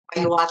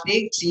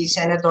pahiwatig, si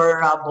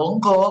Senator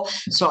Bongo.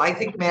 So I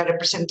think may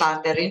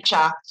representante rin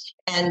siya.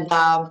 And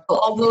to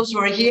all those who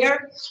are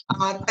here,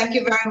 thank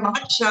you very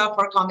much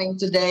for coming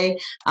today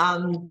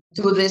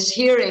to this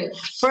hearing.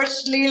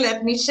 Firstly,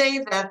 let me say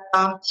that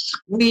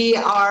we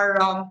are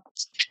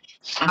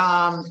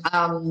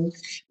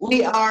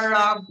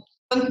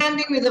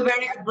contending with a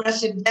very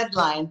aggressive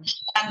deadline,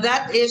 and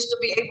that is to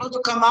be able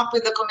to come up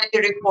with a committee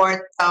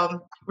report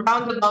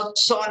round about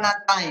SONA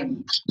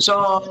time.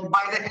 So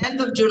by the end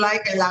of July,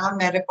 kailangan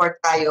may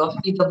report tayo,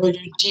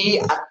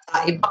 PWG at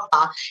iba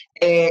pa.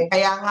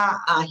 Kaya nga,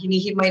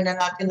 hinihimay na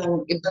natin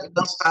ang iba't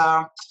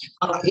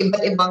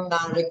ibang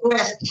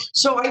request.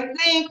 So I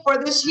think for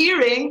this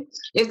hearing,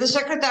 if the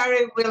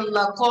Secretary will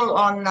call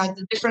on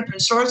the different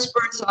resource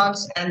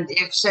persons, and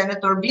if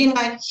Senator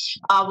Binay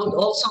would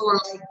also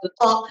like to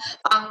talk,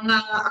 ang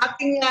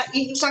ating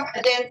isang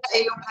agenda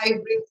ay yung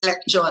hybrid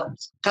election.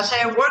 Kasi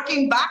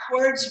working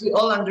backwards, we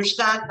all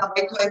understand na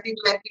by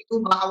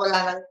 2022, baka wala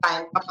ng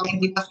time kapag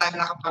hindi pa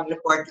tayo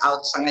nakapag-report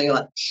out sa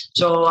ngayon.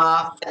 So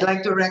I'd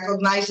like to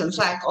recognize and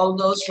thank all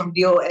those from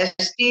the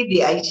OST,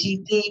 the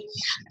ICT,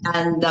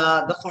 and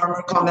the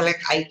former COMELEC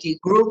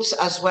IT groups,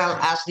 as well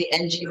as the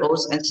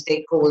NGOs and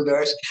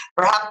stakeholders.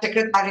 Perhaps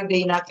Secretary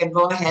Dana can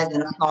go ahead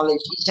and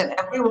acknowledge each and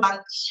everyone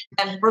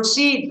and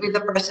proceed with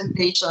the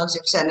presentations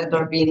if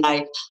Senator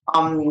Binay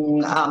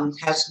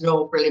has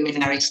no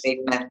preliminary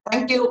statement.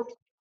 Thank you.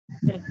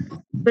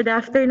 Good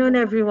afternoon,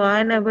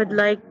 everyone. I would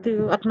like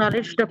to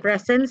acknowledge the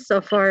presence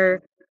of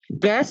our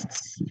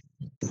guests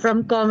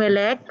from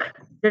COMELEC,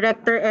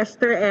 Director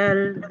Esther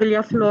L.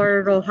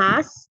 Villaflor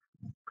Rojas,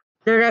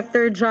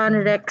 Director John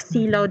Rex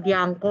C.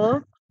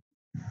 Laudianco,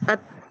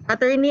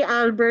 Attorney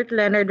Albert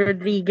Leonard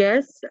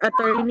Rodriguez,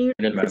 Attorney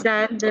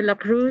Rizan de la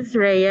Cruz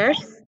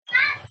Reyes,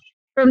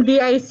 from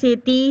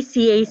DICT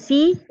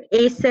CAC,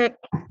 ASEC,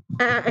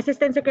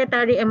 Assistant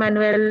Secretary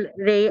Emmanuel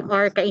Ray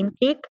R.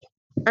 Caintic,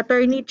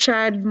 Attorney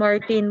Chad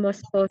Martin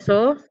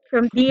Moscoso,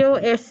 from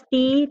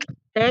DOST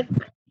Tech,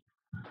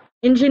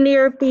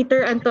 Engineer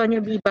Peter Antonio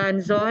B.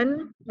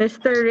 Banzon,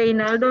 Mr.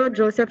 Reynaldo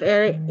Joseph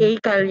A.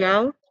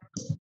 Callao,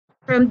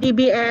 from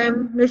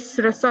DBM,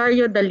 Ms.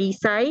 Rosario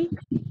Dalisay,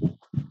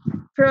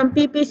 from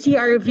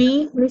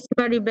PPCRV, Ms.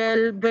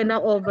 Maribel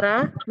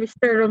Buenaobra,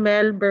 Mr.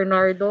 Romel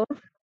Bernardo,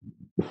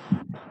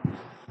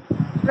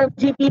 from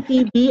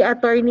GPPB,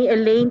 Attorney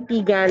Elaine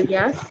P.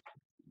 Gallas,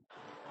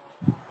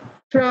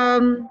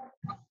 from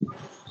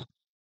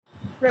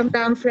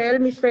DAMFREL,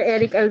 Mr.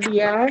 Eric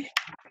Alvia,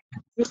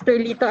 Mr.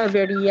 Lito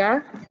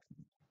Averia,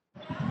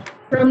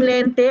 from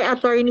Lente,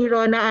 Attorney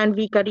Rona Ann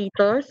V.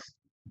 Caritos,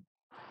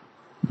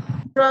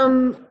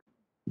 from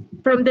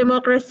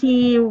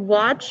Democracy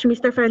Watch,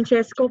 Mr.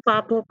 Francesco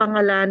Papo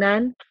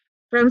Pangalanan,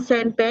 from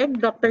CENPEG,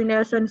 Dr.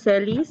 Nelson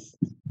Celis,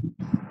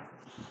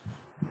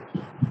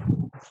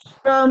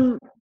 from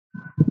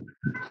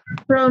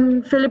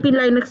Philippine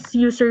Linux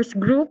Users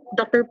Group,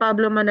 Dr.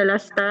 Pablo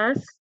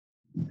Manalastas,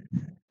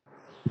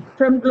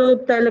 from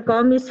Globe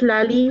Telecom, Ms.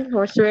 Lali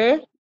Josue,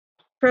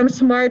 from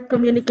Smart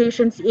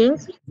Communications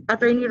Inc.,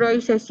 Attorney Roy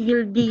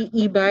Cecil D.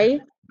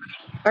 Ibay,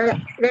 our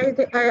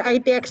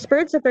IT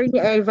experts, Attorney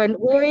Ivan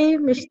Uy,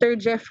 Mr.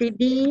 Jeffrey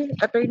D.,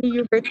 Attorney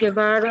Hubert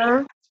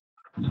Guevara.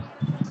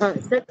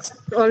 That's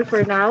all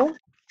for now.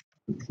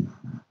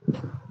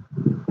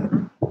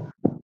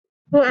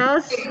 Who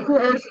else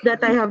that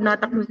I have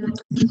not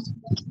acknowledged?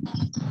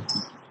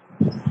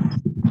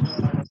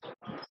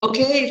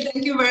 Okay,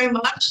 thank you very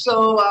much.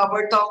 So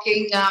we're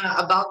talking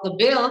about the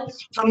bill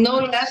from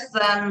no less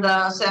than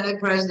the Senate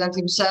President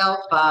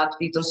himself,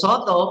 Tito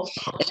Soto.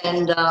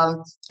 And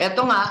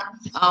eto nga,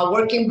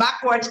 working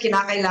backwards,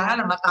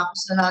 kinakailangan na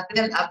matapos na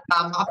natin at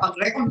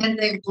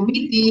makapag-recommend na yung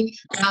committee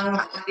ng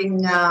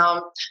ating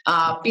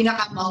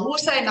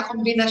pinakamahusay na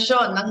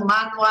kombinasyon ng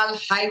manual,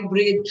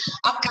 hybrid,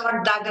 at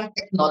karagdagang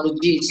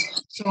technologies.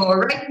 So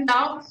right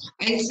now,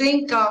 I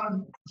think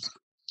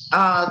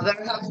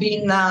there have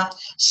been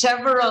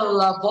several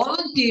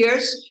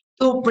volunteers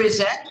to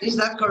present. Is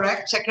that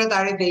correct,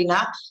 Secretary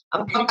Dana?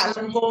 Ang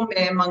pagkalam ko,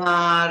 may mga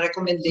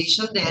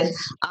recommendation din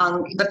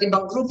ang iba't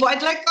ibang grupo.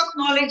 I'd like to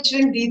acknowledge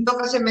rin dito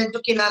kasi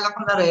medyo kilala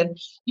ko na rin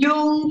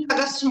yung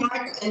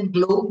taga-Smart and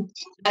Globe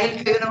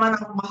dahil kayo naman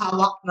ang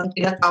mahawak ng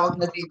tinatawag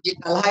na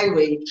digital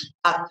highway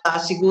at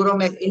siguro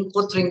may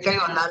input rin kayo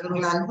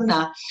lalong-lalo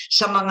na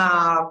sa mga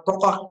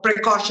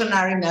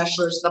precautionary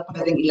measures na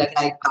pwedeng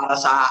ilagay para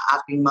sa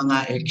ating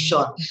mga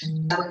eleksyon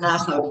lalo na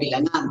sa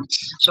bilangan.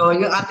 So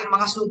yung ating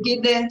mga suki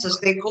din sa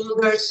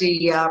stakeholders,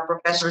 si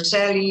Professor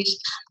Celis,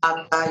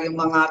 at yung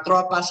mga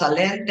tropa sa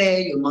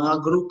Lente, yung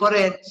mga grupo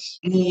rin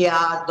ni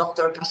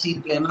Dr.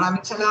 Casiple.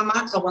 Maraming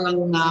salamat sa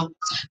walang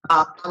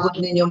pagod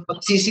ninyong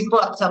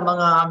pagsisipot sa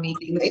mga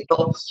meeting na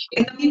ito.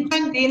 In the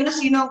meantime, Dina,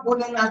 sino ang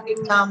unang natin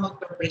na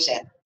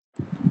mag-represent?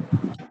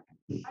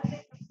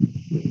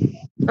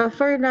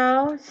 For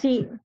now,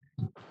 si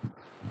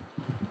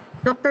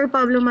Dr.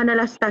 Pablo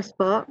Manalastas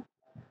po.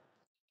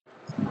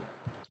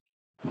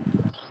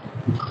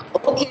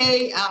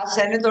 Okay,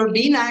 Senator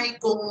Binay,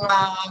 kung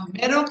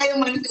meron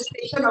kayong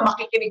manifestation o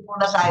makikinig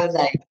muna tayo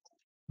dahil.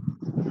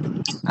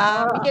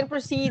 We can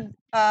proceed,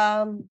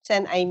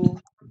 Sen Aimee.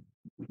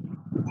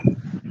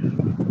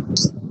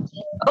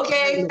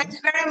 Okay,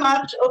 thanks very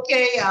much.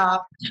 Okay,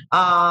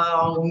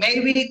 may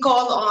we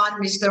call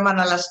on Mr.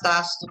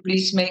 Manalastas to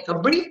please make a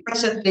brief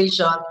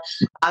presentation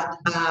at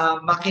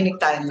makinig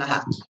tayong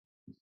lahat.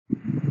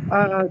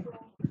 Uh,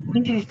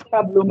 this is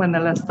Pablo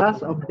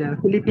Manalastas of the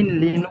Philippine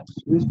Linux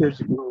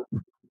Users Group.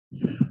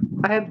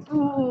 I have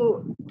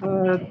two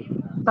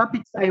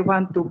topics I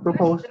want to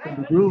propose to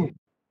the group.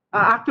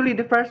 Actually,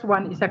 the first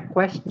one is a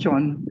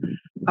question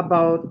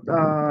about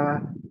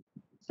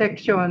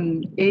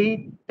Section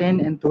 8, 10,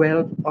 and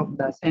 12 of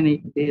the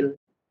Senate Bill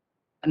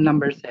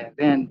number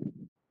 7.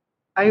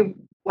 I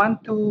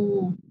want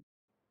to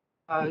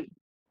uh,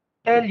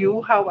 tell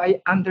you how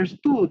I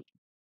understood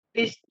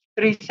these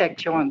three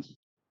sections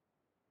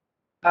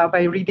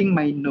by reading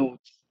my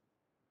notes.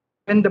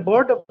 When the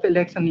Board of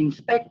Election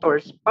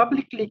Inspectors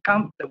publicly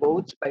count the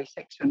votes by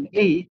Section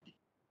 8,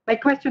 my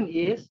question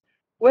is,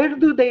 where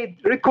do they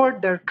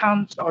record their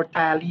counts or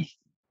tallies?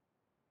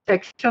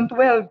 Section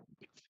 12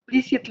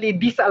 explicitly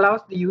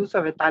disallows the use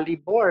of a tally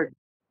board.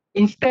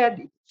 Instead,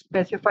 it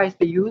specifies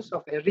the use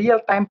of a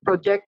real-time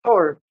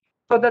projector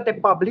so that the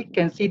public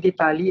can see the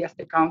tally as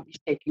the count is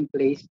taking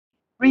place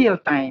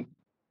real-time.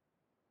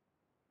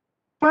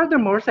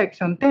 Furthermore,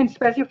 Section 10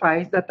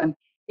 specifies that an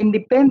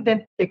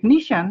independent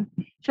technician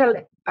shall,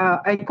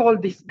 I call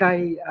this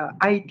guy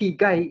IT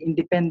guy,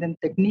 independent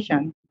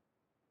technician,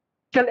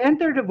 shall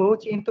enter the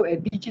votes into a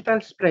digital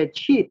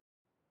spreadsheet.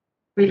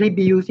 Will he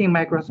be using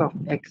Microsoft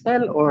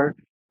Excel or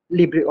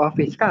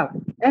LibreOffice Calc?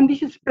 And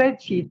this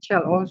spreadsheet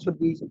shall also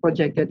be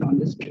projected on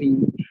the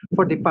screen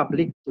for the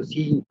public to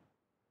see.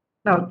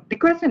 Now, the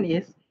question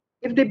is,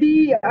 if the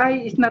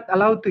BEI is not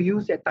allowed to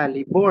use a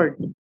tally board,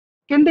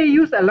 can they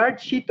use a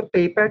large sheet of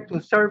paper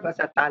to serve as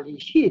a tally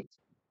sheet?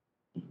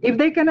 If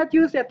they cannot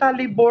use a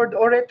tally board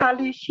or a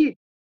tally sheet,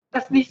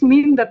 does this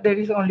mean that there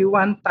is only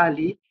one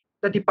tally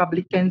that the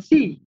public can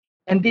see?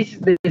 And this is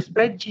the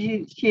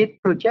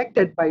spreadsheet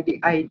projected by the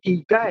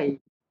IT guy.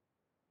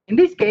 In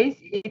this case,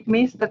 it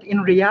means that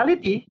in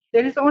reality,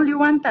 there is only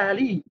one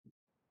tally,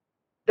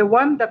 the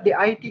one that the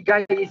IT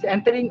guy is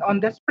entering on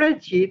the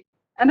spreadsheet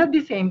and at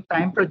the same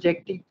time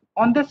projecting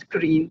on the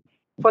screen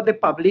for the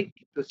public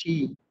to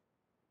see.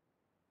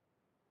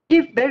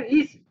 If there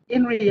is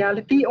in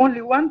reality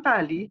only one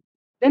tally,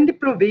 then the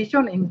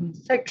provision in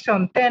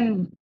section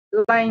 10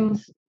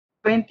 lines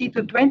 20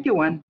 to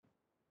 21,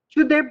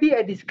 should there be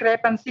a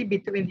discrepancy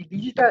between the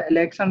digital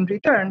election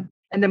return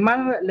and the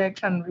manual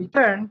election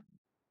return,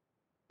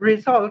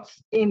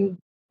 results in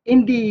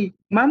the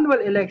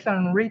manual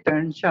election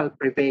return shall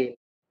prevail.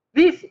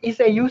 This is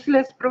a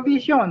useless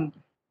provision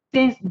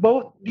since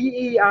both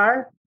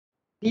DER,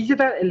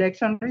 digital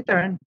election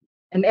return,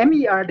 and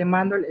MER, the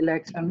manual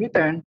election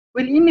return,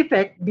 will in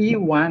effect be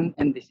one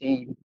and the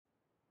same.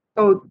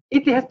 So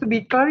it has to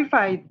be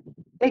clarified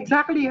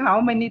exactly how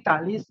many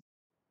tallies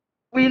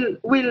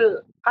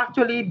will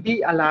actually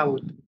be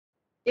allowed.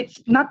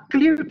 It's not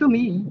clear to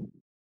me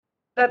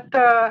that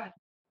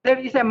there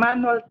is a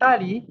manual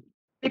tally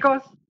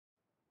because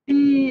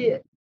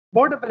the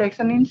Board of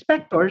Election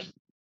Inspectors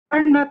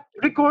are not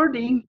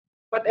recording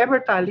whatever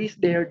tallies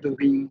they're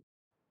doing.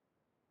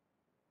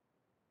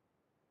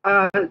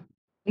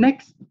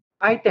 Next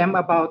item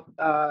about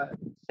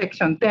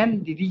Section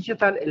 10, the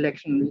digital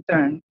election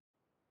return.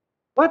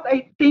 What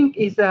I think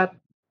is that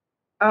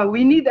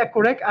we need a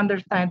correct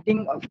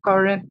understanding of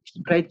current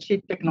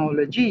spreadsheet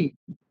technology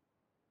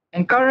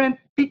and current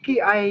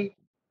PKI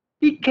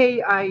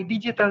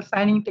digital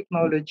signing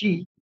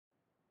technology.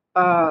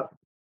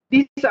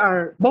 These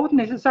are both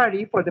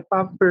necessary for the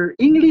proper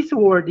English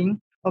wording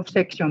of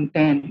Section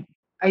 10.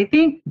 I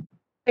think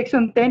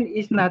Section 10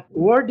 is not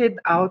worded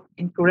out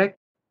in correct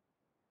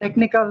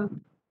technical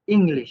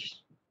English.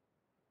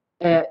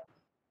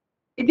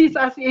 It is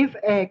as if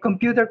a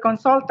computer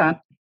consultant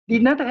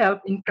did not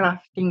help in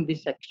crafting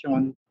this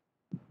section.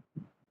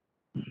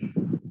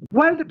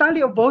 While the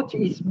tally of votes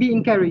is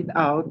being carried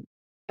out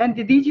and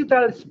the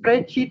digital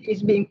spreadsheet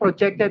is being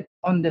projected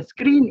on the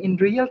screen in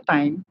real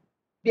time,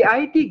 the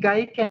IT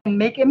guy can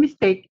make a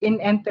mistake in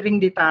entering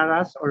the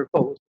taras or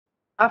vote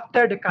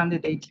after the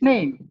candidate's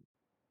name.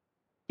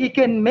 He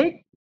can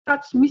make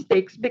such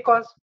mistakes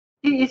because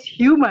he is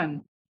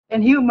human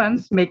and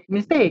humans make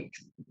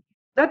mistakes.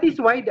 That is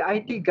why the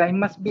IT guy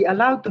must be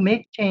allowed to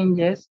make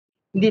changes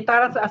in the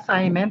taras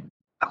assignment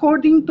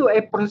according to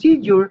a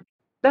procedure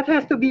that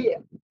has to be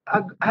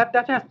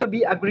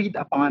agreed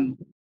upon.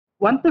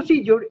 One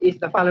procedure is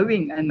the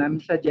following, and I'm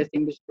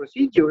suggesting this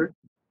procedure.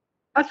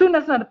 As soon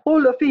as a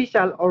poll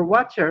official or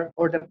watcher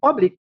or the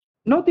public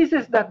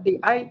notices that the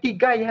IT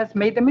guy has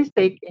made a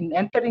mistake in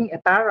entering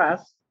a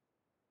taras,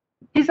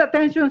 his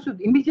attention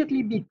should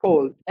immediately be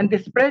called and the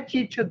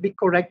spreadsheet should be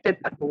corrected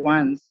at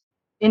once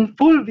in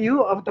full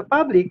view of the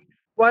public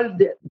while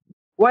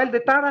the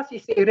taras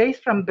is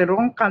erased from the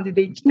wrong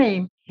candidate's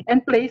name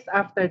and placed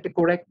after the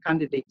correct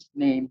candidate's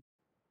name.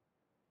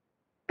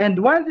 And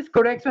while this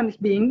correction is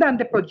being done,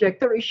 the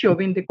projector is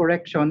showing the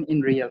correction in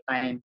real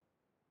time.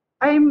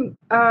 I'm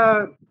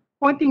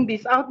pointing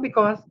this out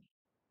because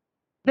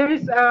there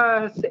is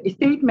a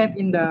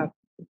statement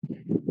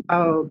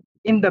uh,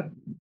 in the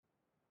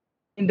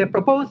in the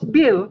proposed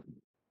bill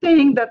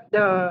saying that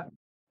the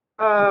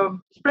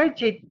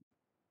spreadsheet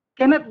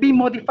cannot be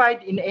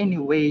modified in any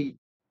way.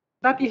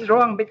 That is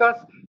wrong because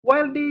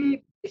while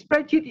the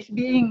spreadsheet is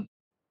being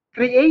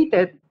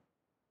created,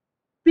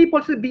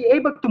 people should be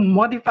able to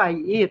modify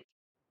it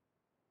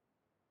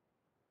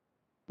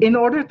in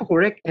order to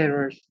correct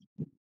errors.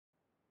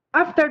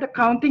 After the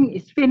counting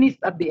is finished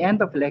at the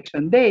end of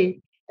election day,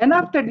 and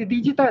after the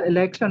digital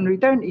election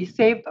return is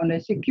saved on a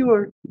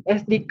secure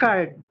SD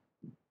card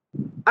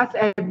as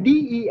a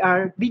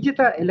DER,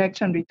 digital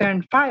election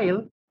return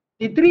file,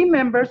 the three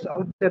members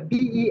of the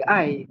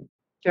BEI,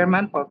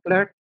 chairman, Paul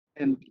clerk,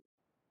 and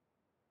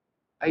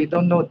I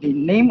don't know the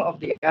name of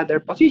the other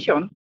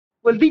position,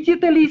 will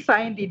digitally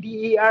sign the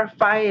DER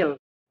file.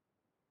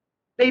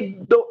 They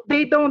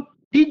don't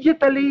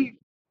digitally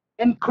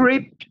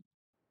encrypt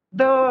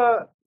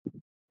the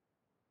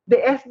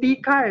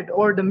SD card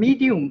or the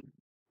medium.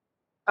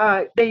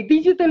 They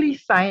digitally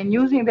sign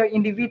using their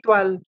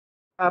individual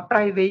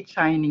private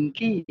signing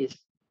keys.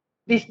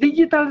 This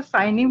digital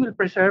signing will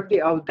preserve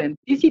the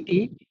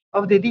authenticity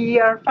of the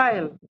DER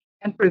file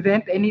and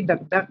prevent any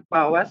dagdag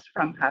bawas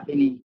from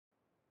happening.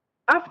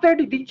 After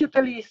the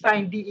digitally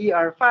signed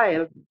DER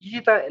file,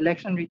 digital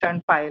election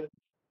return file,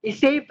 is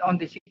saved on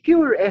the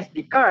secure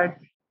SD card,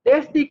 the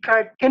SD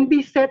card can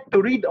be set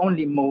to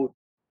read-only mode.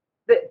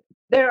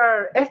 There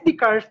are SD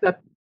cards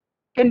that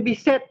can be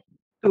set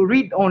to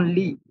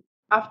read-only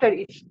after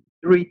it's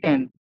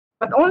written,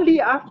 but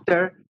only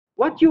after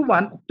what you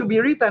want to be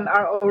written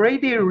are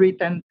already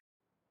written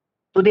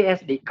to the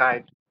SD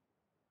card.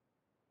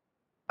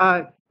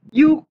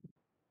 You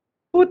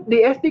put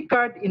the SD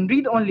card in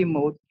read-only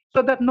mode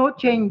so that no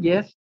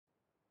changes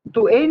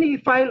to any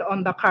file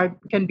on the card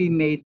can be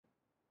made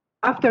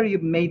after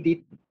you've made it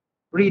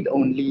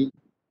read-only.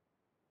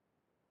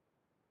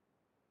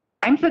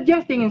 I'm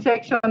suggesting in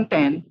section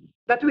 10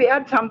 that we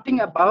add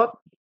something about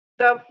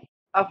the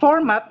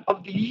format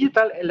of the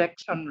digital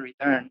election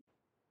return.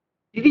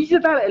 The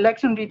digital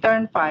election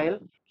return file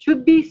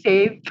should be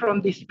saved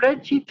from the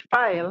spreadsheet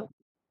file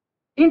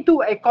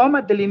into a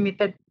comma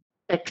delimited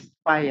text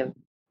file.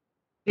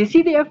 The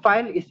CDF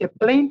file is a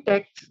plain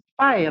text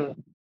file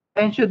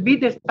and should be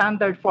the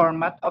standard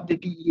format of the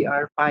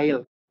DER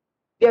file.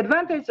 The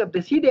advantage of the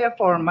CDF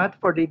format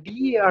for the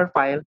DER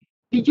file,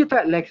 digital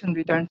election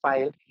return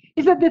file,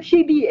 is that the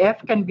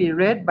CDF can be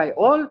read by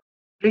all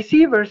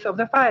receivers of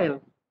the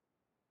file.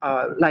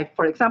 Like,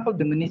 for example,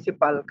 the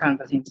Municipal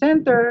Canvassing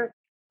Center,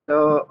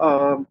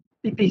 the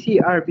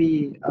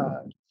PPCRB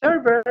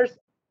servers,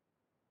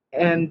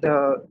 and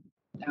uh,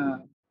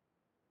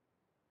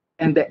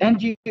 the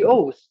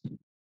NGOs,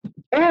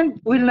 and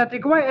will not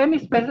require any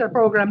special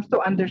programs to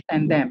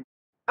understand them.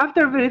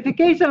 After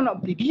verification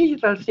of the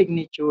digital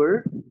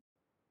signature,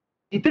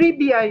 the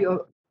 3BI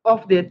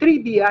of the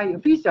 3BI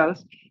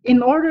officials,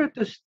 in order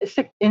to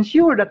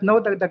ensure that no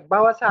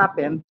dagdag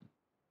happened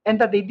and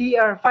that the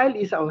DR file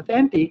is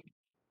authentic,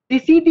 the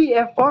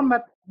CDF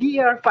format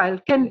DR file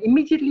can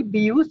immediately be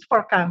used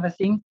for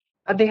canvassing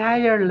at the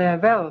higher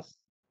levels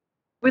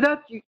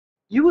without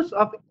use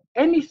of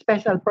any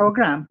special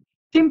program,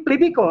 simply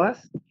because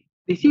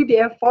the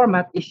CDF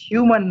format is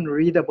human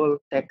readable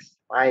text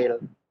file.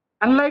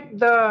 Unlike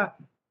the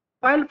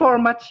file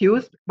formats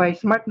used by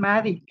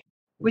Smartmatic,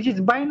 which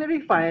is binary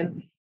file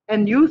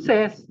and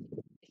uses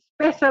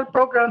special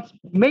programs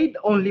made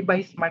only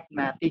by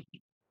Smartmatic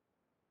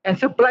and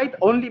supplied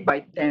only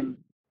by them.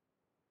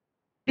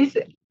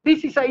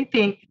 This is, I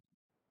think,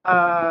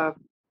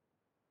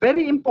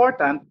 very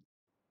important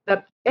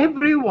that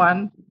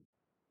everyone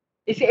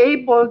is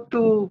able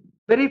to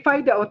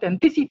verify the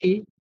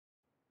authenticity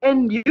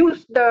and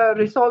use the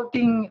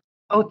resulting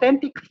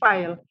authentic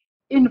file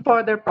in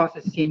further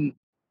processing.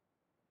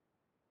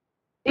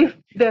 If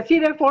the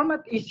CDF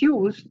format is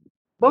used,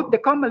 both the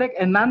COMELEC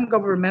and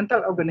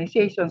non-governmental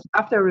organizations,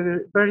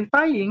 after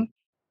verifying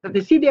that the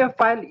CDF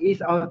file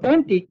is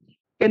authentic,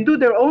 can do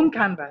their own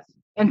canvas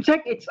and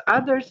check its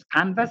others'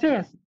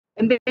 canvases.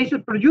 And they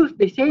should produce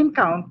the same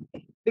count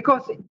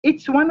because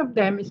each one of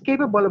them is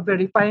capable of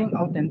verifying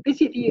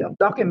authenticity of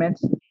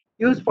documents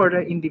used for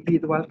the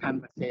individual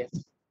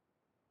canvases.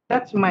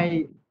 That's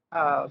my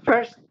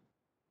first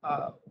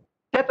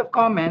set of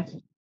comments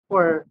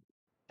for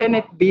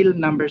Senate Bill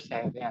number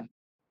 7.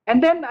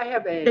 And then I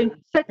have a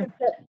second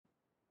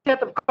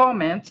set of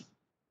comments,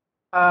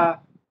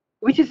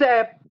 which is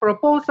a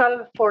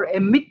proposal for a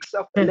mix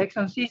of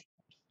election systems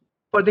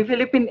for the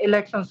Philippine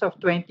elections of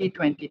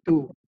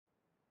 2022.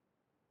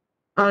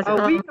 We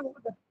know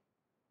that,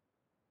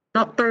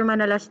 Dr.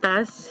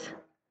 Manalastas.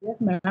 yes,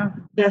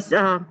 ma'am. Yes,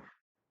 we're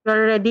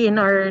already in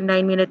our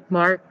 9-minute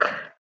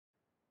mark.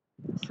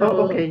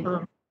 So, okay.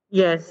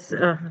 Yes.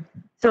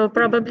 So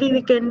probably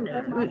we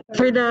can,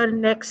 for the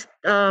next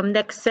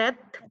set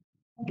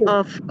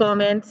of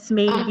comments,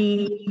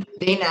 maybe.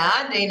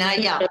 Dana,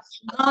 yeah.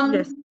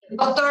 Yes.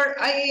 Doctor,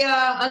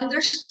 I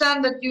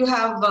understand that you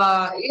have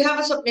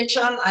a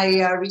submission.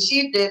 I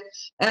received it,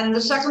 and the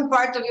second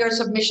part of your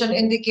submission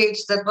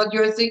indicates that what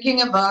you're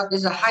thinking about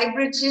is a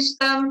hybrid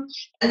system,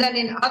 and then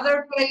in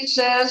other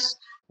places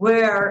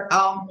where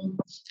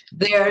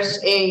there's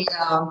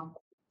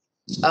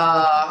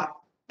uh,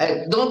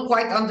 I don't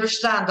quite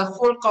understand the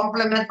full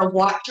complement of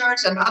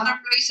watchers, and other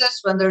places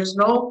when there's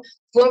no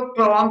full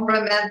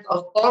complement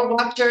of all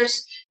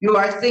watchers, you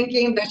are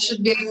thinking there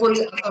should be a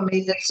fully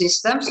automated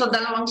system. So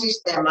dalawang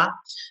sistema,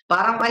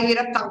 parang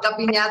mahirap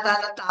tanggapin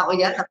yata ng tao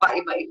yan na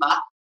paiba-iba.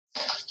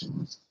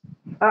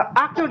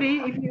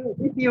 Actually,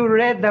 if you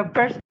read the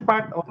first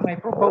part of my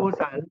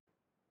proposal,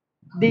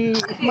 the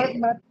smart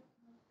mat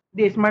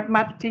the smart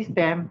mat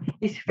system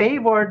is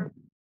favored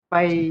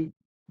by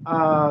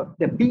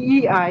the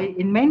PEI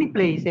in many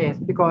places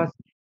because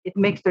it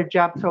makes their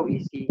job so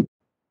easy.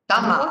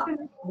 Tama.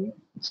 Unfortunately,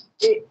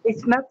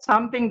 it's not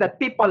something that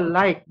people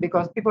like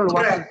because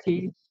Correct.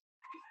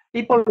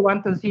 people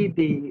want to see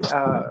the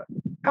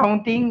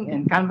counting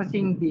and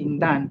canvassing being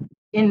done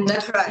in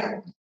That's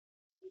right.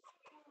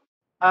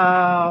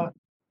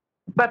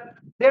 but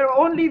there are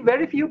only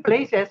very few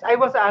places. I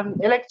was an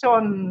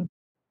election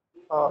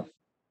uh,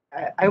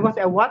 I was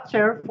a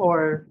watcher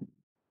for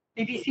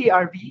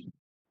TVCRB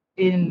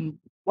in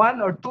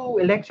one or two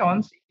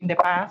elections in the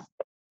past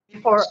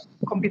before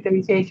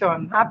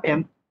computerization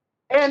happened,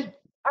 and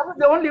I was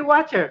the only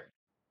watcher.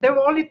 There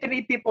were only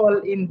three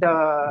people in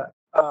the.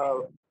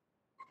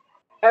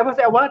 I was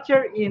a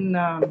watcher in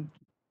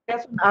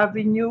Quezon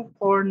Avenue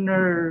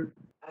corner.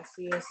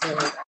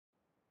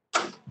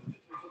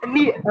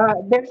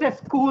 There's a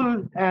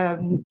school,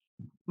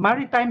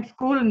 maritime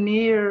school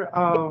near.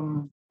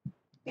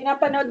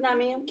 Pinapanood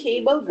namin yung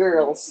Cable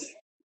Girls.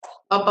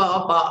 Opo,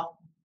 opo.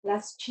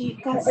 Las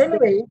Chicas.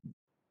 Anyway,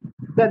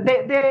 there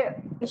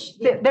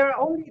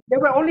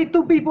were only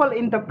two people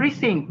in the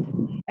precinct,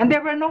 and there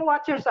were no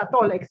watchers at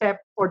all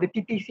except for the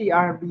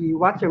TTCRB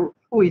watcher,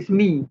 who is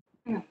me.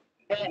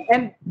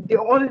 And the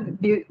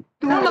two.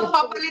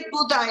 Magpapalit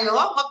po tayo.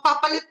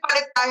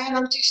 Magpapalit-palit tayo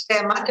ng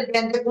sistema.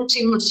 Depende kung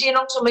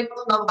sinong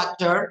sumipot na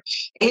watcher.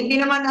 Hindi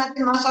naman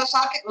natin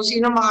masasabi kung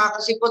sino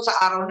makakasipot sa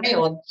araw na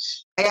yun.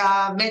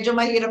 Kaya medyo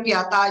mahirap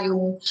yata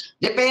yung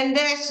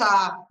depende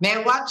sa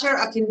may watcher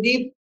at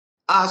hindi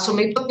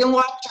sumipot yung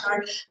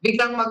watcher,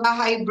 biglang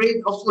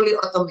mag-hybrid o fully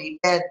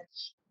automated.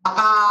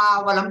 Baka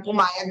walang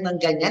pumayag ng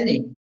ganyan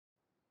eh.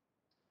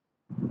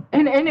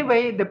 And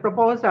anyway, the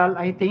proposal,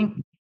 I think,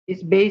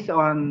 is based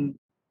on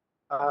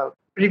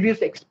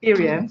previous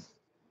experience,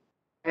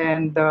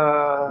 and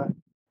I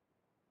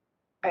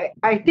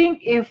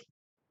think if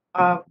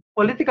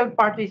political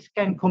parties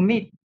can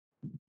commit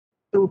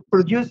to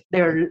produce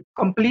their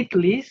complete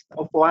list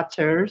of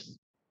watchers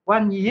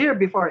 1 year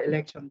before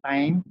election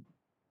time,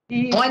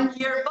 1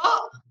 year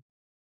po?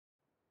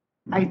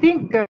 I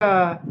think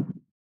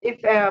if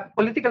a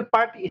political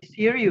party is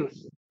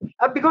serious,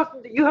 because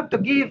you have to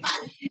give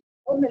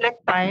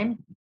elect time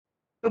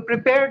to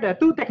prepare the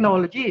two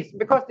technologies,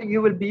 because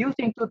you will be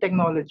using two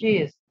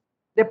technologies.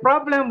 The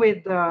problem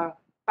with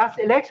past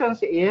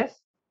elections is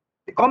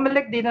the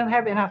COMELEC didn't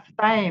have enough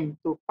time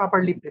to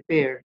properly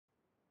prepare.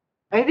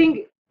 I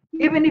think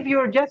even if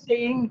you're just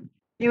saying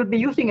you'll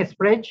be using a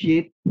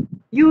spreadsheet,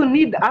 you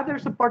need other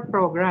support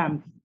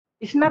programs.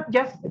 It's not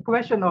just a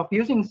question of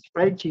using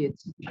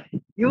spreadsheets.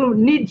 You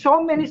need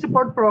so many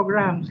support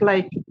programs,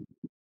 like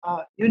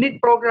you need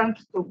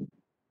programs to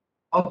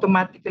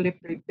automatically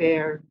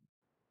prepare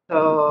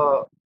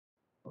the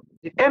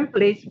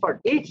templates for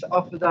each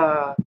of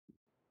the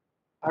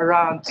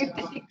around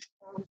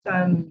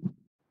 56,000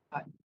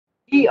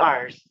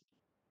 ERs,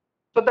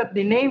 so that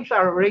the names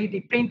are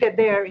already printed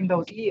there in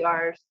those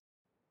ERs,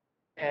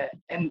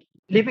 and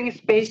leaving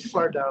space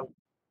for the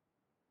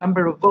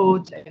number of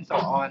votes and so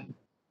on.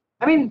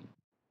 I mean,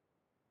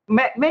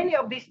 many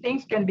of these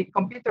things can be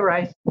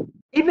computerized,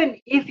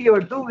 even if you're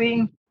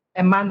doing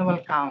a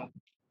manual count.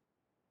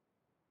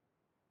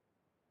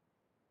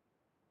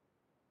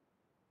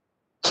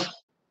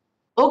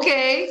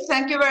 Okay,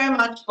 thank you very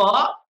much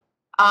po.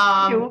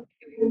 Thank you.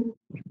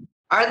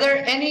 Are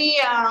there any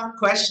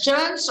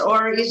questions,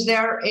 or is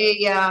there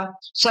a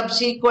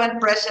subsequent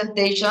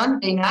presentation,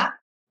 Dina?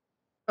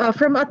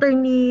 From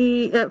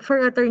attorney,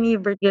 for Attorney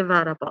Hubert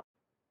Guevara po.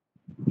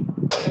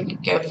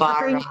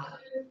 Guevara.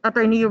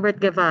 Attorney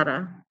Hubert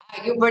Guevara.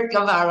 Hubert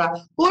Guevara.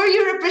 Who are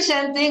you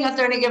representing,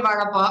 Attorney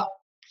Guevara po?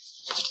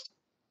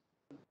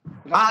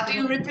 Do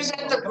you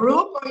represent the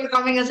group, or are you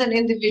coming as an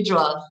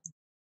individual?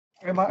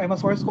 I'm a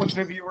source code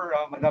reviewer,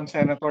 Madam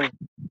Senator.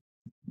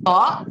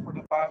 Po? For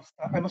the past,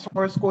 I'm a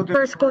source code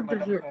Source reviewer, code Madam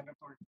reviewer.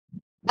 Senator.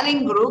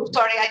 Aling group?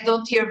 Sorry, I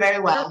don't hear very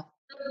well.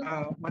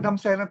 Madam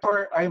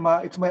Senator,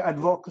 it's my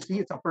advocacy.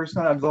 It's a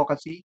personal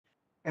advocacy,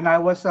 and I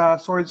was a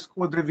source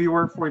code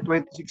reviewer for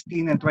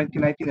 2016 and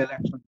 2019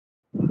 election.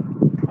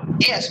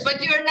 Yes,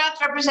 but you're not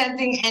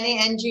representing any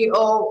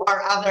NGO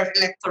or other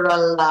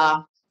electoral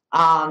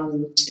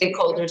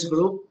stakeholders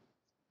group.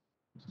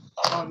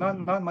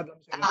 None, Madam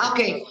Senator.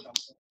 Okay.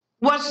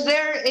 Was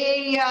there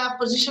a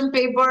position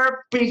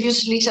paper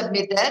previously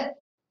submitted,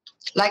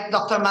 like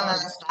Dr.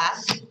 Manalas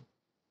asked?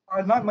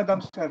 Not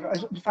Madam Chair.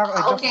 In fact,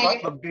 I just got Okay.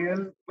 the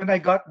bill when I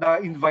got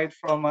the invite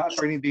from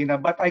Attorney Dina,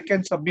 but I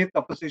can submit the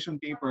position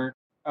paper.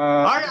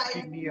 All Just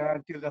right. give me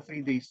until the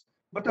 3 days.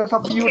 But there's a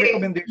few Okay.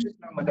 recommendations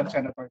now, Madam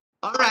Senator.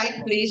 All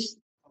right,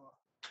 please.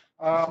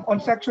 On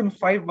Section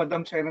 5,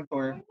 Madam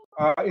Senator,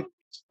 it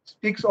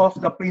speaks of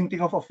the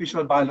printing of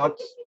official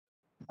ballots.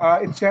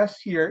 It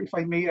says here, if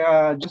I may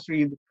just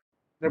read,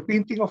 the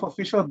printing of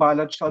official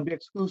ballots shall be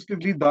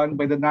exclusively done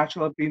by the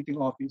National Printing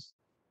Office.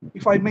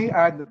 If I may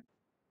add,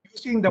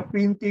 using the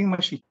printing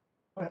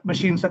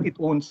machines that it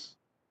owns.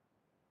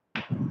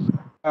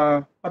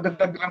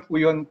 Padagdag lang po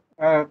yun.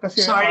 Kasi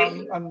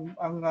Sorry. ang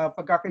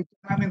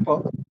pagkakaintindi namin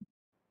po,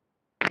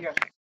 yes,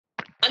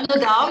 Ano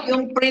daw,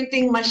 yung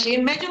printing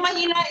machine? Medyo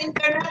mahina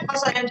internet,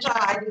 pasensya,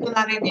 hindi ko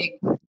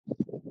narinig.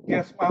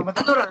 yes, Madam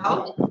Ano raw?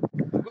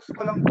 gusto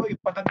ko lang po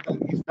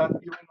ipadagdag is that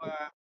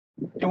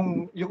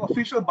yung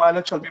official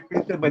ballot shall be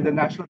printed by the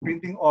National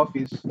Printing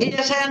Office.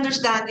 Yes, I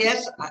understand.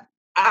 Yes.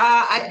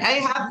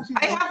 I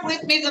have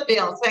with me the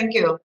bill. Thank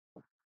you.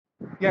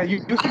 Yeah,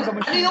 using the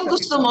Ano machines yung that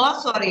gusto it mo?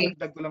 owns. Sorry.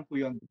 Padagdag ko lang po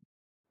yun.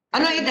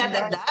 Ano In the last,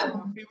 idadagdag?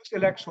 previous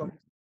elections,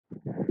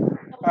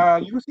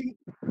 using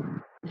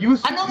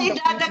Anong the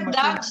printing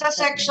idadagdag machines sa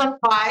Section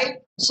 5?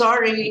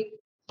 Sorry.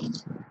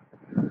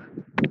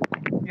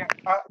 Yeah,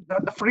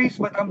 the phrase,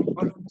 Madam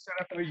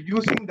Senator,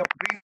 using the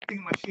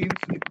printing machines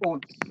it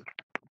owns.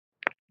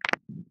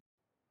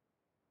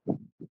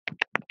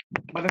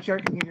 Madam Chair,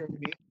 can you hear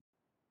me?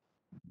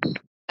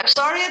 I'm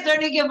sorry,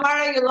 Attorney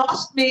Guevara, you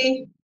lost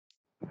me.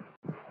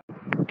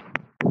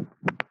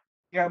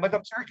 Yeah,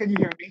 Madam Chair, can you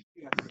hear me?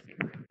 Yes.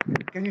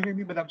 Can you hear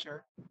me, Madam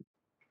Chair?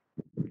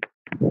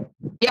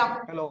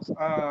 Yeah, Hello.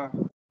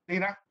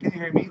 Dana, can you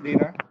hear me,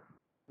 Dana?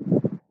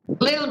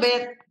 little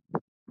bit.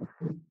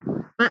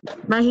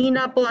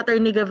 Mahina po,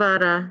 Attorney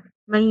Guevara.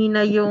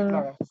 Mahina yung...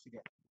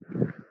 Sige.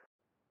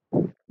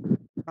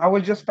 I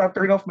will just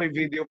turn off my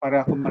video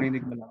para ako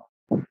marinig mo lang.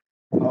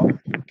 Oh.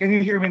 Can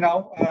you hear me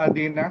now,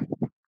 Dana?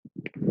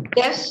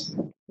 Yes,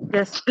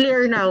 Yes,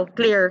 clear now.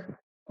 Clear.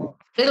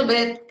 little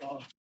bit.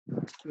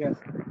 Yes.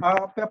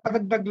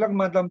 Padagdag lang,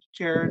 Madam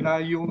Chair, na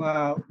yung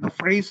the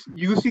phrase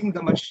using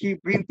the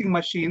printing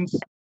machines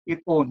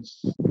it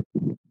owns.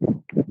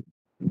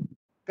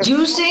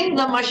 Using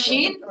the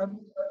machine?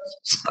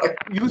 Sorry.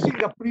 Using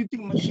the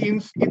printing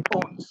machines it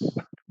owns.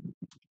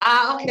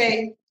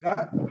 Okay.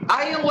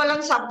 Yung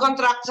walang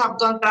subcontract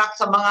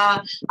sa mga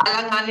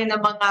alanganin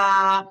ng mga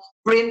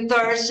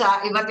printers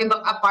sa iba't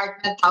ibang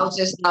apartment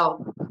houses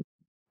daw.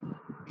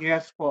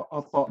 Yes po,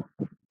 opo.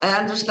 I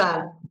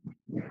understand.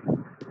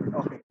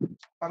 Okay.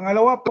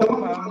 Pangalawa po,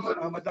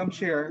 Madam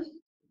Chair,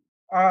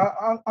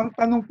 ang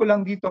tanong ko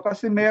lang dito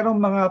kasi merong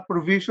mga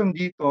provision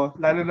dito,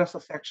 lalo na sa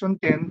Section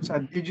 10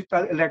 sa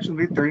Digital Election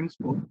Returns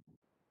po,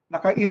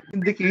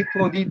 naka-indicate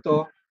po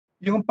dito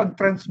yung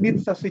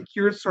pag-transmit sa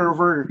secure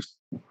servers.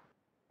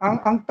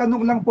 Ang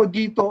tanong lang po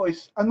dito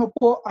is ano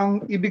po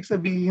ang ibig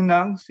sabihin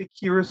ng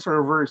secure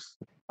servers?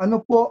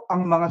 Ano po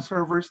ang mga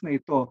servers na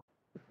ito?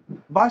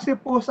 Base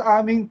po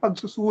sa aming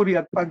pagsusuri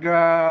at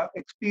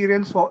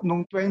pag-experience po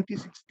noong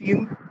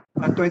 2016,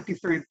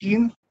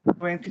 2013,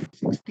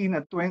 2016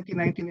 at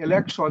 2019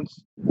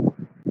 elections,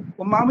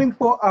 umamin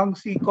po ang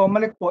si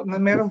COMELEC po na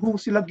meron po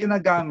sila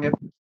ginagamit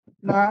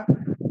na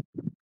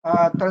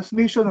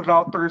transmission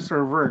router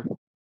server.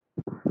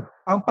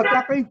 Ang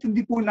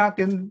pagkakaintindi po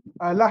natin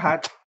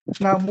lahat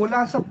na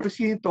mula sa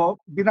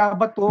presinto,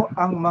 binabato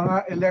ang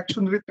mga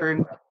election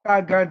return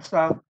kagad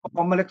sa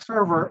COMELEC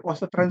server o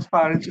sa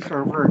transparency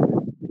server.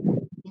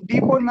 Hindi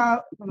po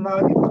na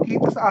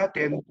ipakita sa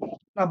atin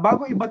na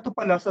bago ibato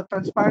pala sa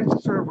transparency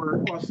server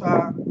o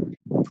sa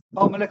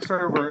COMELEC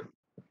server,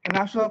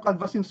 National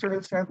Canvassing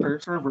Center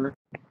server,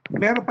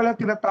 meron pala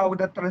tinatawag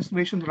na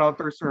transmission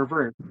router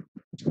server.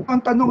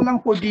 Ang tanong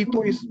lang po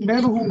dito is,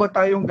 meron ho ba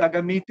tayong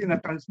gagamitin na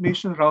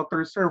transmission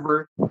router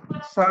server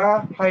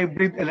sa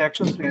hybrid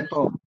elections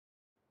nito?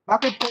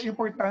 Bakit po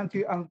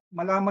importante ang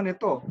malaman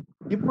ito?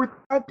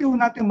 Importante ho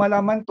natin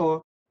malaman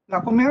to na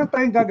kung meron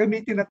tayong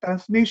gagamitin na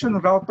transmission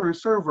router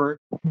server,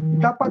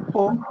 dapat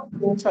po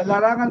sa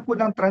larangan po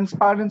ng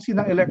transparency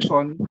ng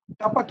election,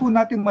 dapat po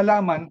natin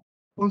malaman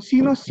kung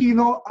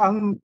sino-sino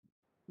ang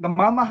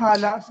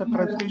namamahala sa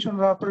transmission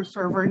router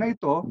server na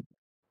ito,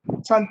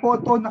 saan po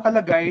ito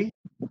nakalagay,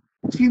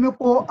 sino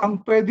po ang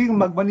pwedeng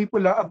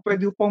magmanipula, ang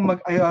pwede pong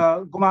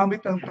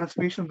gumamit ng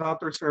transmission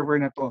router server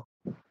na ito.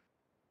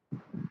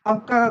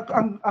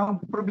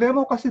 Ang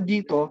problema kasi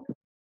dito,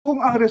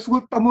 kung ang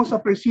resulta mo sa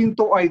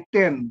presinto ay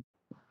 10,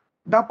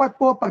 dapat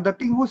po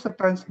pagdating mo sa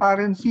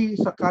transparency,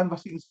 sa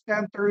canvassing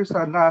center,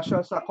 sa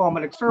national, sa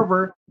COMELEC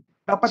server,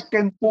 dapat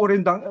 10 po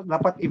rin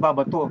dapat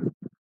ibabato.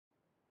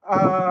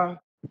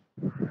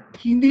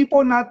 Hindi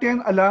po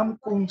natin alam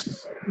kung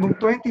noong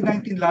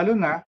 2019 lalo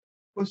na,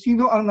 kung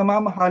sino ang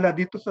namamahala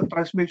dito sa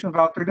transmission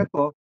router na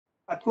to,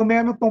 at kung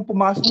meron pong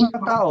pumasok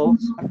na tao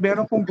at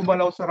meron pong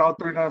gumalaw sa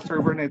router na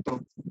server na ito.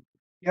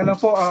 Yan lang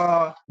po,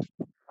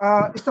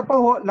 Isa pa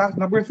ho, last,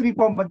 number 3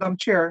 po, Madam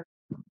Chair,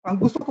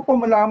 ang gusto ko po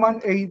malaman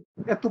ay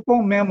ito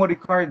pong memory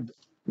card.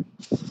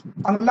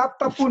 Ang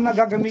laptop po na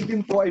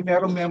gagamitin po ay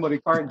merong memory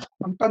card.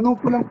 Ang tanong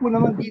ko lang po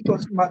naman dito,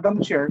 Madam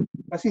Chair,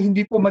 kasi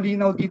hindi po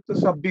malinaw dito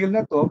sa bill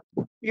na to,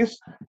 is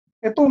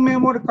itong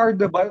memory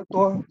card na ba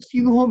ito,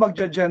 sino ho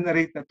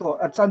magja-generate na to?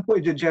 At saan po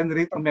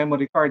i-generate ang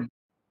memory card?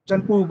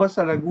 Diyan po ba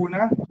sa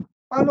Laguna?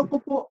 Paano po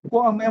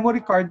kung ang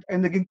memory card ay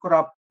naging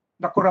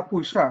na-corrupt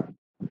po siya?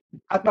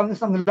 At ang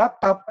isang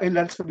laptop ay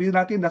sabihin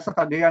natin nasa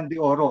Cagayan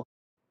de Oro.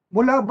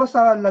 Mula ba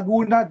sa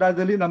Laguna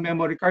dadali ng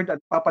memory card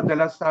at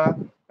papadala sa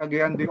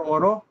Cagayan de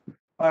Oro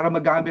para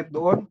magamit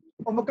doon?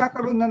 O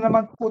magkakaroon na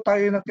naman po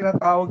tayo ng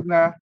tinatawag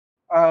na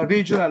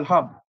regional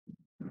hub?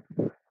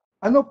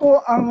 Ano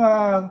po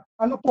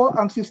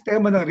ang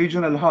sistema ng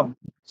regional hub?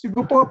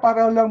 Siguro po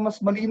para lang mas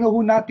malinaw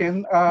ho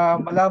natin,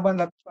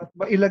 malaman at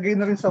mailagay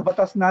na rin sa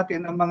batas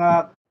natin ang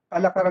mga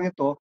kalakaran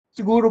ito,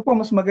 siguro po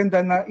mas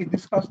maganda na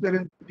i-discuss na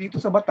rin dito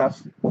sa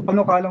batas,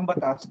 panukalang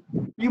batas,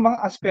 yung mga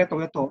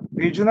aspetong ito,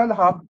 regional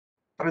hub,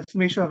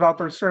 transmission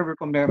router server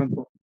kung meron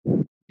po.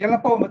 Yan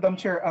lang po, Madam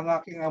Chair, ang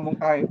aking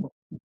mungkahi po.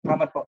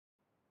 Salamat po.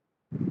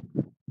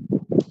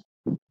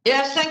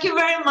 Yes, thank you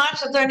very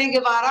much, Attorney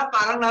Guevara.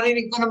 Parang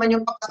narinig ko naman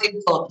yung kapatid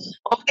ko.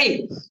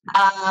 Okay.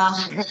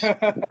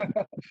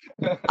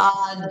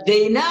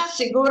 Dana,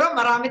 siguro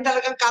marami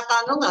talagang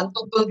katanungan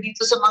tungkol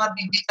dito sa mga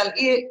digital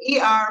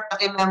ER,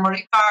 pati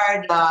memory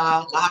card,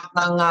 lahat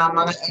ng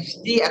mga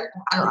SD at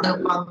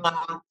ano-ano pang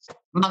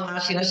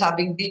mga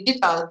sinasabing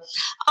digital.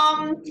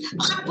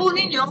 Bakit po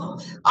ninyo,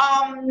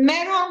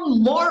 merong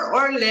more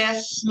or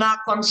less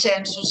na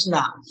consensus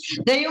na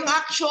yung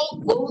actual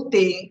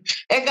voting,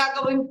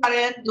 gagawin pa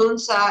rin dun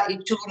sa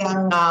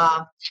itsurang,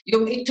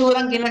 yung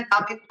itsurang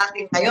ginagamit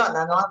natin ngayon.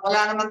 Ano?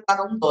 Wala naman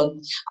tanong dun.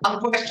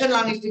 Ang question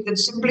lang, if we could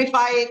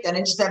simplify it and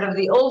instead of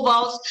the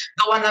ovals,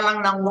 gawa na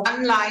lang ng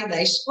one line na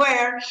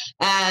square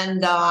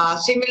and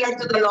similar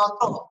to the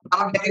lotto.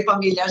 Parang very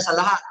familiar sa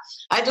lahat.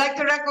 I'd like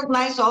to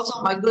recognize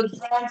also my good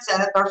friend,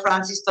 Senator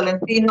Francis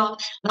Tolentino,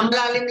 na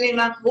malalim din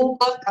ng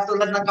hugot,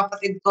 katulad ng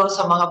kapatid ko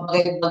sa mga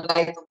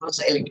bagay-bagay tungkol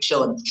sa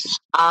eleksyon.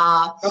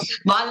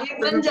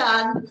 Maliban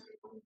dyan,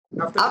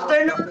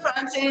 afternoon,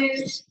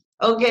 Francis.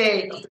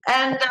 Okay,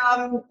 and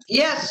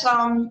yes,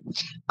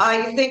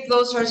 I think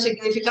those are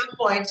significant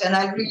points, and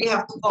I really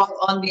have to call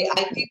on the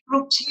IT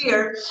groups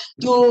here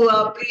to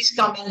please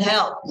come and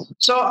help.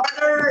 So, are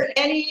there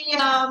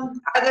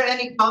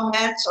any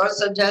comments or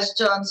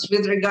suggestions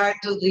with regard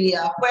to the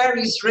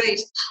queries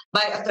raised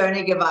by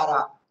Attorney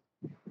Guevara?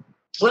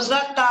 Was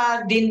that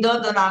Dindo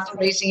Donato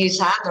raising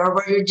his hand, or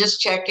were you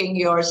just checking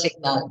your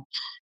signal?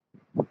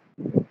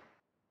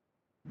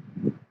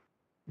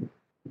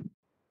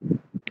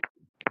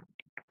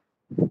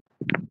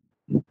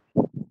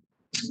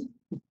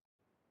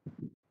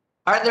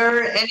 Are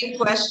there any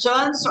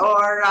questions,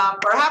 or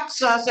perhaps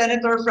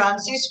Senator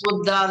Francis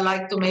would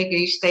like to make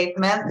a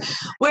statement?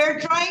 We're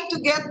trying to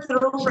get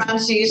through,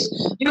 Francis,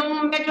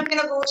 yung medyo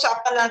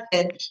pinag-uusapan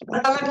natin,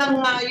 na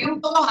talagang yung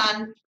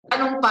totohan,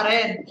 anong pa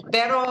rin.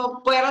 Pero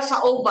pwera sa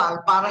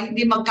oval para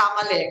hindi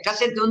magkamali.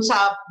 Kasi dun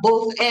sa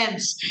both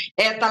ends,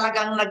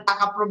 talagang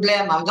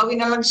nagkakaproblema. Gawin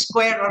na lang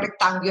square or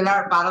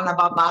rectangular para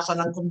nababasa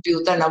ng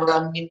computer na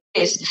walang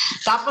mintis.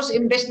 Tapos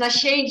imbes na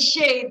shade,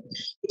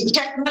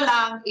 i-check na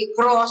lang,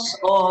 i-cross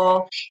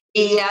o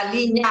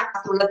i-linya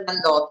katulad ng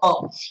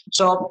loto.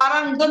 So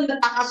parang doon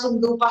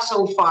nakakasundo pa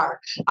so far.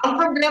 Ang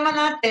problema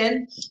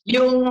natin,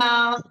 yung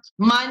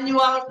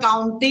manual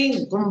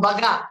counting,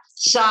 kumbaga,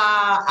 sa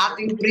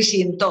ating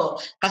presinto.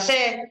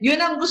 Kasi yun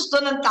ang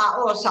gusto ng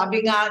tao.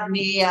 Sabi nga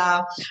ni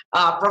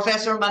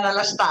Professor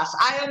Manalastas,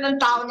 ayaw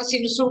ng tao na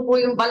sinusuko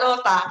yung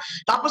balota,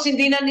 tapos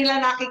hindi na nila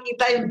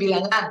nakikita yung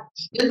bilangan.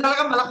 Yun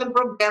talaga malaking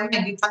problema,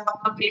 hindi tanggap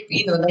ng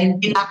Pilipino na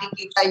hindi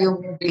nakikita yung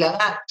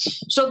bilangan.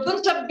 So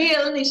dun sa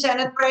bill ni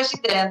Senate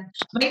President,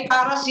 may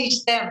para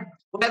system.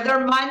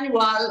 Whether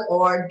manual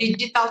or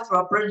digital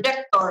through a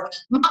projector,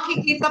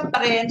 makikita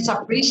pa rin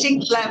sa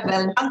precinct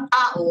level ng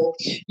tao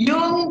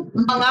yung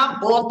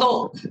mga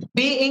boto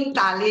being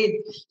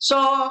tallied. So,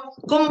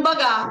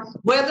 kumbaga,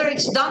 whether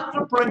it's done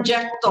through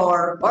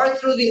projector or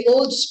through the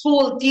old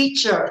school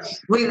teacher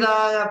with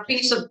a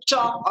piece of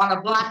chalk on a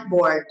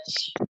blackboard,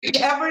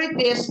 whichever it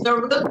is, there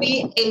will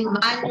be a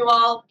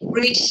manual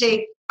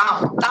precinct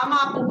count.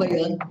 Tama po ba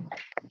yun?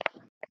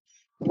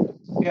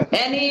 Yes.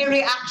 Any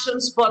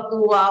reactions po to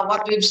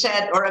what we've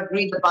said or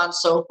agreed upon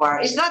so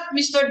far? Is that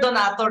Mr.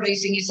 Donato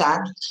raising his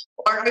hand?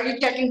 Or are you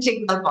checking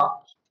signal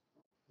po?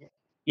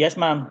 Yes,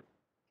 ma'am.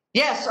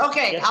 Yes,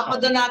 okay. Yes, Apo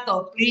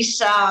Donato,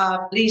 please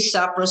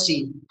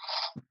proceed.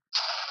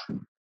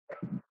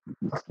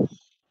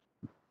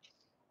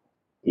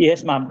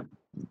 Yes, ma'am.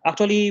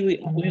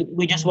 Actually,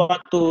 we just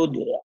want to,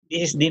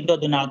 this is Dinto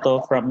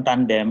Donato from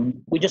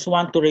Tandem. We just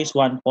want to raise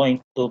one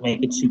point to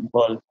make it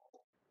simple.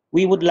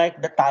 We would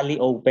like the tally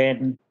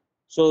open.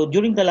 So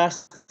during the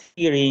last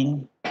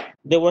hearing,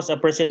 there was a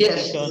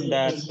presentation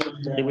that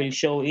they will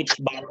show each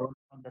ballot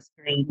on the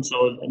screen.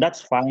 So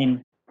that's fine,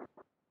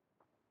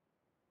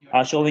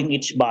 showing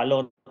each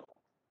ballot.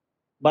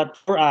 But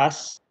for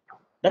us,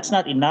 that's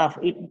not enough.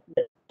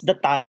 The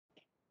tally,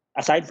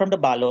 aside from the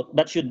ballot,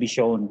 that should be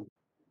shown.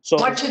 So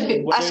What should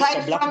be, whether it's a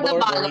aside from the blackboard or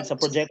ballot, it's a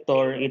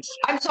projector, it's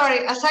I'm sorry,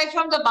 aside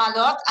from the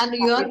ballot, ano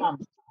tally, yun? ma'am.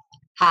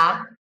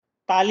 Ha?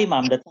 Tally,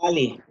 ma'am, the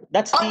tally.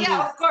 That's Oh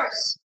yeah, the of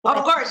course. so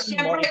Of that's course,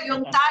 the more siyempre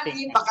yung important tally,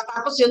 thing, ma'am.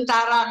 pagkatapos yung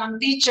tara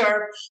ng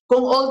teacher,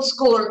 kung old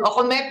school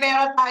o kung may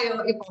pera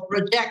tayo,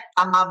 ipo-project.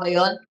 Tama ba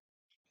yun?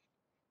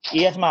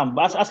 Yes, ma'am.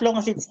 As long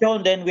as it's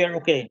shown, then we're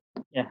okay.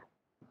 Yeah.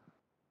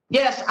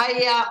 Yes,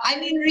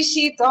 I'm in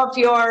receipt of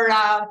your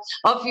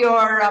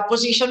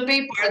position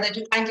paper that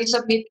you kindly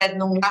submitted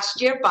nung last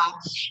year pa,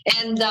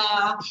 and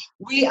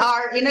we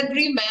are in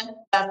agreement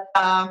that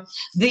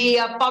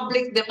the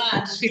public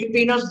demands,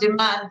 Filipinos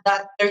demand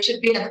that there should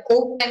be an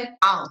open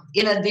count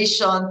in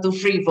addition to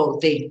free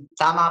voting.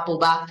 Tama po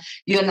ba?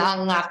 Yun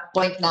ang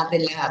point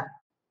natin lahat.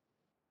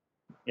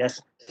 Yes.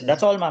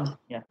 That's all, ma'am.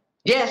 Yeah.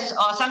 Yes,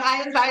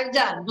 sang-ayon tayo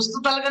dyan.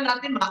 Gusto talaga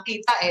natin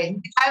makita eh.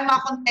 Hindi tayo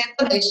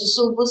makontento na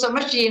isusubo sa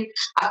machine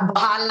at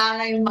bahala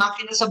na yung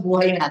makina sa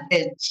buhay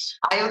natin.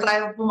 Ayaw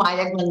tayo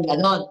pumayag ng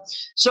ganon.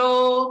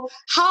 So,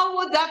 how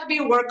would that be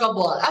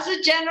workable? As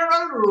a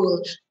general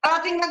rule,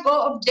 ating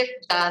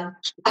nag-o-object dyan,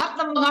 lahat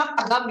ng mga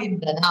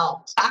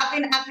taga-Mindanao. Sa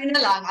atin-atin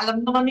na lang,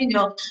 alam naman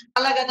ninyo,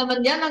 talaga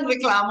naman yan ang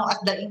reklamo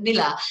at daing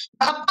nila.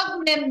 Kapag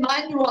may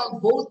manual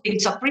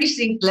voting sa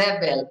precinct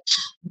level,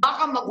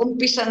 baka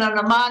mag-umpisa na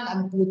naman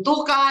ang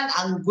putukan,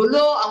 ang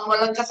gulo, ang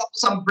walang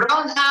katapusang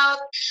brownout,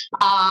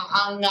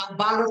 ang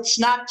ballot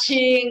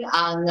snatching,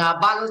 ang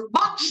ballot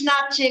box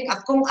snatching,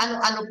 at kung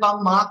ano-ano pang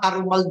mga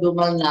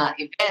karumal-dumal na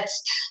events.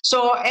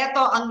 So,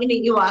 eto ang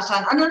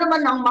iniiwasan. Ano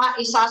naman ang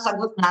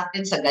maisasagot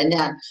natin sa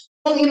ganyan?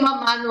 Kung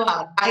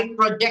ima-manual, kahit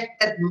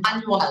projected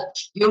manual,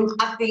 yung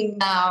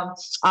ating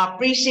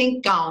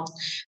precinct count,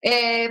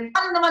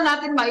 paano naman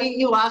natin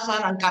maiiwasan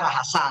ang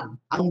karahasan,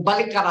 ang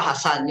balik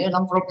karahasan? Yun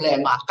ang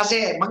problema.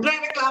 Kasi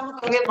magre-reklamo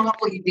talaga yung mga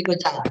politiko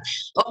dyan.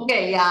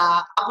 Okay,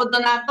 ako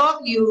na nato,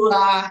 you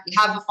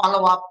have a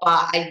follow-up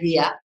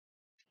idea?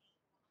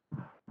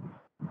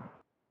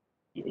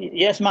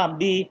 Yes, ma'am.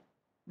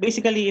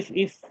 Basically,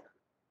 if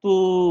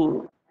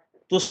to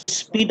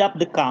speed up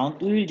the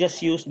count, we will just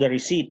use the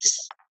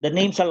receipts. The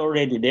names are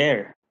already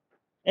there,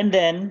 and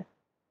then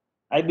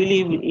I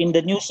believe in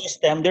the new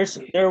system, there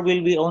will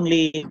be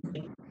only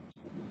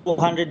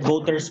 200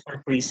 voters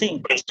per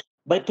precinct.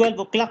 By 12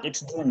 o'clock,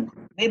 it's done.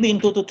 Maybe in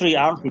 2 to 3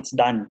 hours, it's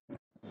done.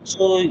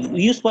 So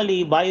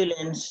usually,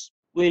 violence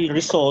will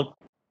result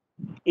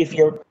if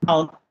your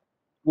count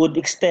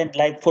would extend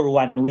like for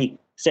 1 week,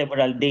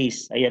 several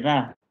days. Ayan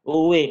na.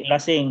 Uuwi,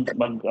 lasing,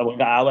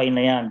 mag-aaway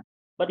na yan.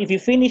 But if you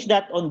finish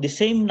that on the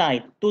same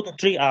night, 2 to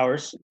 3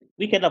 hours,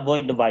 we can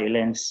avoid the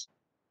violence.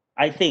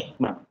 I think,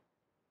 ma'am.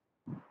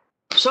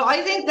 So I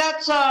think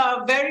that's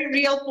a very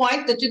real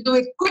point that you do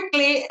it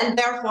quickly and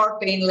therefore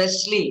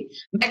painlessly.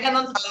 May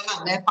ganon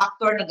talaga, may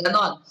factor na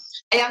ganon.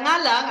 Kaya nga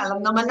lang, alam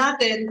naman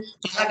natin,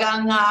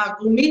 talagang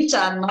kung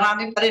minsan,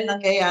 marami pa rin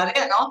nangyayari,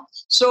 ano?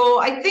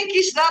 So I think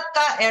is that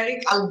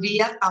Eric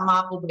Alvia,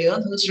 tama po ba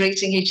yun, who's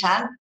raising his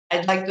hand?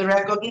 I'd like to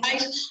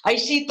recognize. I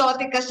see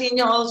Toti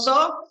Casino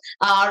also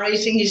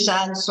raising his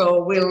hand,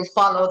 so we'll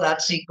follow that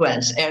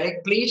sequence.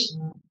 Eric, please.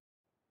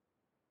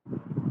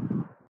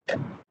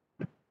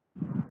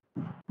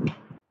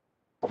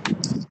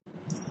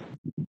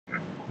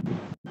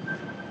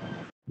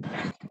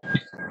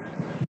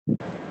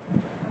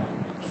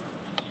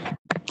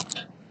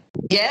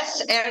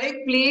 Yes,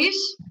 Eric, please.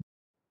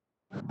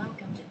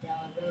 Welcome to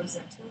Della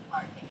Rosa Tool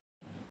Parking.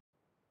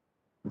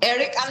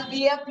 Eric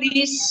Alvia,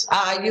 please.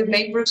 You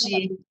may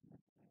proceed.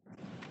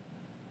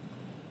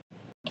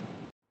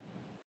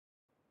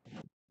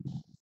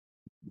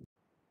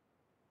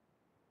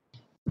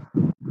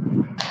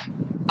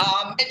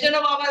 Medyo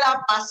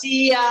nawawala pa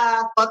si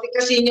Toti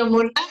Casino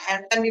muna,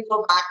 and then we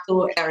go back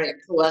to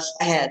Eric, who was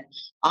ahead.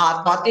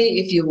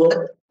 Toti, if you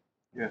would.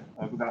 Yes,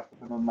 good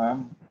afternoon, ma'am.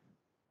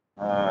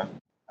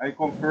 I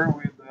concur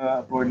with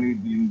Attorney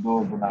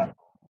Dindo Donato.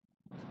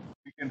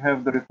 We can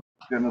have the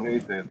results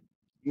generated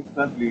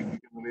instantly. We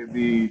can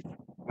already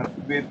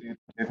transmit it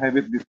and have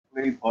it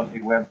displayed on a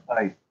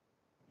website.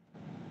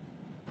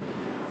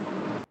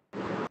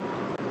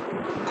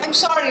 I'm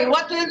sorry,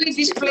 what will be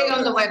displayed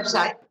on the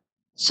website?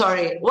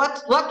 Sorry,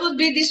 what would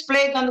be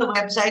displayed on the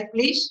website,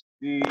 please?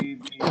 The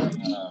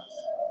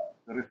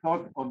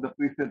results of the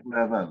precinct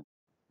level.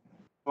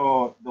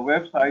 So the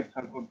websites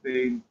are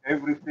contained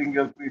every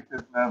single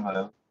precinct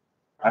level.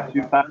 As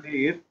you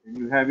tally it and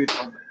you have it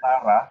on the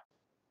Tara,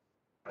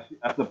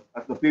 as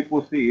the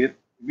people see it,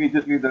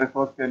 immediately the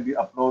results can be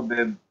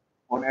uploaded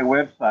on a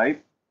website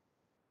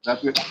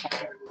that will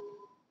affect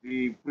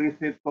the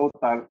precinct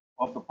total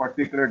of the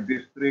particular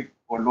district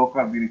or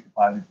local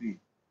municipality.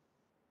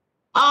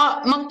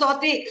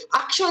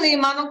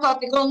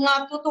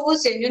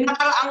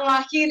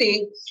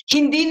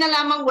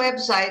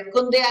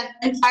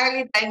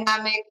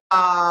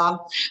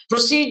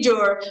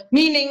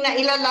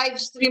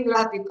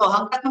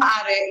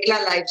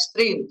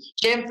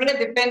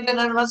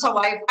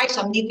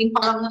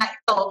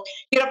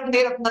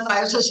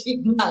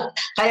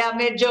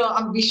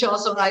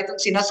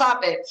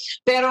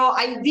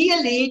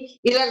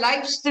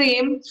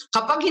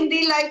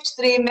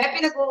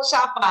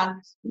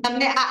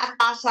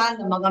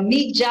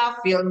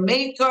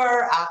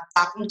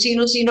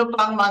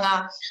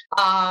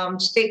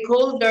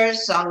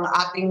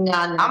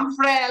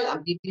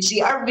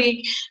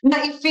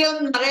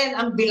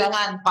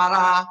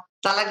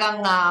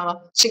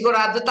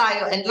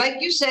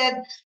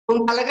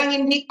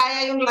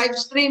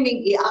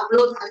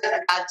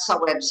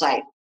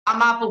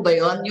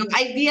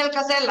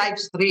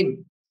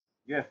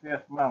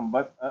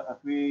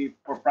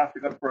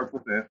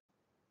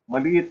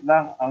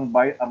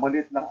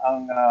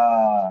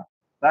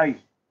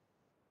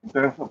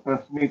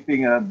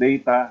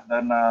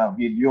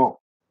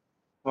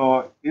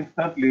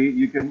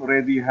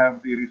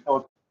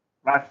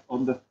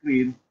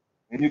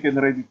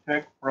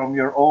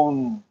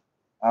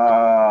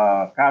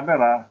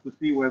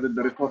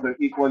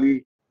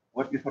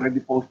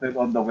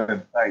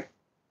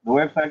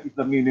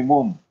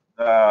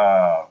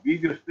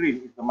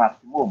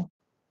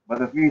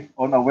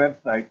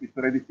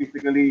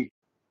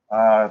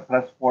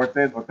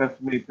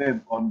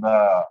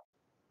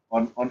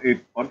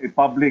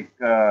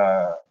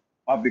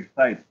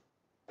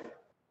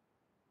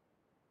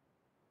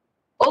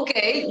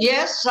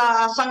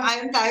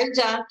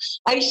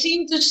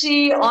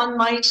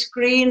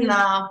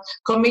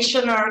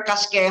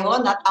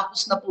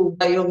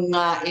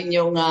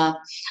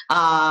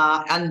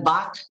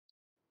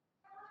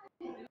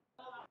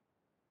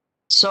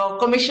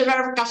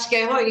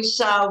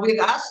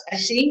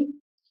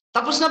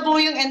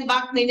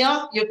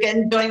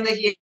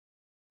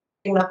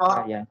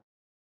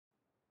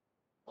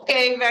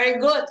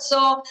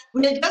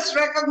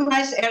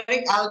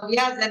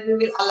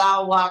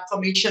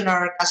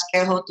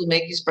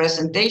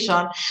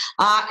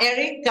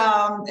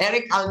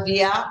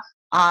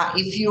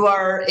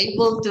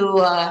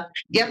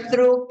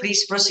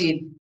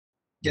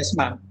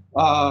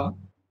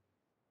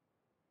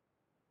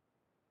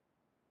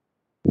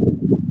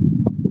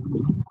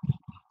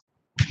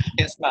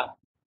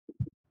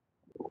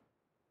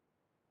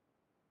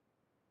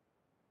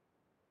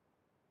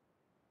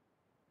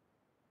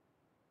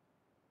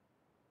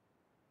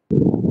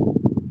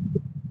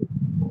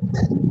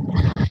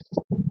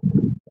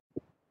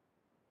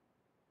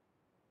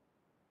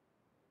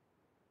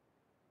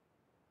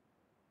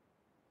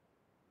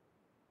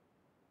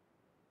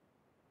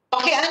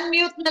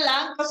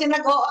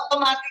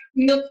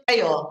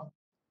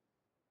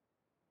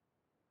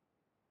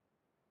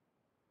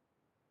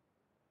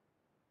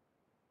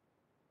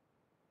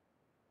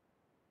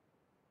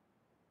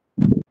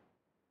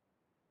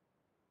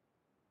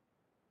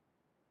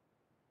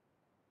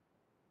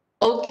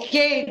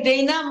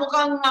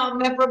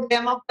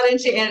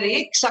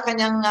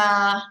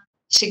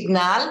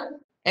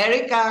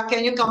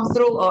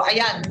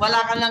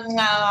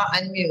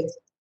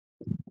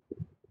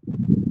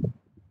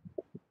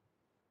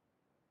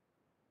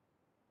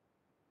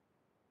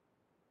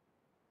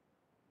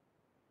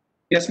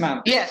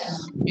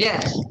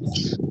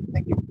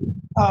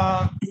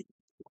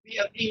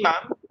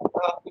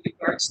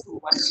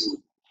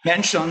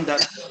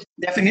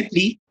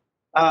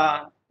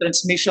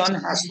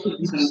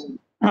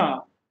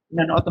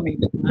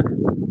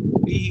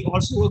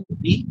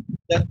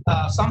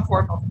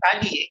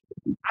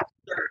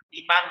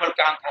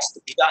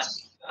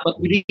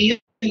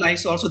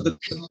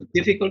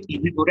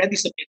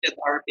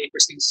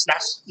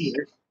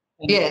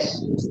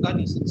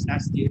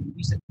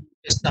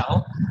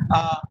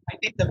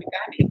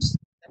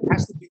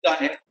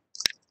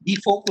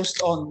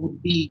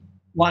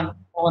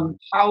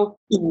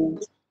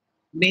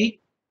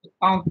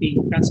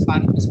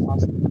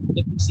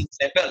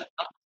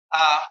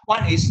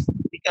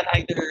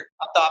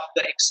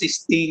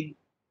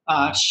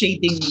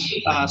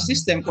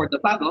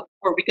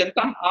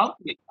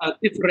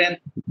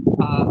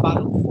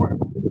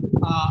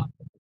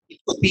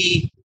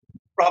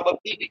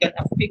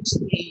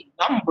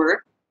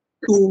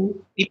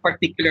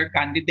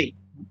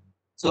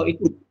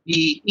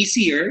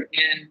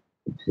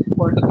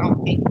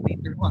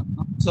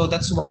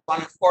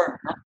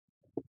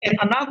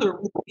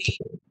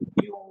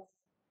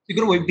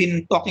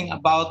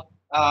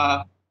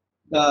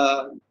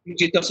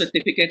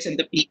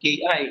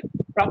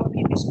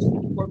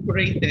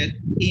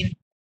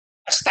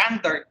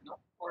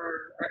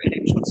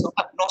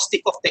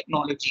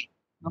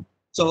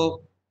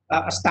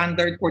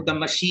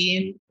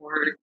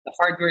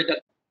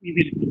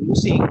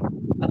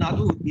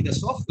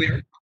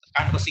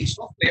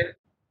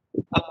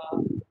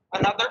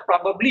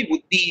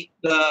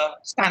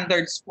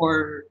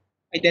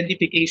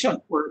 identification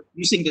for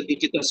using the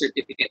digital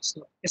certificates.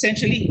 So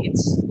essentially,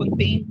 it's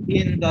contained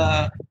in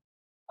the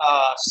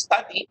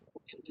study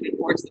and the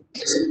reports that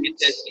we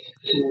submitted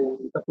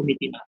to the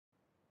committee now.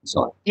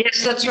 So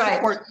Yes, that's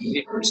right.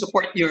 we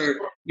support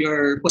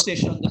your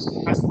position that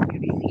it has to be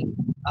really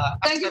as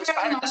Thank you very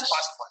transparent as much.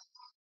 possible.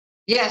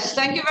 Yes,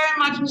 thank you very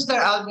much, Mr.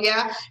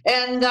 Alvia.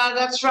 And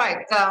that's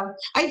right.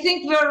 I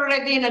think we're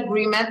already in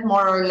agreement,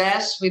 more or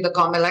less, with the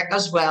COMELEC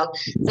as well,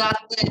 that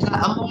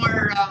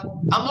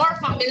a more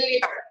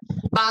familiar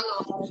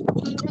ballot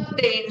would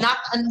contain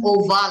not an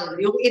oval,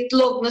 yung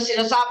itlog na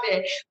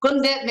sinasabi,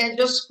 kundi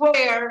medyo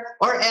square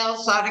or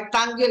else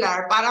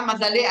rectangular para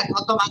madali at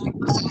automatic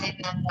basahin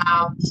ng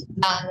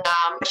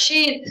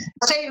machine.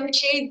 Kasi yung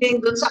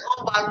shading dun sa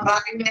oval,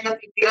 maraming may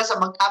natitira sa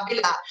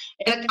magkabila,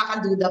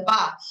 nagkakaduda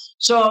pa.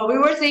 So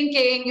we were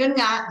thinking, yun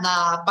nga,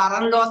 na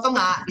parang loto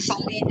nga,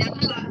 isang linya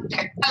na lang,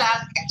 check na lang,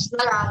 text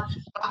na lang,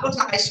 tapos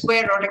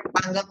naka-square or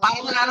rectangle,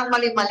 parang wala nang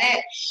mali-mali.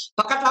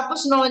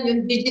 Pagkatapos noon,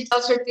 yung digital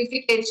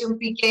certificates, yung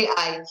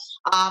PKI,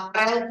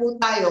 pareho po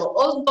tayo.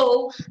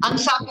 Although, ang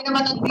sabi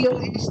naman ng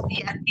DOST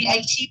at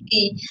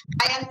DICT,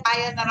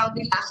 kayang-kaya na raw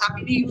nila,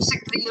 sabi ni Yusek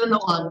Rio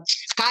noon,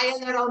 kaya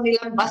na raw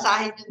nilang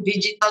basahin yung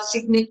digital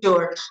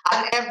signature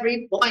at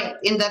every point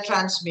in the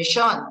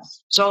transmission.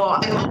 So,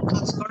 I hope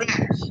that's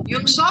correct.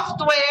 Yung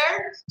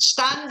software,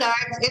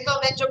 standards, ito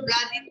medyo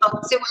bloody to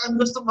kasi walang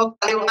gusto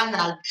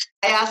magpaliwanag.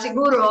 Kaya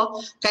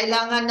siguro,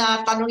 kailangan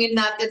na tanungin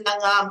natin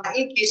ng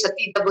maigi sa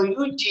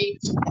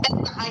TWG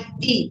and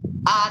the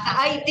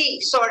IT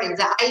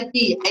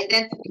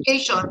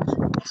identification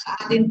sa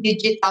ating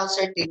digital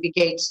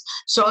certificates.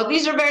 So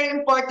these are very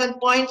important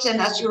points, and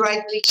as you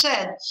rightly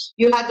said,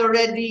 you had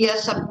already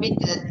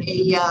submitted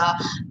a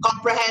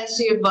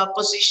comprehensive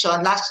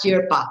position last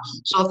year pa.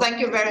 So thank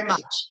you very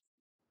much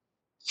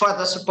for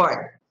the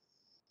support.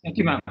 Thank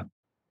you, ma'am.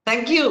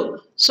 Thank you.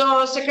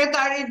 So,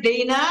 Secretary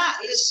Dana,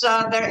 is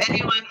there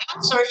anyone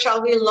else, or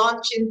shall we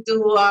launch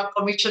into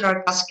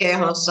Commissioner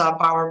Casquejo's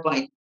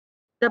PowerPoint?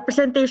 The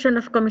presentation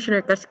of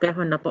Commissioner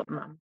Casquejo na po,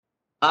 ma'am.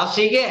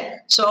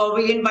 Sige. So,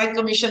 we invite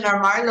Commissioner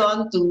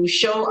Marlon to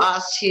show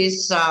us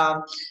his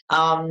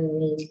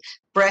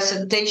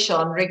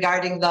presentation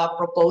regarding the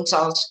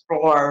proposals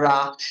for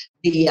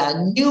the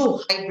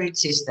new hybrid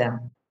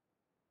system.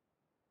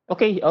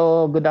 Okay,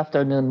 good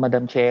afternoon,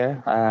 Madam Chair.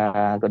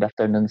 Good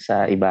afternoon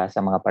sa iba sa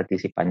mga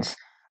participants.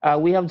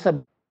 We have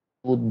some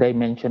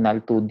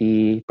two-dimensional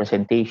 2D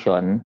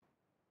presentation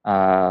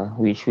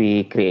which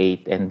we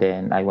create, and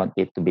then I want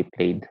it to be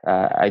played.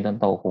 I don't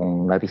know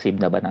kung na-receive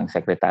na ba ng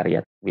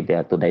Secretariat with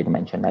the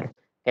two-dimensional.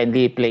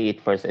 Kindly play it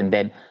first, and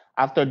then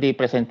after the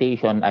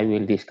presentation, I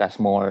will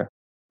discuss more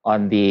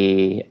on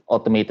the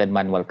automated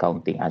manual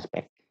counting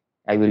aspect.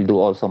 I will do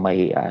also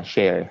my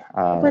share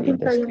Pwede in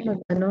the tayo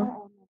screen.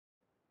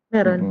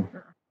 Meron.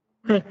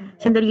 Okay,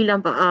 sandali lang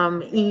po.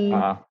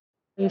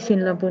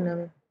 Ayusin lang po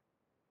namin.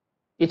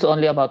 It's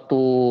only about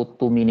 2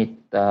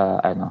 minute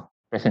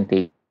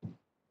presentation,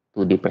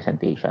 2D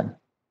presentation.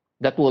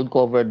 That will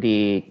cover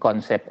the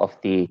concept of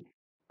the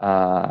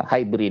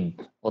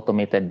hybrid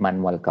automated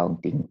manual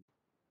counting.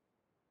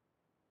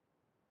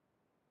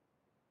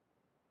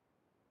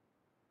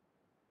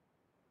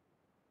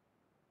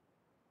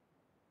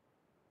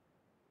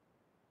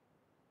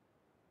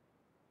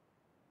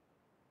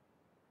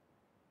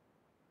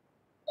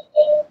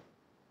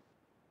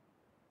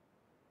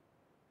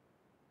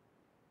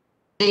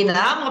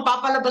 Dina,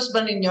 mapapalabas ba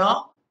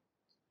ninyo?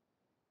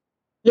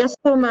 Yes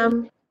po,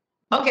 ma'am.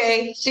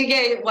 Okay,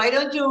 sige. Why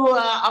don't you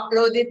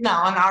upload it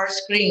now on our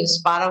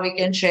screens para we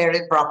can share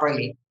it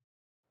properly?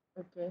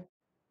 Okay.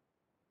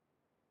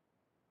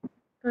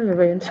 Kaya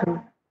ba yun, sir?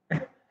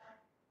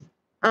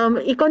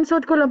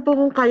 I-consult ko lang po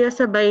kung kaya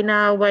sabay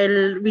na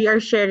while we are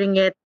sharing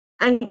it.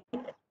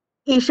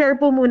 I-share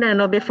po muna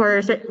no before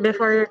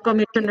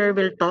Commissioner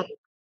will talk.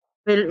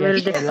 Will Share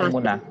lang discuss.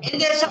 muna.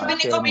 Hindi, sabi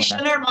ni share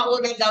Commissioner,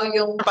 mauna daw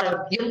yung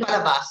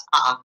palabas.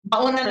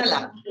 Mauna na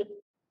lang.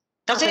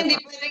 Kasi hindi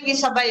pwedeng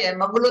isabay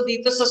magulo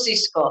dito sa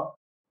Cisco.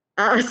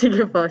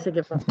 Sige po,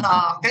 sige po.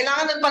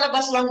 Kailangan ng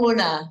palabas lang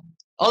muna.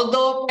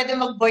 Although, pwede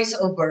mag-voice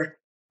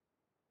over.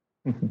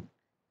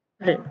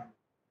 Okay.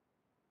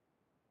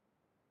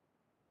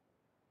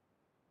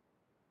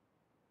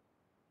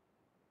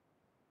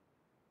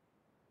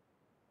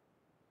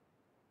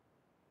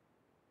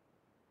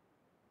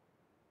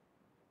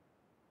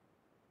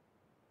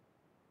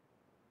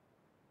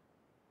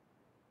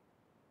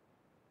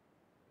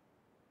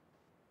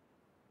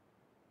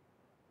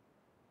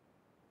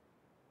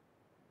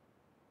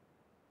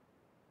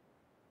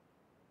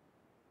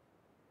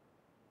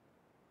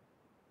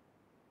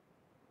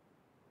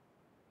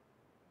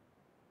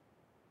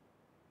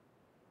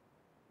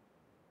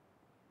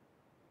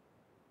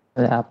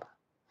 Wala pa.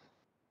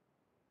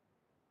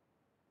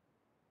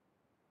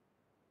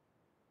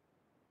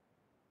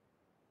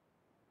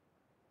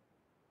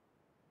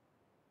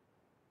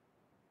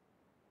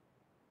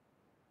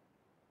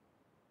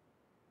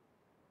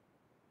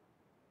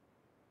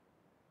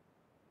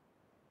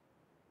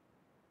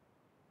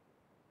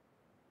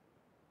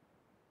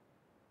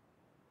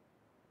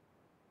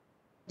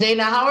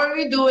 Dana, how are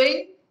we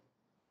doing?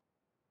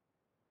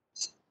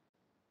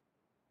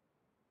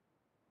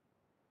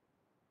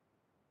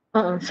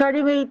 Sorry,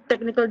 may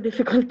technical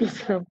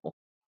difficulties lang po.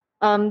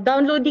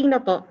 Downloading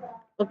na po.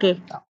 Okay.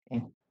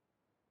 Okay.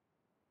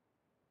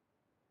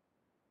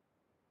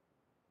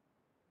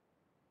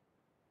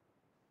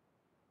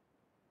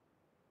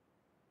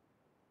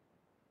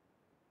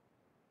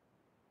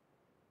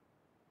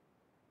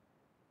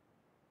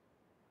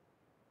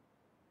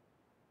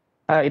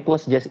 It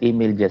was just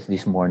email just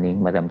this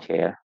morning, Madam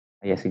Chair.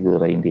 Kaya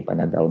siguro hindi pa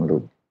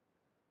na-download.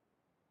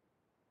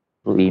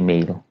 Through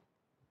email.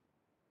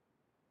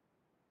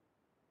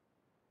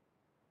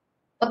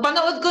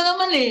 Napanood ko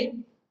naman eh.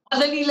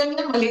 Madali lang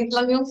yan, maliit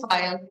lang yung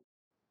file.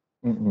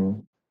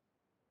 Mm-mm.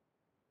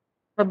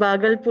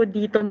 Mabagal po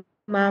dito,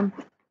 ma'am.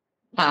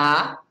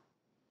 Ha?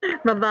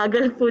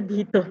 Mabagal po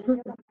dito.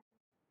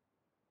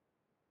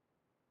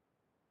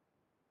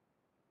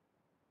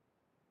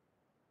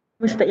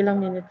 Basta ilang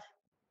minutes.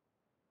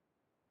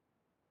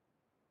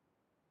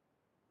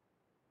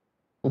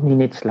 2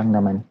 minutes lang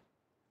naman.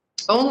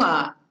 Oo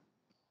nga.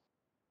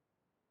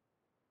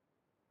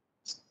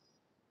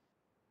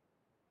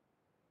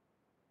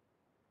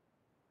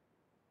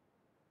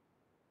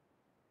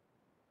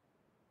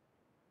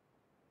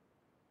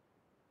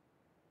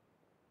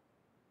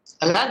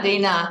 Ala,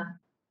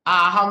 Dana.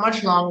 How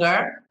much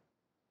longer?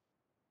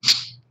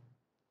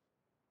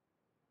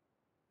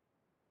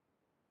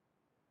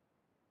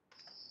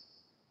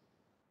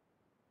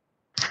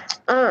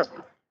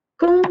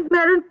 Kung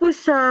meron po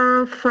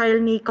sa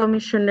file ni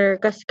Commissioner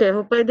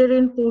Casquejo, pwede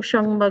rin po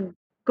siyang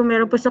kung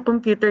meron po sa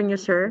computer niyo,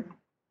 sir.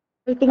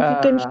 I think you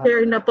can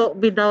share na po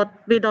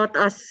without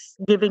us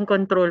giving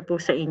control po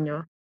sa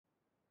inyo.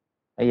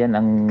 Ayan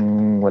ang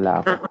wala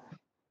ako.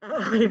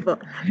 Okay po.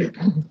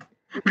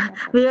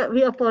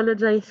 We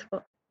apologize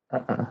po.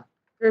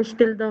 We're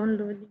still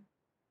downloading.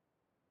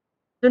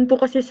 Doon po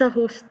kasi sa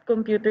host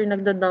computer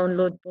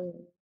nagda-download po.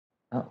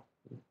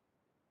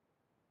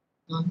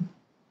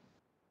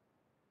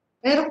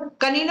 Pero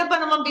kanina pa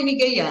naman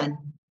binigay yan.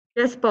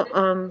 Yes po.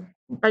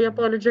 I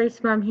apologize,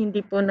 ma'am.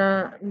 Hindi ko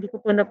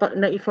po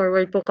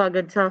na-i-forward po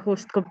kagad sa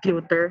host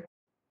computer.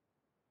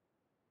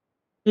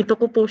 Dito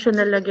ko po siya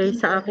nalagay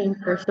sa aking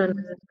personal.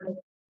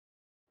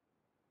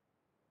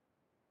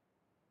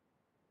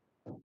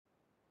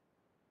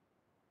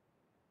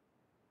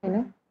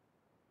 Ano?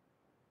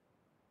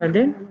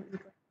 Pwede?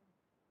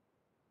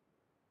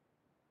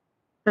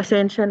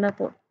 Pasensya na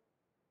po.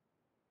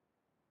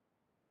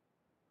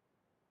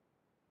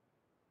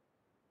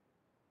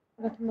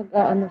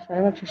 Mag-aano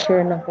siya,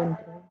 mag-share ng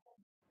control.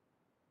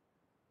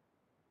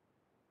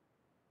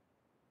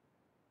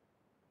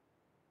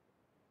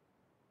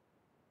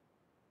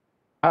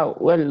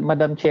 Well,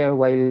 Madam Chair,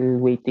 while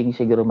waiting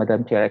siguro,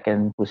 Madam Chair, I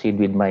can proceed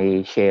with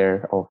my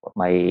share of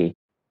my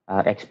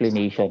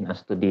explanation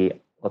as to the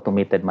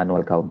automated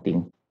manual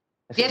counting.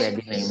 Kasi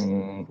Yes,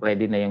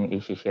 ready na yung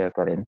i-share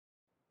ko rin.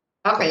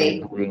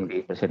 Okay. During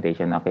the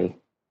presentation, okay.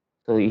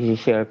 So,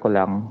 i-share ko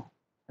lang.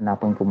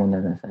 Hanapin ko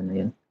muna na sana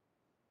yun.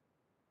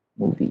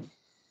 Movie.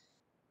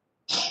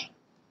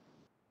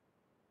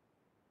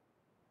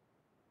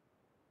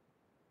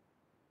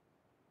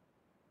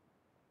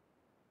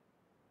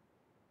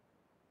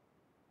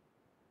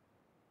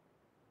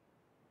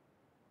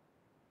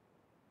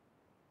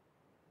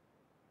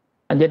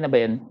 Andiyan na ba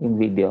yan, yung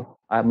video?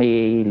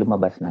 May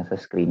lumabas na sa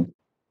screen.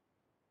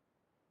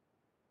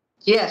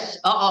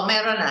 Yes, oo,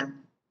 meron na.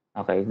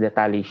 Okay, the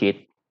tally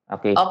sheet.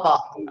 Okay. Opo.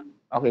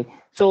 Okay.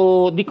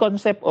 So the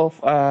concept of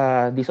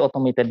this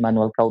automated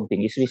manual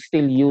counting is we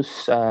still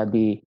use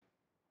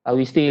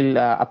we still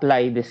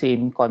apply the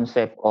same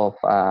concept of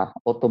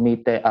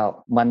automated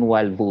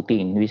manual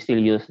voting. We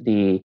still use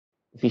the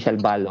official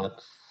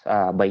ballots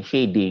by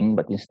shading,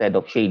 but instead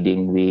of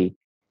shading, we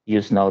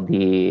use now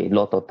the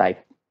lotto type.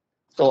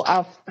 So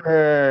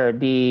after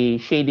the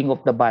shading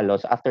of the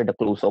ballots, after the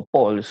close of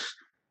polls,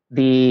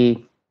 the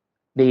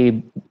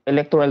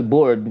electoral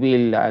board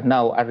will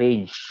now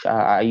arrange,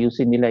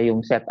 ayusin nila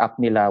yung setup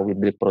nila with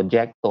the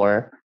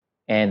projector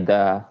and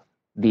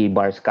the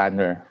bar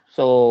scanner.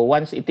 So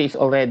once it is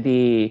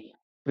already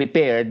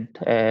prepared,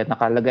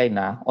 nakalagay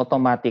na,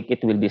 automatic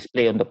it will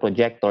display on the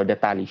projector the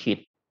tally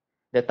sheet.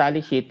 The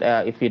tally sheet,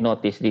 if you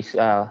notice, this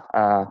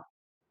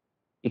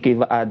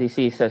this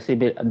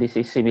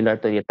is similar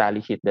to the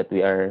tally sheet that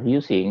we are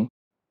using.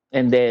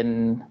 And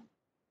then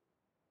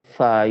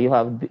you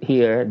have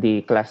here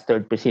the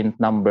clustered precinct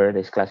number,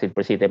 this clustered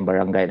precinct and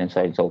barangay, and so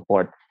on and so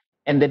forth.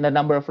 And then the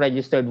number of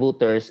registered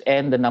voters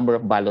and the number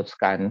of ballot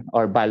scan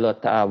or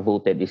ballot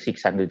voted is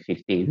 650.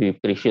 We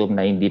presume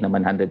na hindi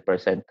naman 100%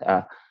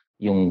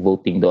 yung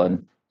voting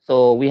doon.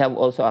 So we have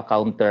also a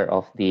counter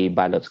of the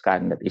ballot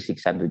scan that is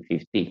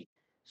 650.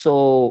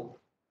 So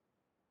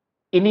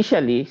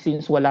initially,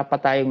 since wala pa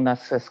tayong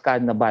nasa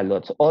scan na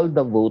ballots, all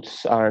the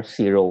votes are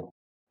 0.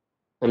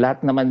 So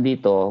lahat naman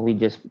dito, we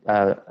just,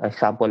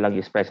 example lang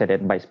is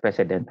president, vice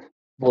president,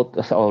 vote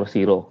as all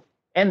 0.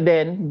 And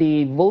then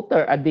the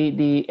voter,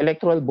 the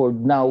electoral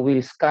board now will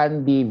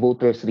scan the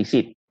voter's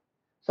receipt.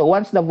 So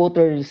once the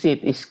voter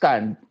receipt is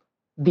scanned,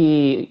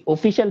 the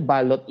official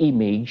ballot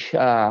image,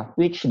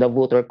 which the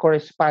voter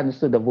corresponds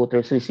to the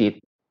voter's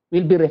receipt,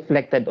 will be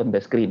reflected on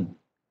the screen.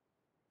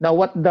 Now,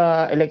 what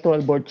the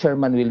electoral board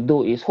chairman will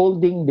do is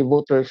holding the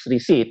voter's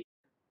receipt,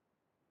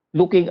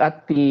 looking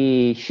at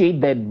the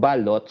shaded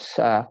ballots,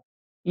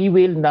 he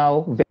will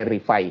now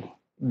verify.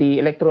 The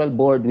electoral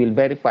board will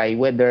verify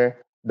whether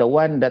the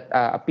one that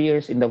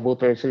appears in the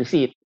voter's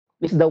receipt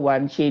is the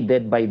one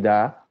shaded by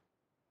the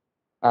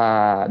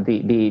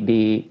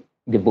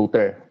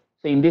voter.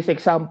 So in this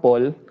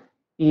example,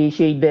 he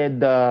shaded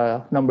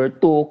the number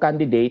 2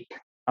 candidate,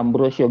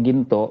 Ambrosio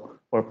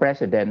Ginto, for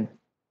president,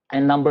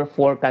 and number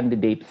 4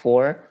 candidate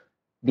for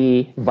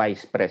the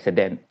vice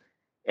president.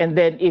 And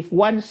then if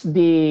once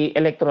the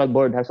electoral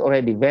board has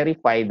already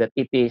verified that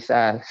it is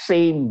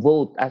same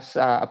vote as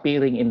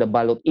appearing in the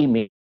ballot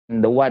image,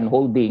 and the one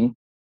holding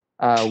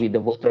with the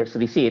voter's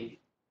receipt,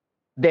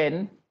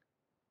 then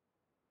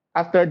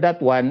after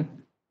that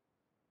one,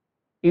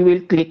 you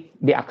will click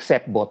the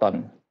accept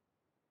button.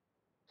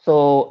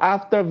 So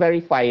after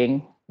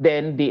verifying,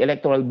 then the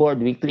electoral board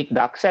will click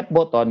the accept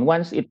button.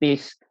 Once it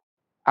is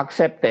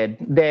accepted,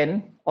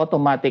 then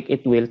automatic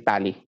it will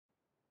tally.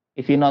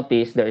 If you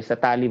notice, there is a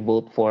tally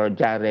vote for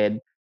Jared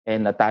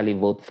and a tally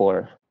vote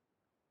for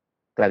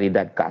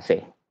Claridad Case.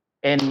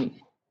 And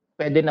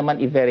pwede naman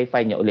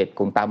i-verify niya ulit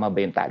kung tama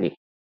ba yung tally.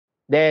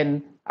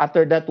 Then,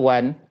 after that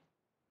one,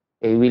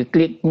 we'll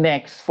click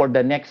next for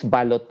the next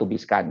ballot to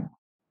be scanned.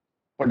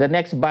 For the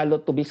next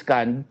ballot to be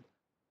scanned,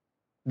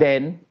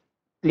 then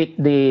click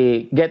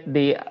get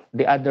the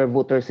other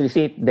voter's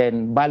receipt,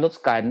 then ballot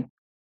scan.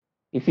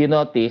 If you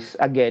notice,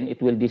 again, it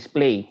will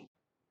display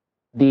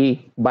the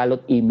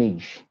ballot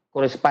image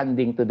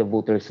corresponding to the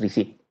voter's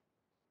receipt.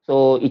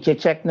 So,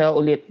 i-check na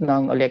ulit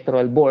ng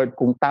electoral board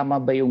kung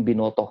tama ba yung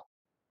binoto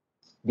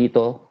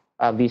dito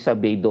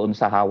vis-a-vis doon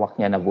sa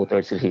hawak niya na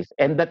voter's receipt.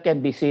 And that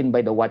can be seen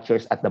by the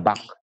watchers at the back.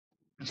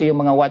 Kasi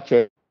yung mga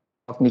watchers,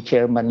 ni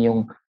chairman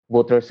yung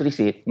voter's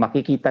receipt,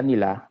 makikita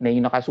nila na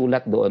yung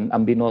nakasulat doon,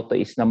 ang binoto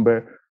is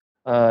number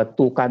 2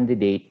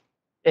 candidate.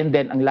 And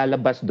then, ang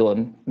lalabas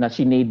doon na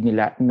sinade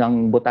nila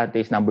ng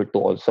botante is number 2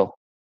 also.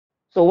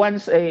 So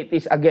once it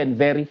is again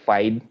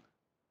verified,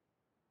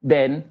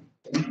 then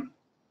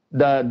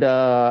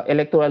the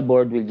electoral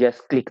board will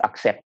just click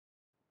accept.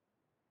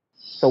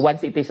 So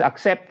once it is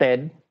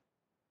accepted,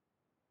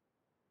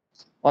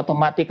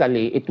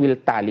 automatically it will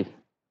tally.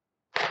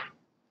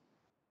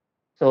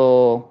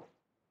 So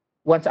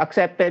once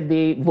accepted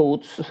the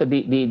votes, so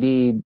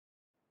the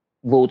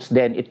votes,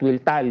 then it will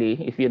tally.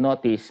 If you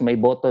notice, may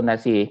boto na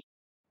si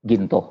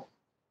Ginto.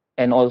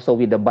 And also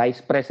with the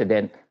vice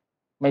president,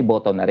 may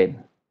boto na rin.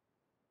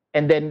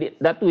 And then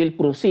that will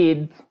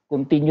proceed,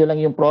 continue lang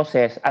yung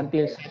process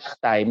until such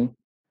time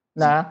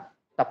na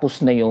tapos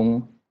na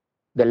yung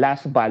the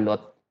last ballot,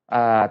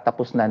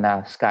 tapos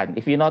na scan.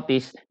 If you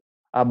notice,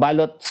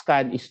 ballot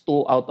scan is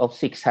 2 out of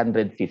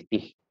 650.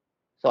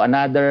 So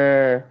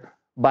another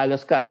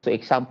ballot scan, so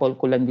example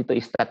ko lang dito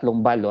is 3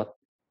 ballot.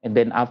 And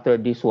then after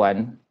this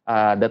one,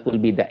 that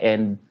will be the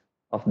end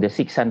of the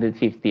 650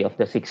 of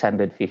the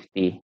 650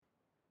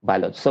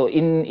 ballots. So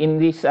in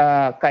this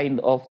kind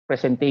of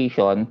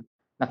presentation,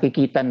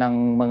 nakikita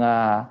ng mga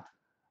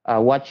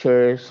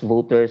watchers,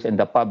 voters, and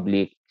the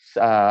public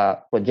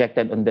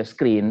projected on the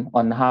screen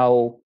on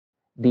how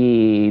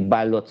the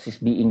ballots is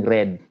being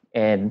read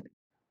and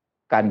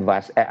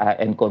canvassed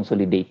and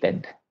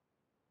consolidated.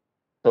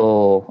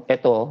 So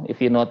ito, if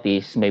you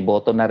notice, may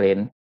boto na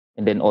rin,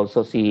 and then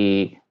also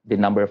the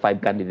number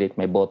 5 candidate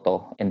may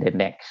boto, and then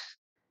next.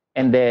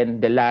 And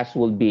then the last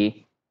will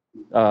be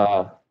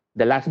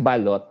the last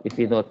ballot. If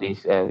you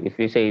notice, if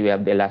you say we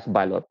have the last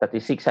ballot, that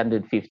is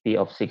 650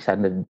 of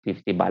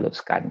 650 ballot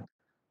scan.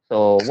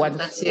 So once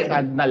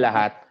scanned na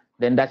lahat,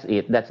 then that's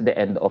it. That's the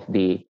end of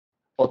the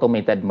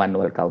automated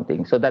manual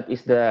counting. So that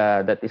is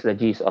the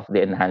gist of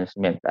the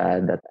enhancement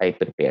that I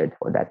prepared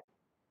for that,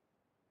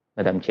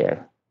 Madam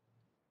Chair.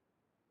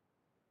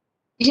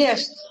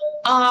 Yes,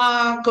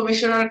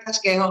 Commissioner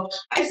Casquejo.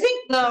 I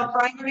think the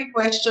primary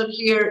question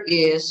here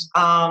is,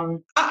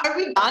 are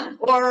we done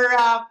or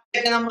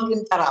pwede na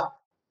mag-interrupt?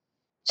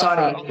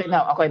 Sorry.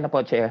 Okay na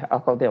po, Chair.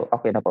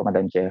 Okay na po,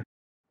 Madam Chair.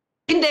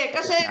 Hindi,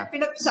 kasi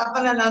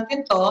pinag-usapan na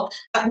natin to,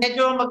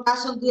 medyo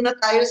magkasundo na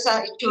tayo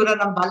sa itsura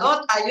ng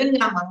balota, yun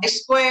nga, mga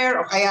square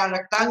o kaya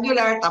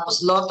rectangular,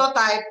 tapos lotto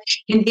type,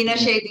 hindi na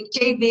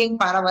shading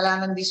para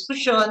wala ng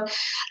diskusyon.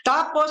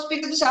 Tapos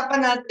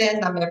pinag-usapan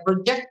natin na may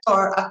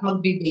projector at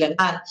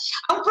magbibilangan.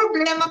 Ang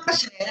problema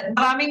kasi,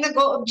 maraming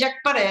nag-o-object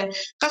pa rin,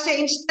 kasi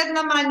instead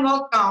na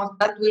manual count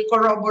that will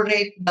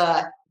corroborate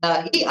the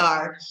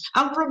ER,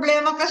 ang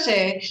problema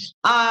kasi,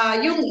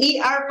 yung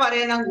ER pa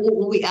rin ang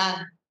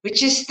uuwian,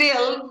 which is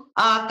still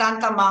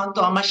tantamount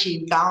to a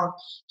machine count.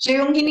 So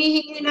yung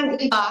hinihingi ng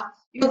iba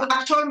yung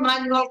actual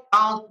manual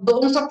count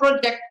doon sa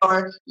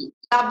projector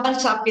laban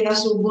sa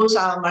pinasubo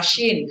sa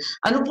machine.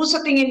 Ano po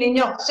sa tingin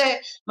ninyo? Kasi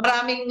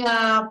maraming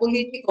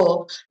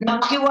politiko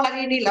na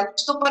makiwari nila,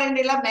 gusto pa rin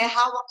nila may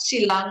hawak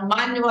silang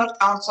manual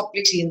count sa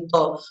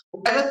presinto.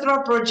 Whether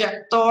through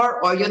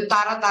projector or yung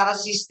tara-tara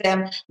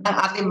system ng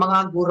ating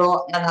mga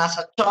guro na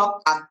nasa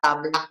chalk at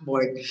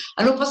blackboard.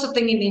 Ano pa sa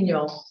tingin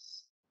ninyo?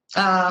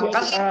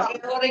 Kasi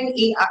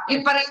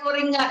pareho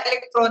ring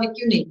electronic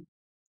yun eh.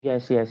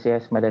 Yes,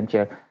 Madam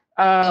Chair.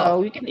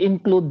 We can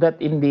include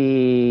that in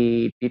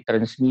the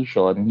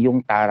transmission,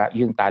 yung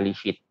tally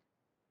sheet.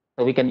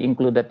 So we can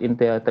include that in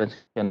the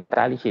transmission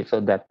tally sheet so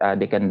that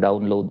they can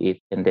download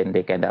it and then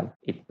they can have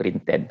it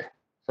printed.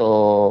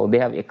 So they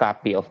have a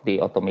copy of the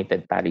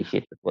automated tally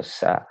sheet that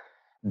was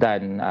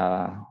done,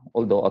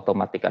 although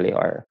automatically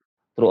or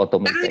through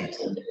automated.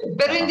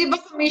 Pero hindi ba,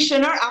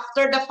 Commissioner,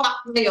 after the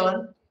fact na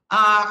yun,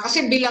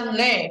 kasi bilang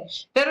na eh.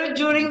 Pero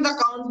during the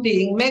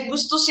counting, may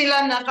gusto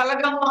sila na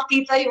talagang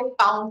makita yung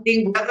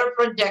counting, whether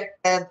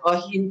projected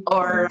or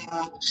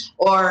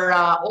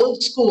old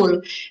school.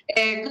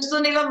 Gusto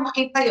nila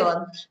makita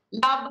yon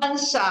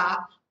laban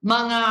sa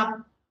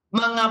mga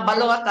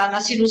balota na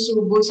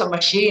sinusubo sa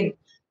machine.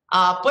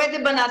 Pwede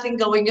ba natin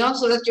gawin yon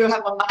so that you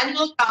have a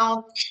manual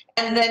count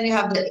and then you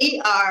have the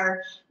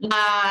ER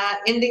na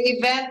in the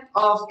event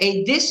of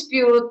a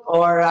dispute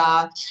or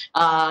a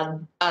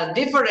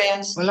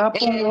difference. Wala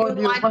pong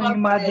audio kami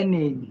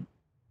madinig.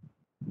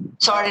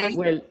 Sorry?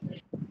 Well,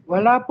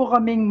 wala po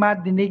kaming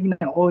madinig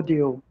na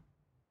audio.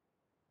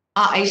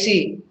 I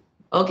see.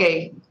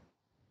 Okay.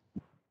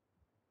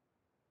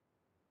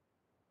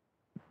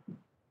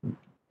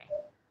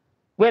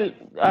 Well,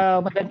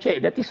 Madam Chair,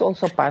 that is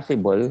also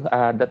possible.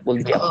 That will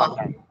be a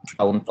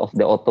count of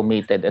the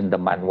automated and the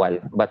manual.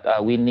 But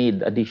we need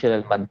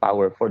additional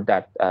manpower for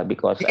that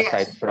because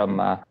aside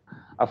from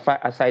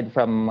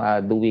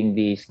doing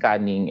the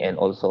scanning and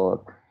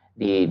also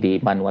the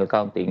manual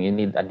counting, you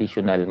need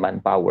additional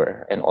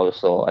manpower and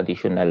also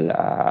additional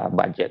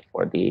budget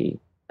for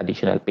the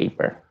additional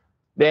paper.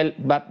 Well,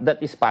 but that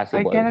is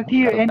possible. I cannot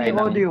hear any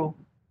audio.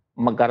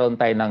 Magkaroon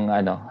tayo ng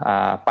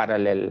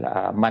parallel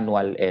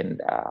manual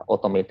and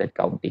automated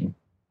counting.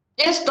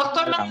 Yes,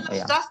 Dr.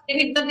 Manalastas,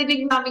 dinig na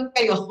dinig namin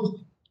kayo.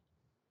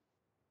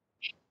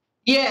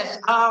 Yes,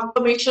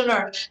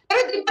 Commissioner. Pero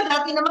di ba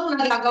dati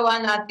naman nagagawa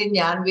natin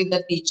yan with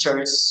the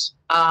teachers,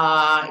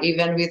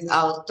 even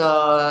without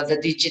the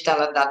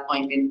digital at that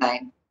point in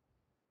time?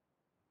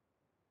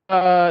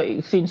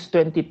 Since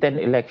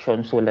 2010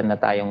 elections, wala na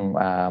tayong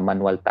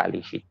manual tally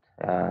sheet.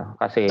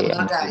 Kasi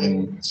ang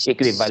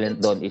equivalent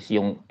doon is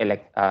yung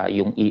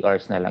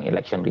ERs na lang,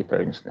 election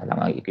returns na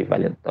lang ang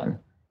equivalent doon.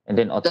 And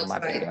then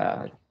automatic,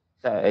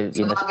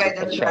 in a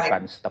split of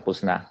seconds,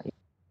 tapos na.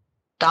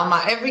 Tama.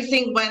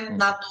 Everything went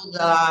not to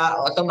the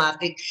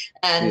automatic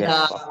and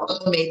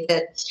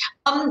automated.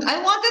 I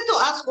wanted to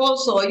ask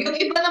also, yung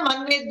iba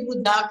naman may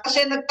duda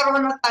kasi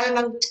nagkaroon na tayo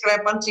ng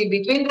discrepancy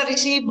between the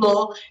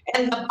resibo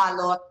and the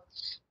ballot.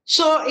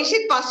 So, is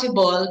it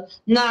possible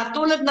na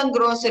tulad ng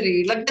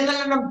grocery, lagyan na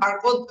lang ng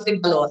barcode pati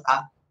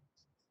balota?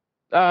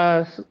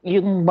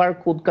 Yung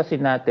barcode kasi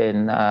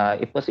natin,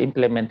 it was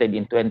implemented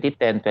in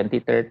 2010,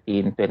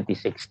 2013,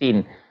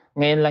 2016.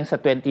 Ngayon lang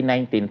sa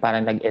 2019,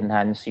 parang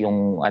nag-enhance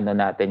yung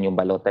natin, yung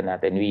balota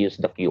natin. We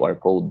use the QR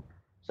code.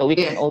 So we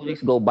can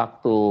always go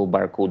back to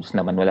barcodes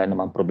naman. Wala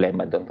namang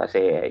problema doon kasi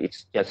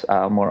it's just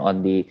more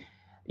on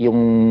yung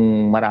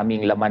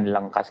maraming laman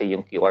lang kasi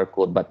yung QR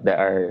code, but there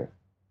are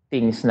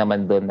things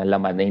naman doon na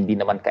laman na hindi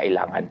naman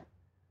kailangan.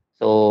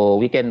 So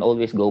we can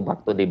always go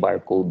back to the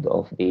barcode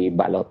of the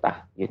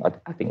balota, yung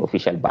ating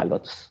official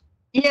ballots.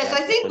 Yes,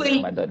 I think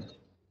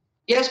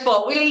yes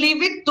po, we'll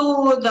leave it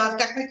to the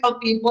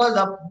technical people.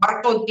 The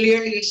barcode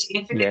clearly is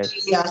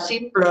infinitely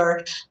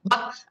simpler.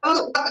 But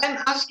what I'm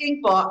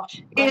asking po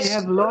is...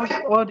 I have lost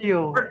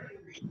audio.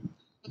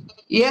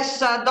 Yes,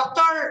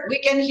 Doctor,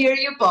 we can hear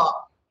you po.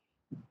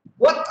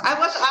 What I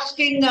was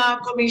asking,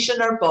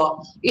 Commissioner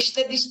po, is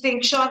the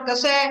distinction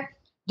kasi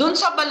dun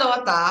sa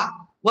balota,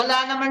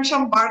 wala naman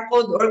siyang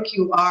barcode or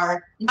QR,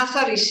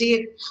 nasa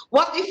receipt.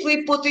 What if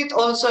we put it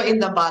also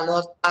in the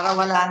ballot para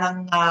wala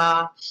nang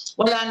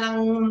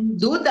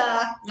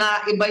duda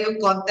na iba yung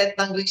content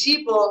ng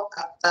resibo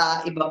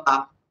at iba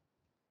pa?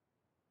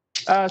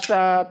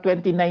 Sa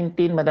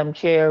 2019, Madam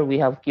Chair, we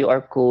have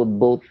QR code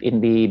both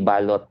in the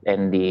ballot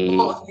and the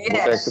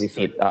voter's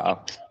receipt.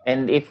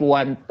 And if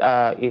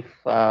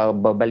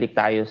babalik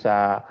tayo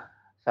sa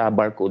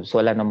barcodes,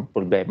 wala namang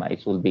problema.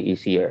 It will be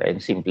easier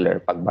and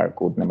simpler pag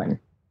barcode naman.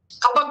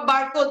 Kapag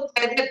barcode,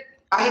 pwede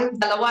kahit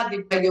dalawa,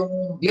 di ba?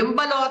 Yung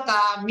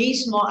balota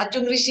mismo at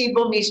yung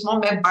resibo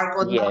mismo, may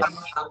barcode na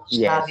tama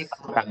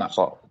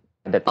po.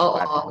 That is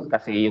possible.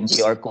 Kasi yung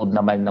QR code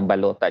naman ng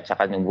balota at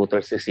saka yung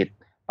voter's receipt,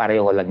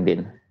 pareho lang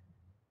din.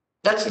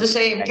 That's the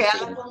same.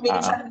 Kaya kung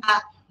minsan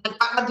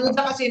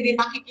nagkakaduda kasi hindi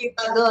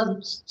nakikita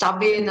doon.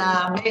 Sabi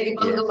na may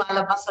ibang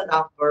lumalabas sa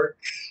number.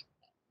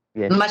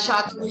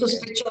 Masyadong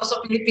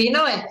suspetsyoso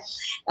Pilipino eh.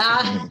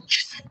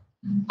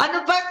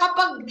 Ano ba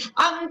kapag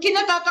ang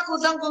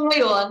kinatatakutan ko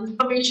ngayon,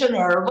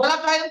 Commissioner, wala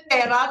tayong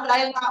pera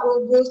dahil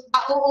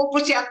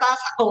nauubos yata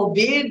sa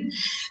COVID.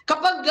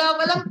 Kapag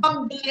walang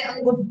pambili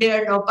ang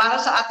gobyerno para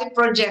sa ating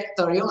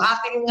projector, yung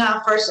ating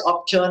first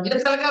option, yun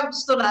talaga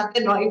gusto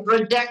natin, no?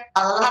 I-project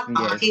lahat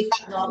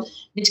makakita, no?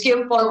 Miski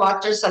yung poll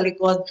watcher sa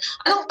likod.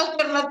 Anong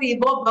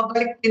alternatibo?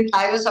 Babalik din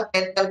tayo sa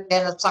pentel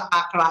pen at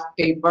saka craft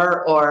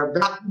paper or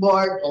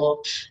blackboard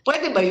o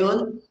pwede ba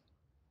yun?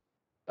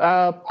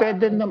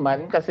 Pwede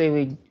naman kasi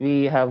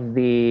we have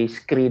the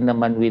screen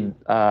naman with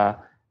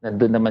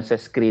nandun naman sa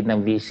screen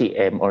ng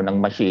VCM or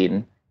ng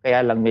machine.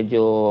 Kaya lang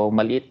medyo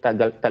maliit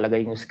talaga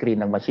yung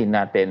screen ng machine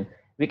natin.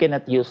 We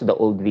cannot use the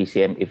old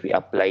VCM if we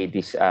apply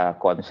this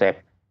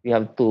concept. We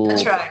have to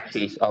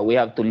we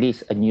have to lease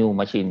a new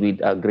machine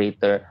with a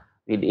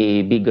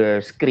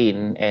bigger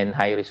screen and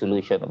high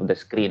resolution of the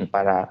screen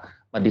para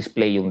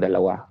ma-display yung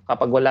dalawa.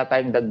 Kapag wala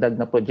tayong dagdag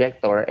na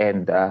projector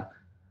and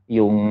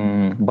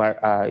yung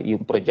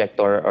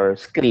projector or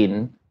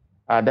screen,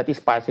 that is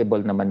possible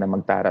naman na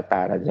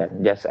magtara-tara dyan.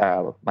 Just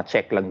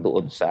ma-check lang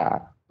doon sa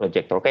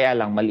projector. Kaya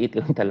lang maliit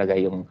lang talaga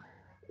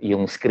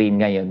yung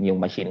screen ngayon, yung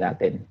machine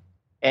natin.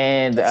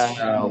 And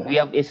we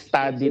have a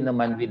study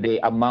naman with the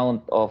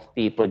amount of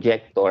the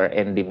projector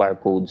and the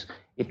barcodes.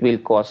 It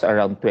will cost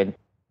around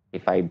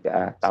 25,000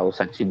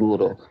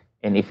 siguro.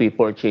 And if we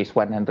purchase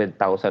 100,000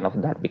 of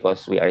that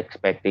because we are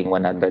expecting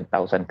 100,000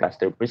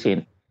 cluster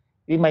percent,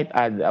 we might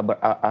add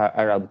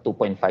around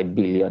 2.5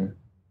 billion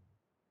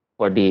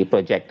for the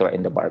projector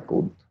and the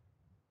barcode.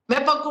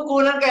 May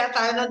pagkukulang kaya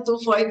tayo ng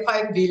 2.5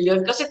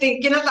 billion kasi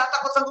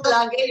kinatatakutan ko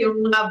lagi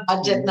yung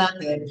budget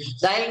natin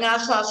dahil nga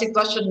sa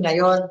sitwasyon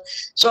ngayon.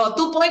 So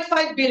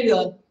 2.5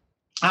 billion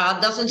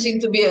doesn't seem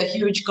to be a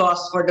huge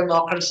cost for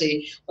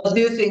democracy. What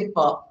do you think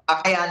po?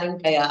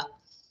 Kakayanin kaya?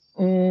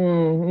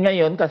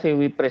 Ngayon kasi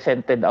we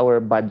presented our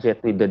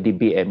budget with the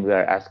DBM, we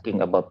are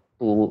asking about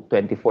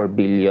 24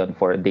 billion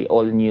for the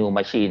all new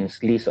machines,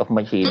 list of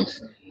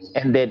machines.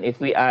 And then if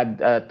we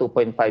add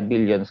 2.5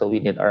 billion, so we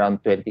need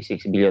around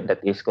 26 billion. That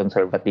is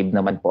conservative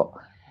naman po.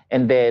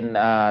 And then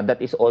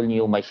that is all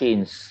new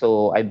machines.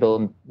 So I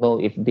don't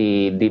know if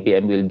the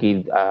DBM will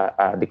give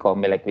the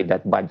COMELEC with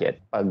that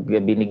budget. Pag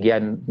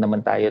binigyan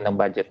naman tayo ng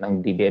budget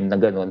ng DBM na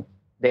ganun,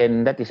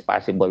 then that is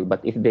possible. But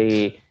if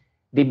the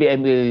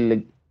DBM will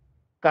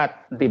cut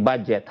the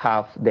budget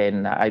half,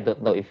 then I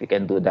don't know if we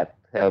can do that.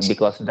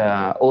 Because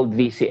the old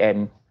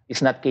VCM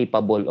is not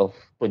capable of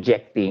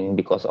projecting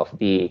because of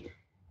the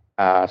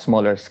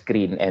smaller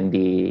screen and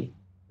the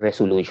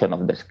resolution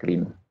of the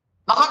screen.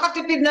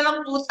 Makakatipid na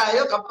lang po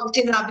tayo kapag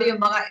sinabi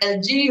yung mga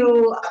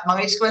LGU at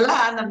mga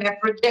eskwelahan na may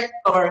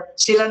projector,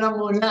 sila na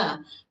muna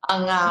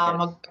ang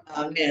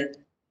mag-gamit.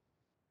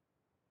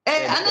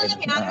 Ano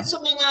nangyari sa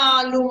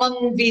mga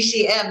lumang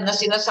VCM na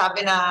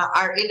sinasabi na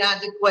are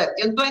inadequate?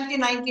 Yung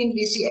 2019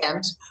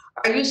 VCMs,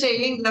 are you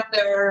saying that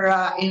they're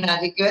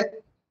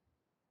inadequate?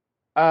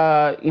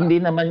 Hindi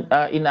naman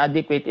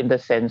inadequate in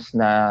the sense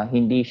na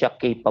hindi siya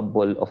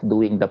capable of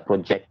doing the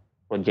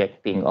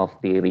projecting of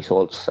the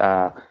results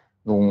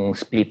nung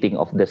splitting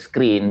of the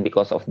screen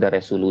because of the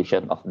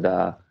resolution of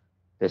the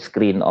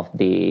screen of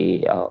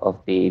the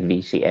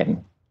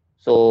VCM.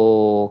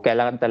 So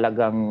kailangan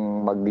talagang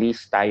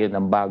mag-list tayo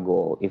ng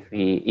bago if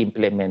we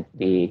implement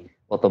the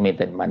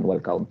automated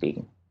manual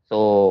counting.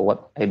 So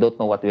I don't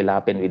know what will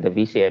happen with the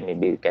VCM.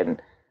 Maybe we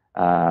can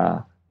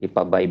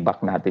ipa-buy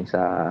back natin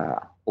sa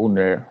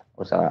owner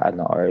o sa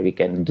or we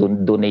can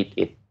donate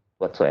it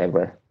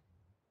whatsoever.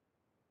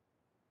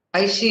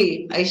 I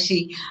see.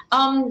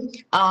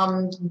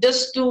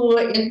 Just to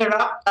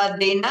interrupt,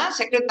 Dana,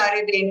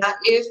 Secretary Dana,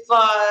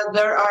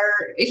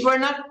 if we're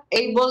not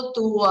able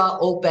to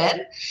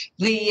open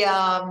the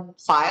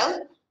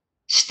file,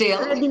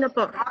 still. Ready na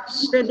po.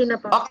 Ready na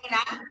po. Okay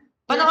na?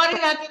 Panoorin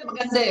natin,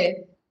 maganda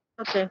eh.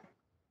 Okay.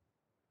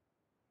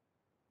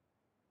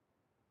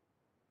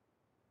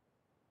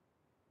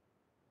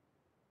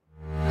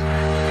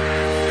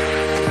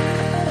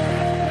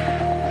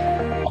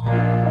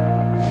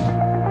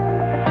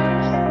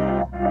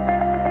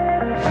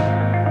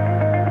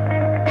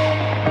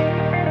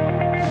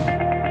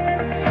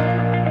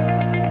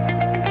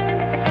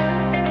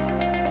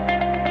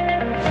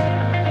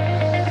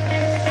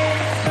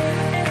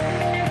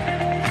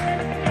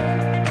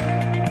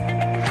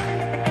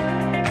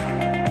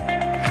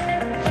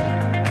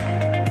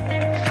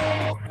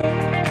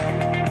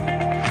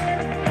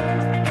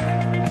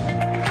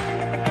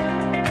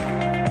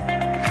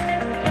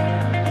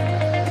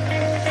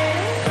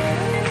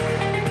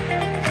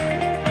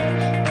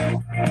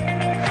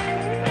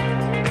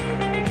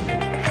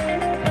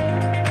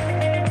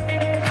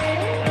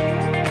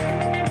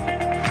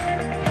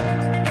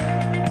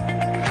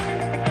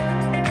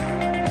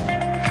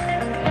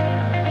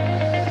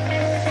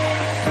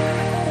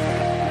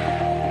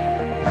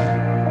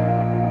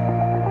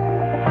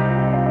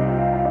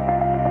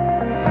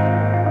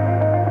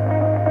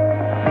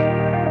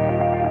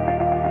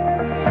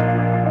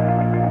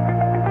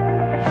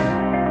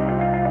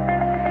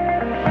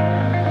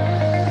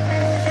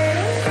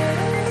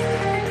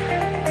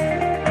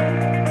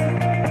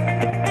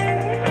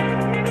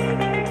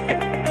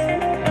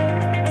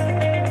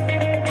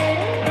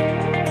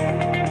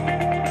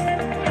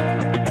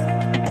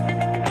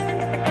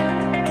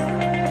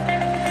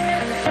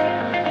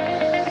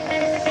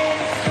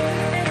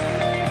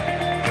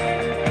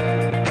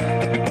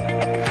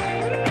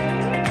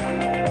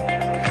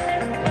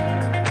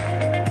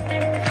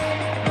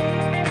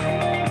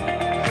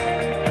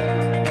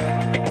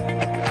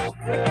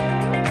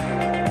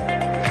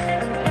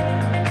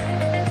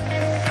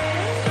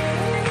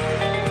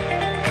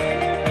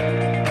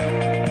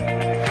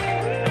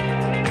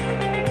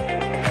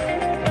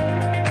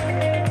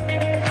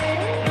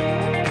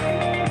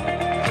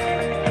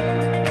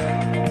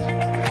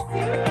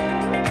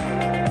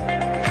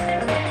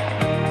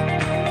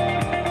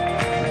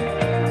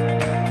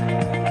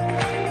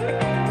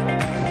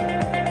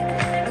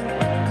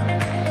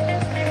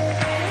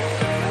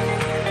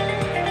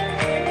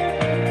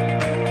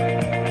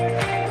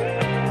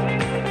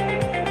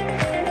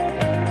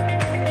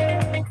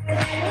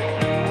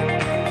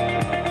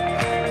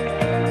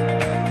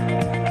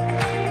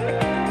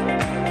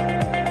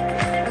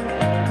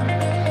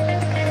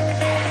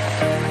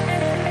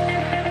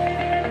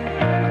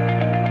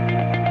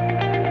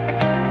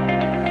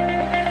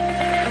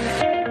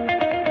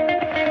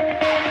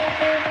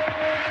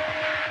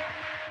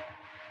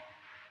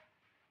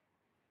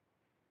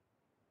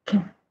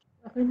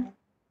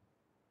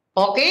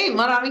 Okay,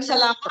 maraming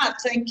salamat.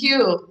 Thank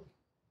you.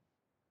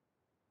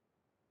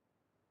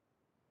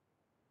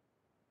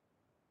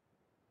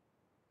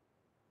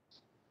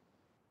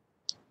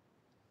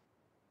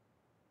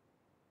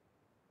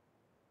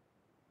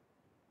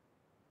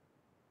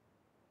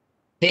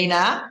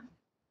 Dana?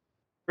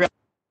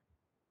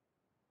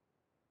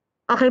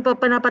 Okay po,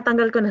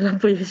 panapatanggal ko na lang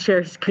po yung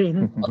share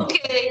screen.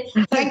 Okay,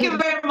 thank you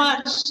very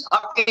much.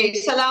 Okay,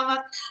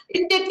 salamat.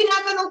 Hindi,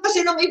 tinatanong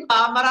kasi nung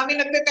iba, marami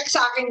nagte-text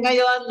sa akin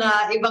ngayon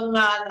na ibang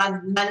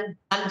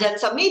nandyan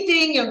sa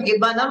meeting, yung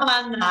iba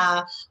naman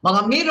na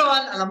mga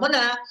Miron, alam mo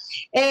na,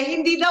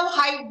 hindi daw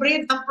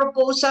hybrid ang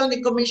proposal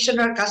ni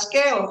Commissioner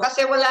Casqueo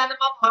kasi wala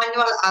namang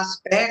manual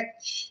aspect.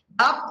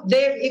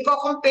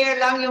 Iko-compare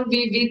lang yung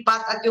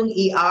VVPAT at yung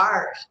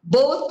ER.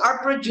 Both are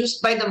produced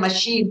by the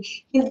machine.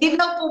 Hindi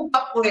na po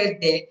ba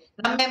pwede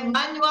na may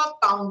manual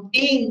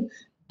counting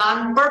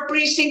per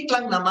precinct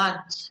lang naman.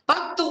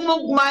 Pag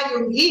tumugma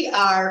yung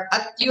ER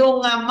at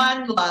yung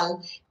manual,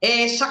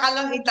 saka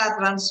lang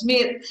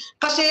itatransmit.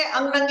 Kasi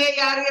ang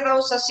nangyayari raw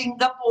sa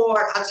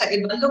Singapore at sa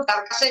ibang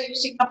lugar, kasi yung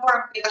Singapore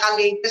ang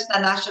pinaka-latest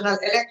na national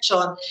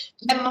election,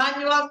 may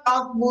manual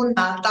count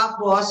muna,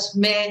 tapos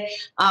may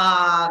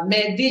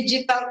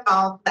digital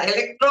count na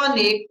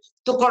electronic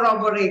to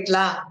corroborate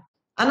lang.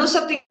 Ano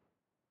sa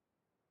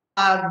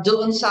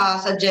doon sa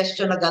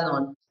suggestion na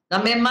gano'n? Na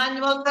may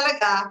manual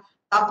talaga,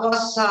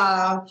 tapos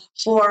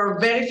for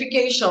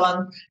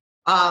verification,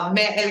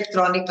 may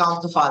electronic count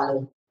to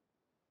follow.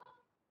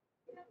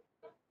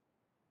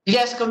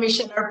 Yes,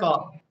 Commissioner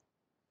po.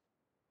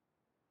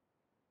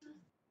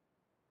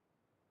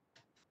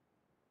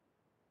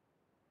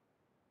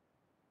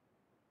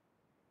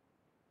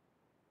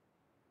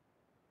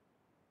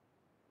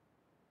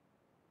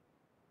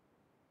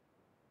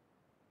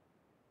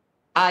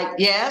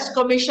 Yes,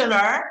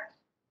 Commissioner.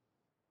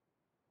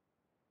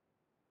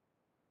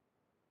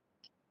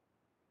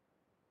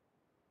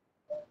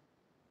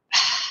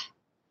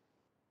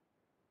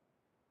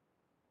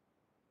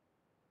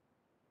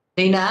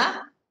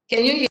 Dana,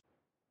 can you hear?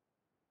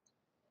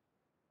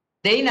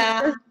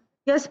 Dana?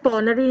 Yes po,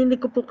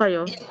 narinig ko po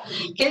kayo.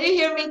 Can you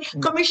hear me?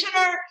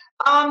 Commissioner,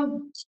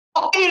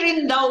 okay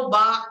rin daw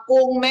ba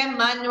kung may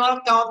manual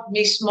count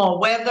mismo,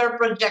 whether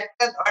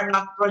projected or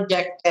not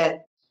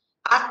projected,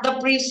 at the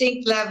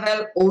precinct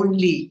level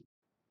only?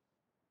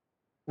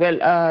 Well,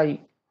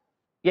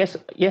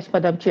 yes,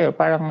 Madam Chair.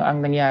 Parang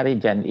ang nangyari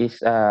dyan is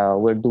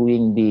we're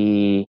doing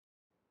the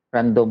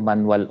random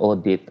manual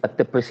audit at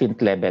the precinct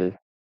level.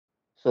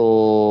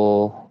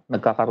 So,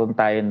 nagkakaroon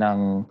tayo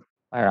ng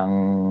parang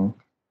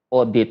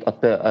audit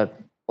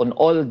on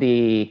all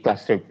the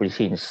cluster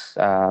precincts.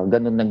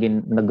 Ganun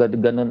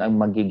ang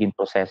magiging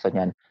proseso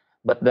niyan.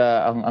 But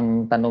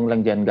ang tanong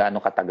lang diyan, gaano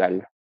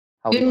katagal?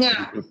 How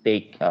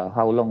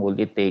long will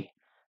it take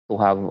to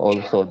have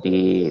also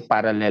the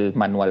parallel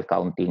manual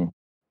counting?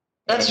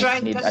 That's right.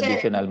 Need Kasi,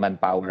 additional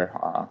manpower.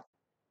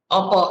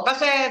 opo,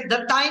 kasi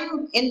the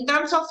time, in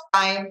terms of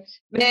time,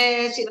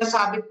 may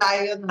sinasabi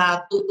tayo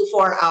na 2 to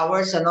 4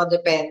 hours,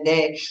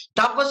 depende.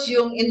 Tapos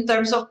yung in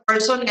terms of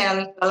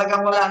personnel,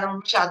 talagang wala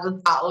namang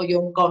masyadong tao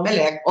yung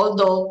COMELEC,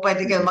 although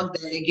pwede kayo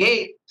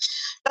mag-delegate.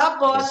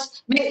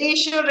 Tapos, may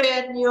issue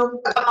rin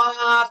yung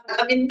mga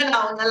taga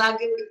Mindanao na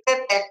laging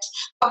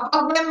nagte-text.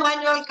 Kapag may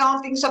manual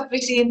counting sa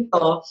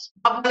presinto,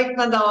 babalik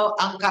na daw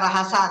ang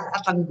karahasan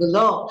at ang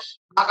gulo.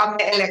 Baka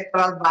may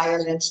electoral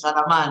violence na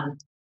naman.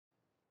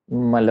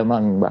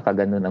 Malamang baka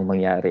ganun ang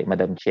mangyari,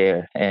 Madam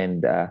Chair.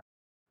 And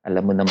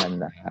alam mo naman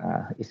na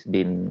it's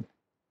been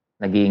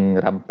naging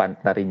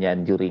rampant na rin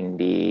yan during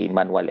the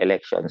manual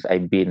elections.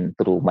 I've been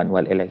through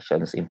manual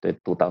elections in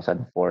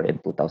 2004 and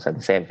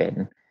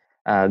 2007.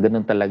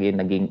 Ganun talaga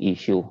yung naging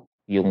issue,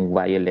 yung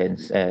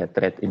violence,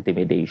 threat,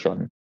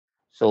 intimidation.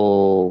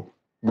 So,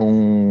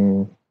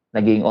 nung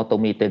naging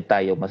automated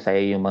tayo,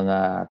 masaya yung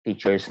mga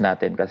teachers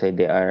natin kasi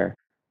they are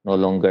no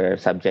longer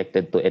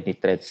subjected to any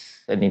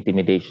threats and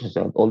intimidations.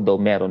 Although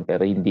meron,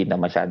 pero hindi na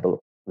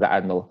masyado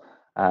gaano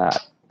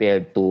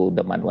compared to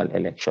the manual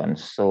elections.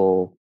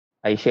 So,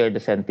 I share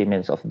the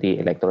sentiments of the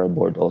Electoral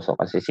Board also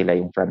kasi sila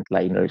yung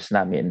frontliners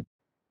namin.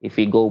 If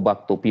we go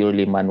back to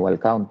purely manual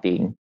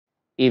counting,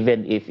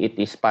 even if it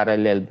is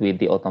paralleled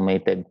with the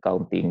automated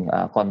counting,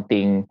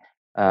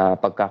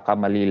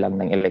 pagkakamali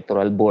lang ng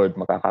Electoral Board,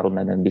 makakaroon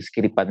na ng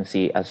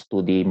discrepancy as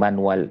to the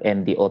manual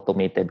and the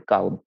automated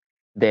count,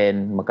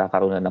 then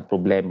magkakaroon na ng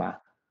problema.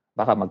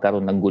 Baka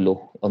magkaroon ng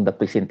gulo on the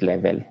precinct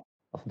level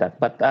of that.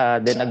 But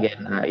then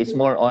again, it's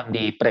more on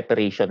the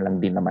preparation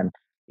lang din naman.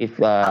 If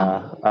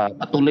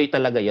patuloy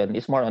talaga yon,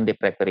 it's more on the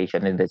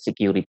preparation and the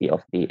security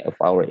of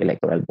our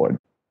Electoral Board.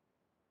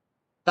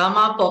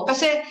 Tama po.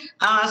 Kasi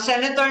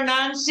Senator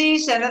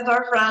Nancy,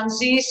 Senator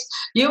Francis,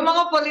 yung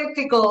mga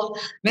politiko,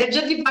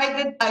 medyo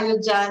divided tayo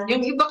dyan.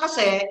 Yung iba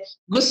kasi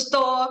gusto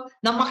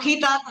na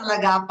makita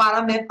talaga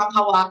para may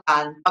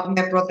panghawakan pag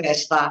may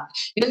protesta.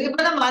 Yung iba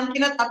naman,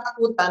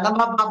 kinatatakutan na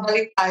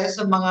mababalik tayo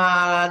sa mga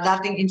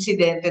dating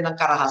insidente ng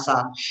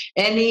karahasan.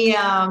 Any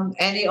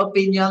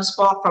opinions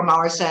po from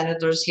our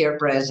senators here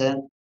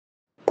present?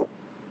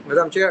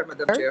 Madam Chair,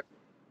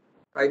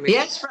 if I may.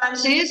 Yes,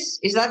 Francis.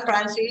 Is that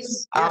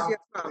Francis? Yes,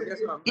 ma'am. Yes,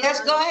 ma'am.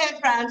 Yes, go ahead,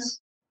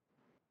 Franz.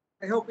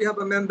 I hope we have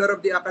a member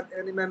of the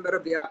any member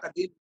of the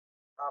academy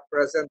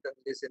present and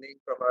listening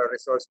from our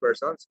resource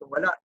persons. Kung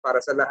wala, para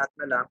sa lahat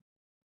na lang.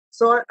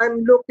 So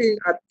I'm looking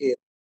at it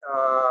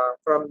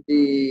from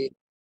the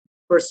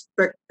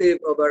perspective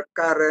of our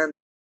current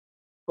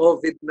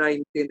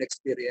COVID-19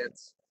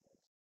 experience.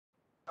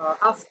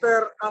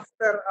 After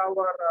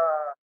our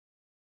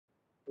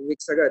 2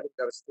 weeks ago, I think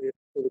that was 2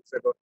 weeks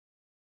ago,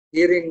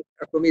 hearing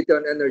a committee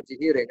on energy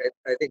hearing,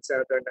 I think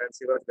Senator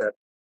Nancy was there.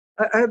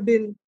 I have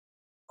been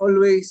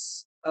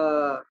always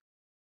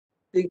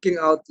thinking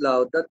out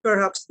loud that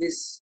perhaps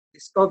this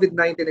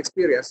COVID-19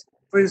 experience,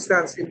 for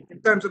instance, in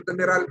terms of the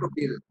Meralco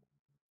bill,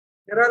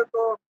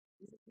 Meralco,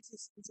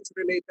 this is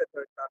related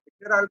to our topic.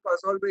 Meralco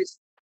has always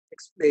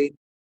explained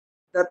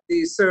that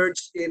the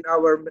surge in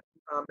our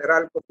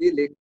Meralco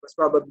billing was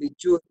probably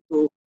due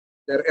to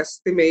their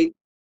estimate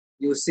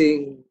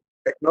using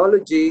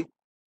technology,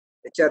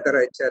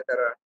 etc., etc.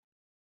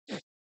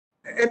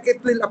 And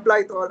it will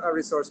apply to all our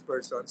resource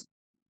persons.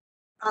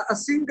 A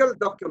single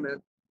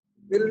document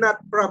will not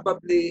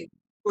probably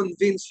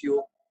convince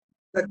you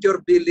that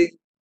your billing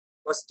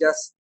was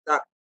just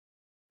that.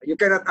 You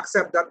cannot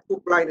accept that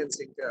hook, line, and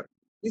sinker.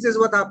 This is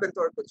what happened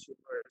to our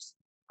consumers.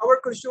 Our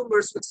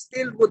consumers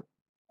would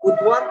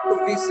want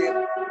to visit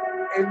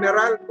a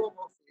Meralco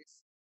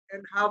office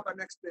and have an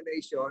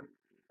explanation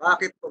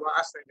bakit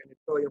tumaas na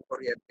ganito yung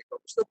kuryente ko.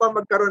 Gusto pa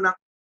magkaroon ng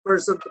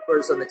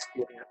person-to-person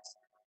experience.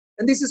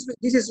 And this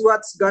is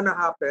what's gonna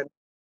happen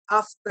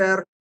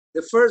after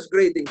the first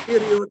grading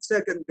period,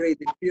 second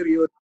grading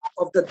period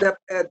of the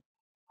DepEd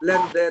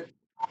blended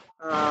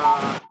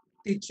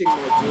teaching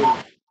module.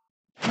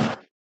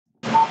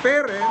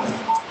 Parents,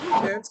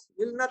 students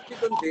will not be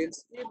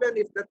convinced even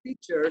if the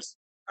teachers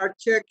are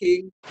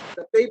checking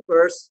the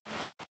papers,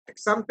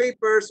 exam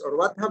papers or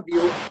what have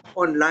you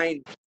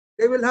online.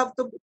 They will have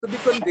to be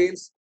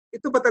convinced,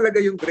 ito ba talaga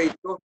yung grade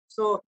ko?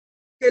 So,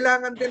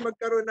 kailangan din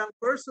magkaroon ng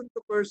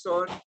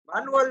person-to-person,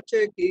 manual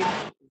checking,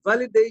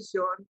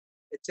 validation,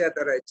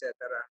 etc., etc.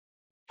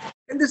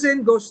 And the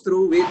same goes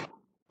through with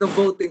the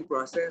voting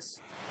process.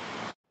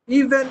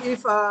 Even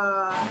if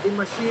the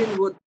machine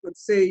would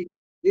say,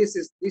 this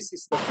is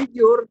the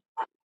figure,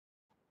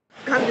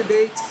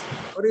 candidates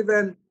or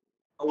even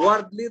a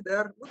ward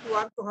leader would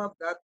want to have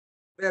that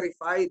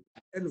verified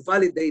and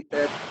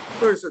validated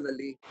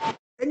personally.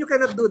 And you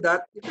cannot do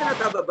that. You cannot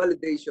have a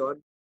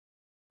validation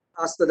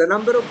as to the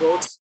number of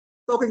votes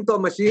talking to a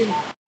machine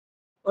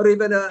or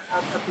even a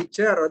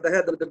teacher or the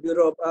head of the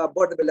Bureau of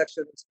Board of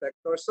Election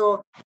Inspector.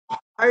 So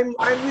I'm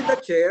with the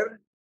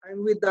chair,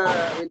 I'm with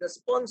the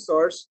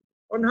sponsors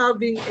on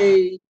having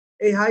a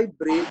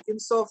hybrid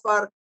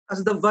insofar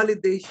as the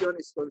validation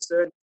is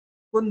concerned.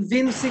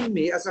 Convincing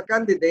me as a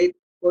candidate,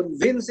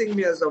 convincing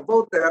me as a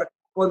voter,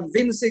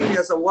 convincing me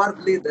as a ward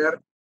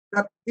leader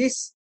that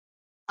this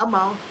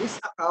amount, this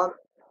account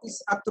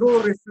is a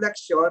true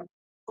reflection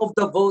of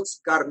the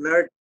votes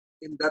garnered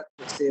in that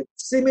precinct.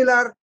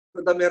 Similar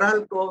to the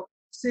Meralco,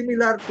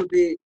 similar to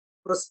the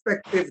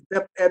prospective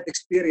DepEd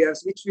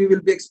experience, which we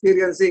will be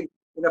experiencing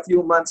in a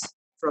few months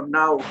from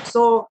now.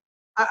 So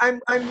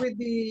I'm with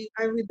the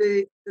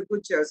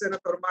good chair,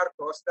 Senator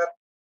Marcos, that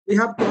we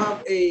have to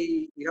have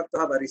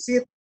a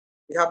receipt.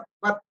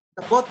 But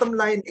the bottom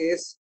line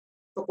is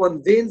to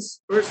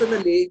convince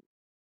personally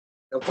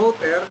the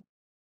voter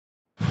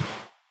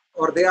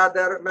or the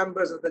other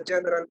members of the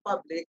general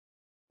public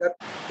that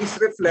this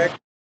reflects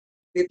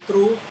the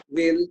true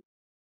will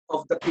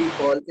of the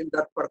people in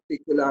that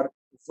particular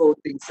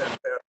voting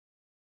center.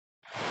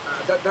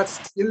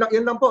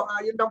 Yun lang po,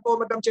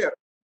 Madam Chair.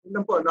 Yun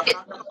lang po,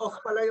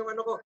 naka-off pala yung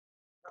ano ko.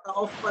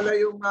 Naka-off pala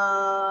yung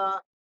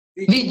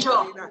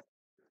video.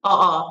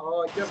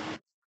 Oo.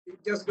 It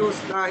just goes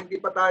na hindi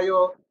pa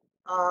tayo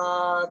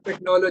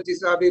technology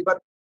savvy,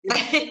 but in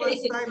 2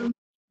 months time,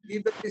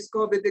 given this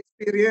COVID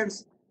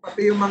experience,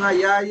 pati yung mga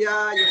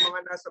yaya, yung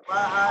mga nasa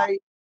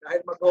bahay,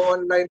 dahil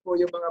mag-online po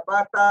yung mga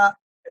bata,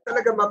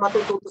 talaga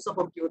matututo sa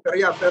computer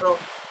yan. Pero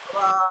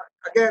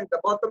again, the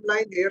bottom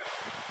line here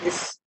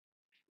is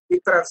the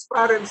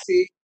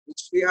transparency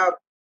which we have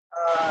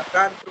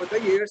done through the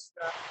years.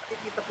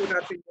 Nakikita po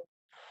natin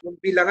yung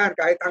bilangan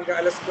kahit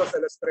hanggang alas 2,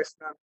 alas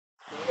 3 na.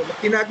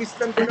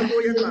 Kinagistan ko na po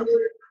yan, ma'am.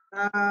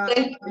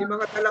 May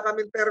mga dala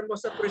kaming termo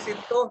sa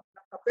presinto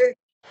ng kape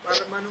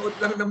para manood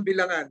lang ng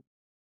bilangan.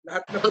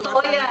 Lahat na po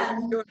ng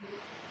eleksyon.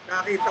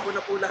 Nakita ko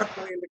na po lahat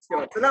ng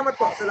eleksyon. Salamat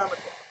po.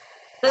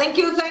 Thank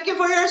you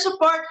for your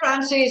support,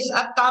 Francis.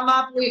 At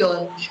tama po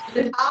yun.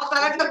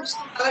 Talaga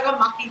gusto talaga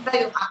makita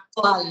yung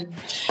actual.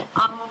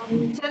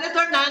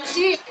 Senator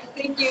Nancy, I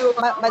think you...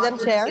 Madam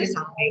Chair?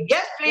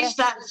 Yes, please,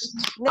 Nancy.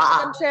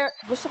 Madam Chair,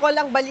 gusto ko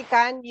lang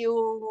balikan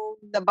yung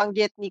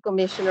nabanggit ni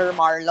Commissioner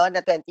Marlon na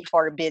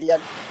 24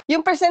 billion.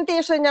 Yung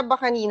presentation niya ba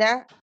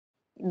kanina,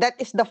 that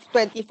is the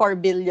 24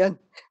 billion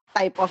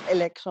type of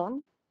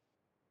election?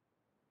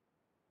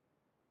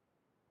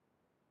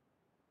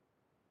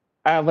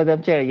 Madam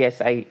Chair,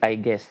 yes, I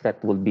guess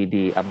that will be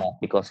the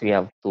amount because we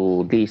have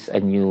to lease a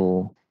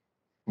new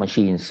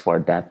machines for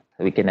that.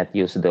 We cannot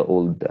use the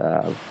old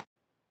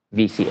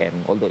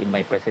VCM. Although in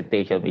my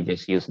presentation we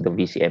just use the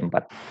VCM,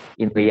 but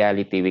in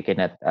reality we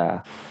cannot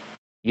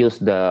use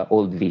the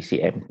old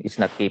VCM. It's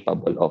not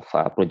capable of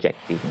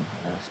projecting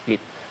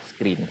split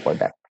screen for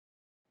that.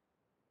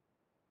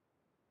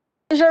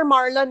 Treasurer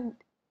Marlon,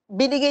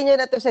 binigay niyo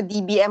na to sa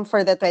DBM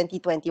for the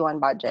 2021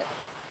 budget.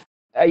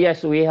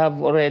 Yes, we have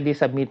already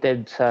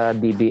submitted sa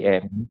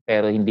DBM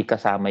pero hindi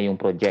kasama yung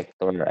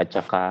projector at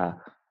saka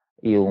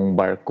yung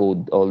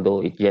barcode,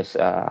 although it just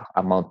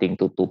amounting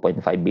to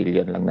 2.5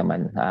 billion lang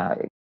naman.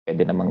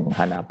 Pwede namang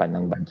hanapan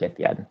ng budget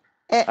yan.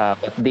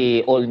 But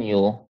the all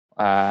new,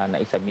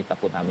 na-submit na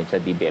po namin sa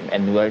DBM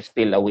and we're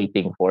still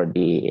awaiting for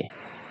the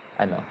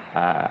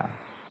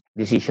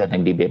decision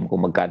ng DBM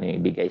kung magkano yung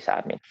ibigay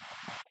sa amin.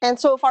 And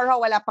so far,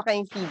 wala pa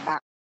kayong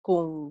feedback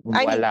kung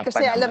Wala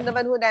kasi pa alam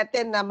naman ho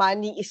natin na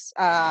money is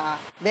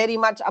very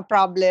much a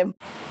problem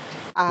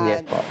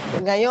Yes po.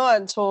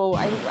 ngayon. So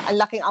ang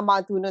laking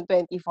amount ho ng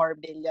 24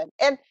 billion.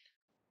 And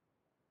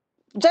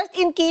just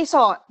in case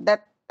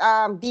that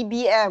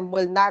DBM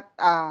will not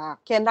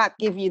cannot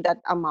give you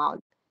that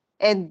amount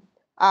and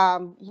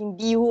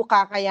hindi ho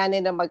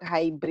kakayanin na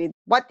mag-hybrid,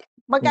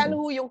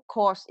 magkano ho yung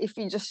cost if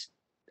you just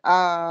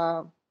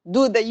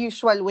do the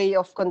usual way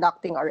of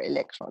conducting our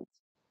elections?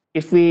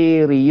 If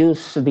we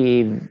reuse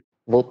the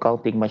vote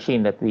counting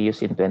machine that we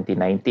used in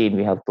 2019,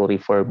 we have to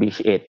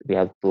refurbish it, we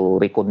have to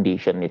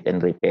recondition it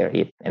and repair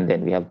it, and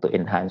then we have to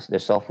enhance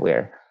the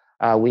software.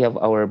 We have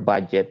our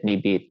budget,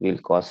 maybe it will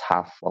cost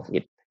half of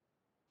it,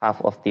 half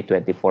of the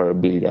 24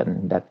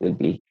 billion that will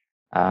be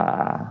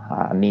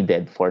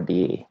needed for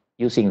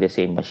using the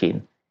same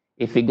machine.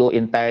 If we go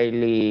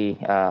entirely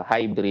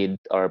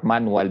hybrid or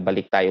manual,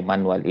 balik tayo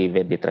manual,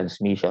 even the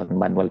transmission,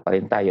 manual pa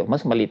rin tayo,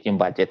 mas maliit yung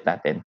budget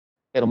natin.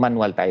 Pero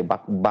manual tayo,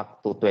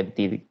 back to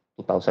 2004,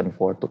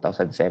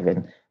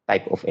 2007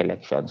 type of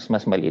elections.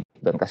 Mas maliit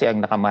doon. Kasi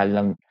ang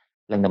nakamahal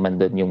lang naman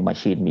doon yung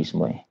machine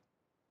mismo eh.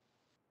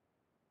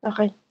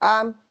 Okay.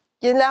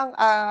 Yun lang,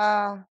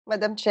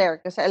 Madam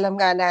Chair, kasi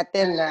alam nga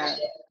natin na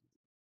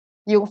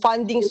yung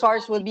funding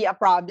source will be a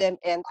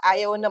problem and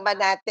ayaw naman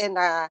natin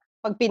na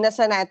pag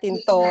pinasa natin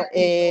to,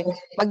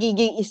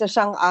 magiging isa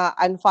siyang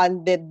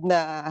unfunded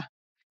na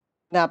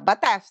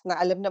batas na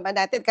alam naman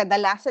natin,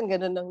 kadalasan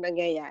ganun ang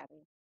nangyayari.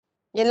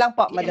 Yan lang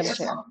po, Madam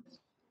Chair.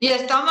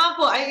 Yes, tama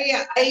po.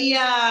 I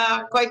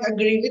quite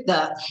agree with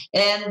that.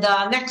 And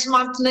next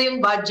month na yung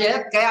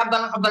budget, kaya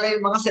abala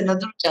yung mga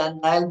senador dyan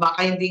dahil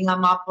baka hindi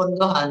nga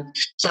mapondohan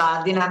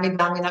sa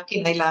dinami-dami na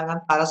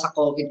kinailangan para sa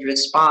COVID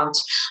response.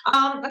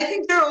 I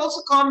think there are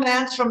also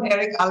comments from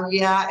Eric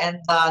Alvia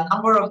and a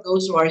number of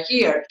those who are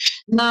here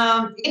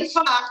na in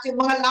fact,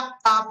 yung mga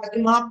laptop at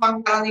yung mga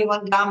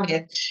pangkaraniwang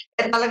gamit,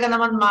 talaga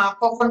naman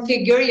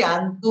mako-configure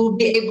yan to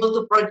be able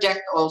to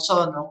project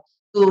also, no?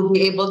 To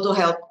be able to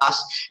help us,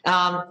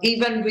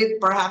 even with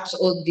perhaps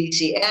old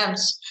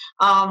VCMs.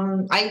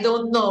 I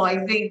don't know.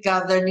 I think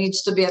there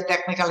needs to be a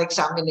technical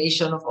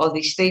examination of all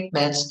these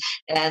statements,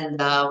 and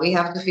we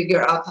have to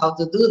figure out how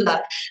to do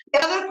that.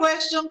 The other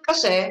question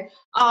kasi,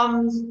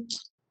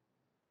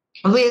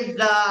 with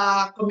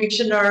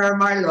Commissioner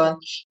Marlon,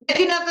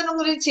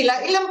 tinatanong rin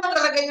sila, ilan ba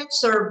talaga yung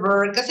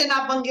server? Kasi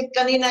nabanggit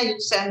kanina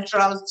yung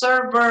central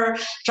server,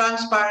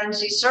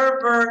 transparency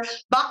server,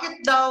 bakit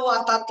daw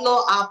 3,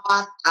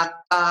 4 at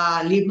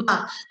 5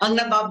 ang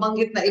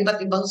nababanggit na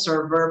iba't ibang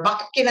server?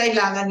 Bakit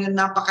kinailangan yung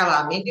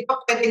napakarami? Hindi pa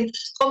pwedeng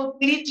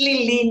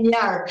completely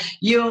linear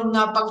yung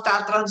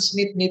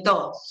pagtatransmit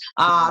nito.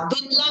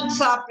 Doon lang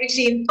sa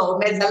presinto,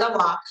 may 2,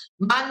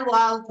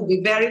 manual to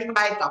be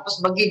verified, tapos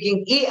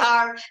magiging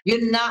ER,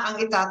 yun na ang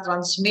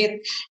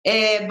itatransmit.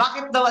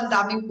 Bakit daw ang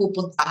daming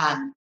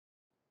pupuntahan?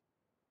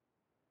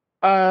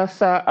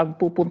 Ang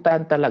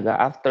pupuntahan talaga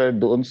after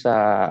doon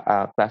sa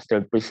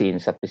clustered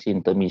precinct, sa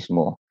presinto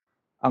mismo,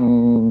 ang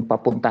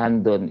papuntahan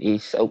doon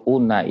is,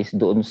 una is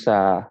doon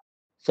sa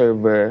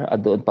server,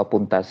 doon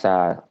papunta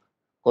sa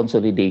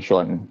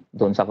consolidation,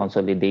 doon sa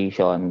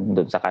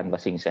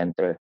canvassing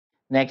center.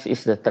 Next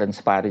is the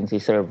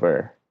transparency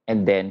server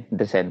and then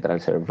the central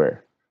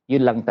server.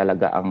 Yun lang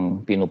talaga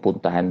ang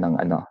pinupuntahan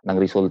ng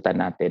resulta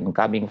natin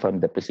coming from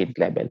the precinct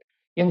level.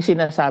 Yung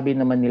sinasabi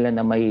naman nila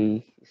na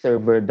may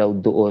server daw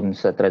doon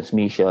sa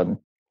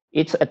transmission,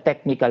 it's a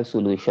technical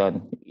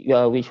solution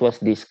which was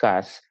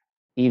discussed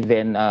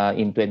even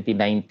in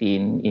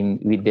 2019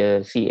 with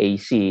the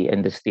CAC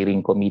and the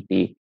steering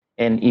committee,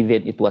 and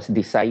even it was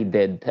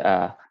decided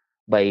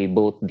by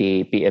both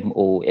the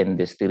PMO and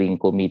the steering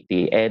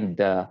committee and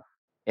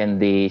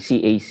the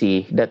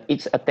CAC that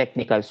it's a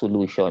technical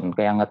solution.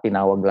 Kaya nga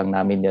tinawag lang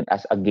namin yun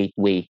as a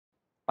gateway.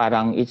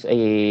 Parang it's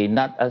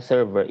not a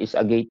server, it's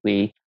a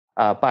gateway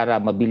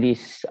para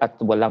mabilis at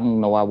walang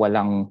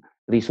nawawalang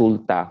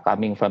resulta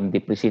coming from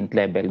the precinct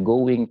level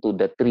going to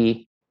the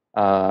 3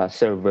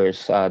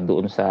 servers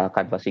doon sa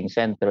canvassing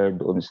center,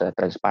 doon sa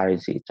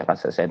transparency, tsaka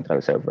sa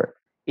central server.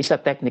 It's a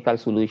technical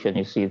solution,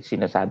 yung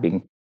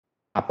sinasabing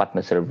 4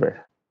 na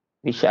server.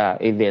 which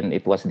even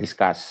it was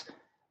discussed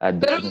Pero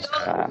during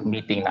sa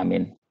meeting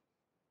namin.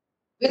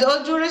 with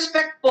all due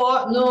respect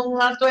po, noong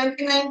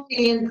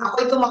 2019,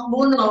 ako'y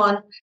tumakbo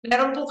noon,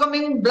 meron po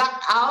kaming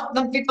blackout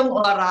ng 7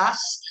 oras.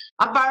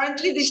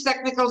 Apparently, this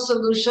technical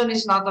solution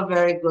is not a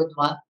very good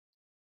one.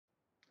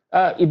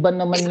 Iba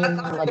naman Is yun, that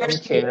a fair Madam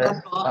statement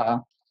Chair. po?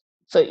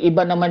 So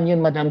iba naman yun,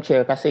 Madam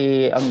Chair,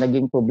 kasi ang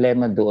naging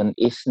problema doon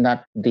is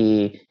not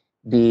the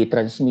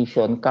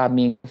transmission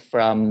coming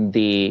from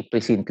the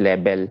precinct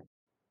level.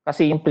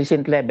 Kasi yung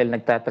precinct level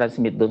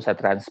nagtatransmit doon sa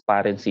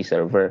transparency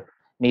server.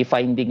 May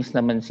findings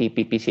naman si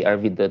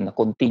PPCRV doon na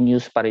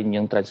continuous pa rin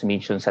yung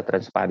transmission sa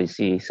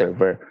transparency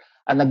server.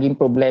 Ang naging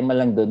problema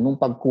lang doon, nung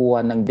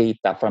pagkuha ng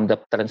data from the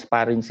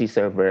transparency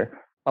server,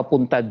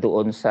 papunta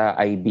doon sa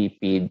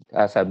IBP,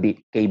 sa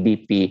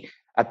KBP,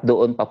 at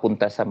doon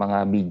papunta sa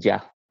mga media.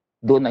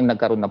 Doon ang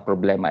nagkaroon ng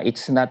problema.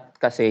 It's not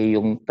kasi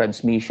yung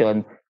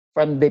transmission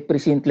from the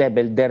precinct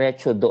level,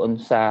 diretso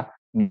doon sa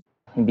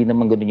hindi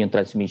naman ganoon yung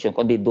transmission,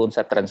 kundi doon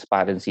sa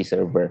transparency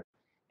server.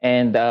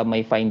 And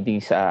my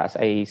findings, as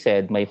I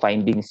said, my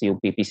findings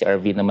yung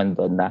PPCRV naman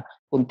doon na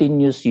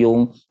continuous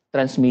yung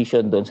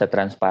transmission doon sa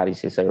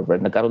transparency server.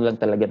 Nagkaroon lang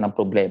talaga ng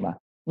problema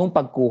nung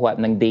pagkuha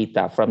ng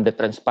data from the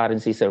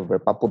transparency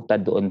server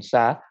papunta doon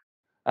sa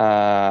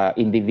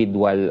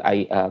individual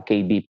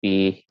KBP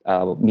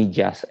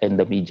medias and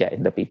the media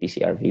and the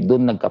PPCRV.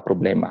 Doon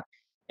nagka-problema.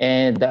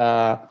 And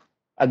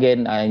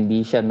again,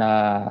 hindi siya na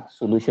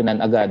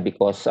solusyonan agad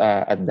because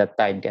at that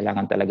time,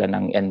 kailangan talaga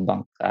ng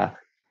NBank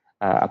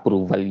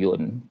approval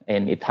yun.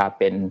 And it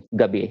happened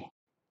gabi.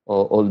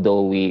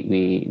 Although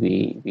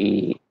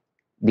we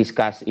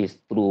discuss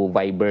is through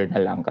Viber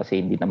na lang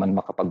kasi hindi naman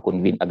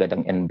makapag-convene agad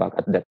ang NBank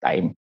at that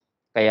time.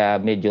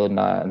 Kaya medyo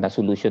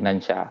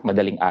nasolusyonan siya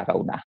madaling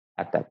araw na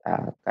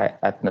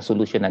at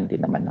nasolusyonan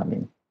din naman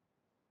namin.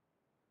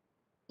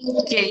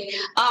 Okay.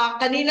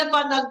 Kanina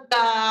pa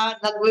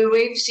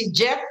nag-wave si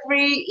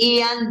Jeffrey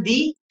Ian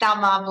D.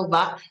 Tama mo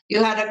ba?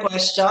 You had a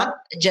question,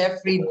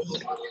 Jeffrey D.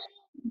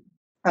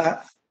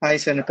 Hi,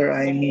 Senator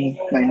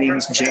Amy. My name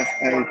is Jeff.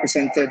 I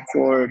presented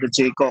for the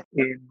JCOC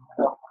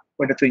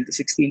for the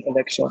 2016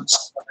 elections.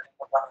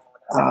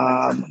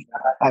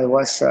 I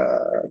was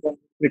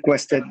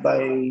requested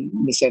by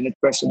the Senate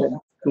President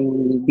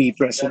to be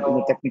present in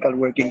the technical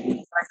working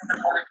group.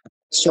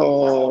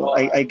 So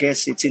I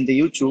guess it's in the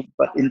YouTube,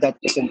 but in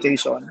that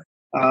presentation,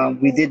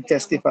 we did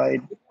testify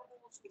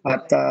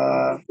at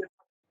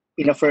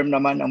in-affirm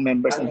naman ang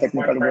members ng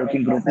technical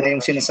working group na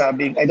yung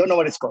sinasabing, I don't know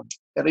what it's called,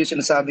 pero yung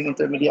sinasabing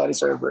intermediary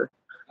server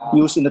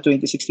used in the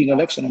 2016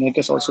 election and I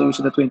guess also used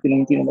in the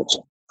 2019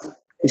 election.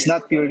 It's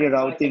not purely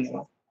routing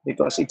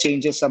because it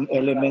changes some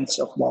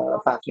elements of the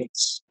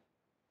packets.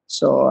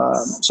 So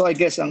I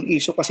guess ang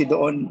issue kasi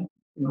doon,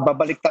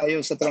 babalik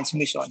tayo sa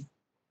transmission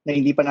na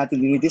hindi pa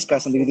natin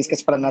dinidiscuss, ang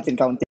dinidiscuss pa lang natin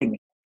counting.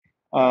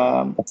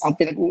 Ang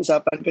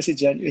pinag-uusapan kasi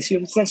dyan is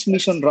yung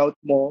transmission route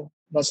mo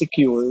na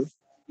secure,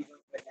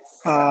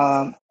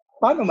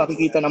 paano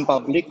makikita ng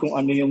public kung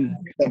ano yung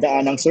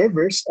dadaan ng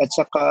servers at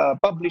saka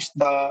published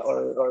ba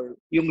or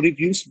yung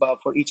reviews ba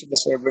for each of the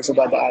servers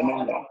na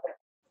dadaanan na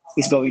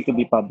is going to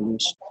be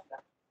published.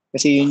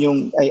 Kasi yun yung,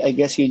 I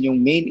guess yun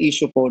yung main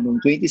issue po noong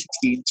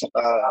 2016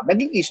 saka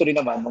naging issue rin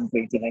naman noong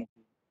 2019.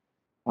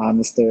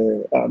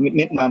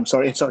 Ma'am,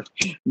 sorry,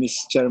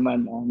 Ms.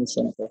 Chairman, Ms.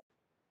 Senator.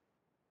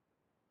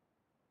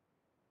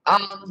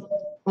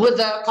 Would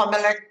the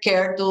COMELEC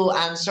care to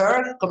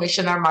answer?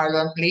 Commissioner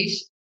Marlon,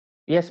 please.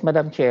 Yes,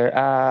 Madam Chair.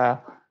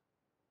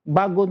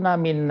 Bago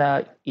namin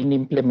na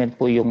in-implement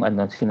po yung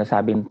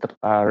sinasabing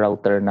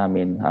router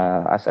namin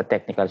as a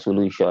technical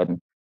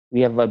solution, we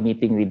have a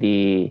meeting with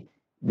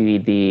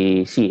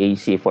the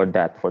CAC for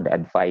that, for the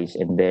advice.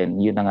 And then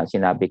yun na nga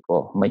sinabi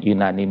ko,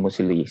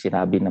 unanimously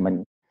sinabi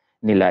naman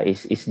nila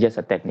is just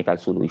a technical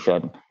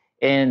solution.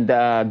 And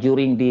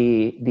during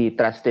the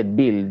trusted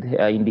build,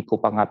 hindi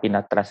ko pa nga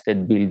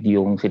pina-trusted build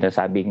yung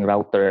sinasabing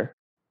router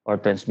or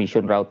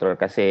transmission router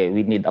kasi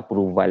we need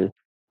approval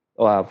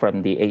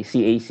from the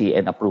CAC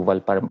and approval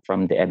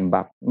from the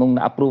NBank.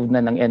 Nung na-approve na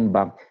ng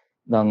NBank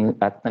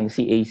at ng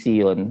CAC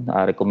yun,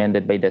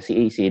 recommended by the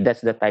CAC,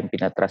 that's the time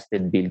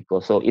pina-trusted build ko.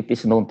 So it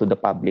is known to the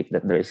public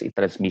that there is a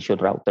transmission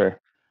router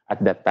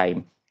at that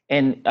time.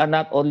 And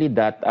not only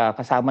that,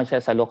 kasama siya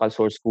sa local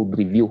source code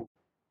review.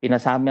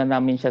 Pinasama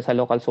namin siya sa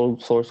local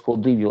source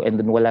code review and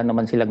then wala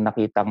naman silang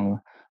nakitang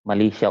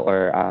mali siya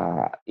or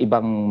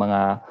ibang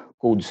mga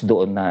codes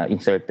doon na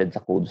inserted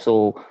sa code.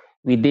 So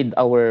we did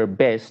our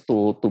best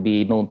to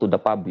be known to the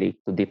public,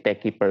 to the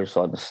techie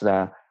persons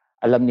na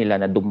alam nila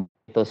na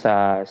dumito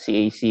sa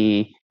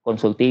CAC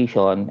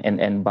consultation and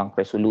NBank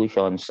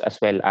resolutions as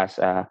well as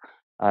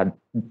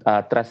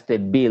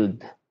trusted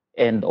build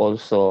and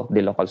also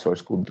the local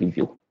source code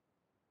review.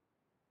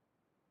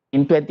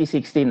 In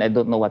 2016, I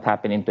don't know what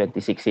happened in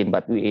 2016,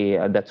 but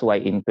that's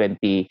why in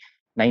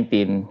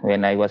 2019,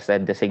 when I was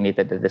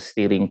designated as the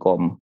steering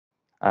com,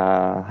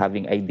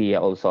 having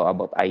idea also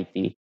about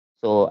IT,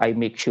 so I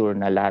make sure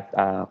na lahat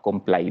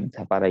complied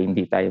para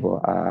hindi tayo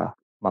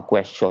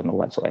ma-question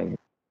whatsoever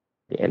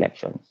the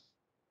elections.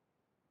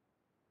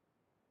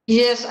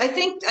 Yes, I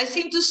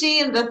seem to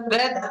see in the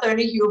thread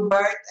Attorney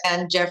Hubert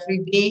and Jeffrey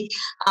D.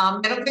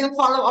 Meron kayong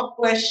follow-up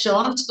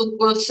questions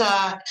tungkol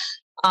sa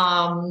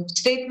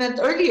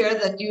statement earlier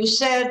that you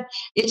said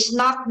it's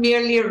not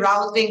merely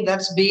routing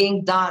that's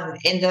being done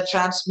in the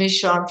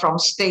transmission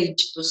from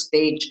stage to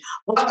stage.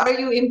 What are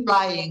you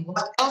implying?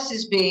 What else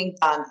is being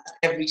done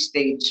at every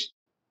stage?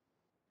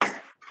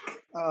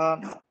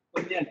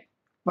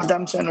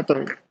 Madam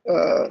Senator,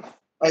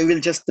 I will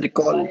just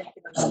recall,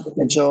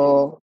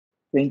 medyo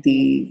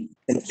 20,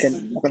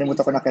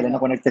 nakalimutan ko na kailan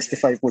ako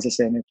nag-testify po sa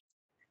Senate.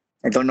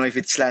 I don't know if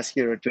it's last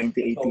year or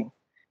 2018.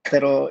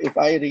 Pero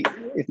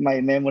if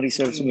my memory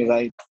serves me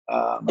right,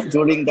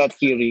 during that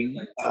hearing,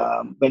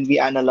 when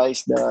we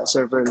analyzed the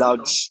server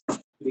logs,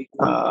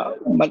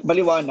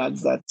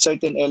 maliwanag that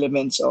certain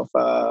elements of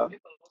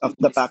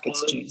the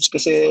packets change.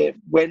 Kasi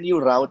when you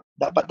route,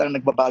 dapat ang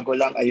nagbabago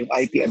lang ay yung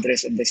IP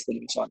address and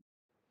destination.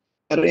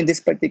 Pero in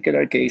this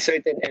particular case,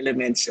 certain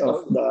elements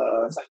of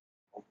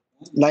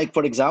like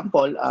for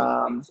example,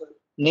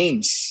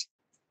 names.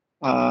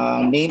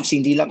 Names,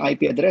 hindi lang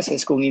IP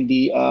addresses, kung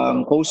hindi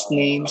host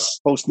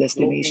names, host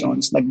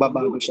destinations,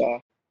 nagbabago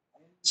siya.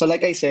 So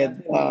like I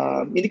said,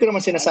 hindi ko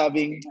naman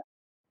sinasabing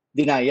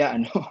dinaya,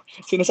 ano?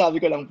 Sinasabi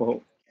ko lang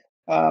po,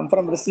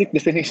 from the strict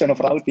definition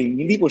of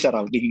routing, hindi po siya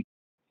routing.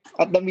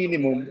 At the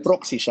minimum,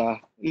 proxy siya.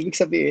 Ibig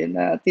sabihin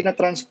na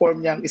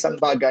tinatransform niya ang isang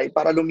bagay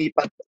para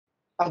lumipat.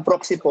 Ang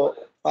proxy po,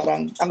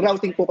 parang, ang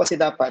routing po kasi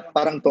dapat,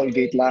 parang toll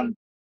gate lang.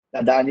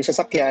 Dadaan yung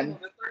sasakyan,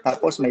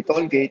 tapos may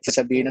toll gate,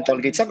 sasabihin ng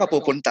toll gate, saan ka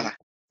pupunta?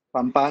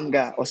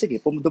 Pampanga. O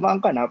sige, dumaan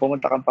ka na,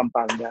 pumunta kang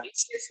Pampanga.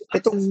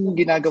 Itong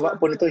ginagawa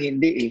po nito,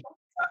 hindi eh.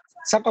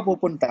 Saan ka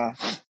pupunta?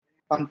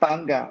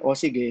 Pampanga. O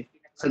sige,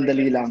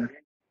 sandali lang.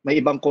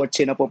 May ibang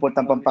kotse na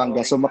pupuntang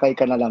Pampanga, sumakay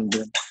ka na lang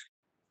dun.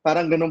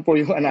 Parang ganun po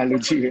yung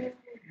analogy eh,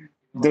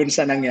 dun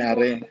sa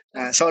nangyari.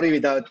 Sorry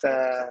without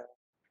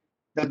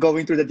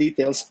going through the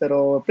details,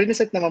 pero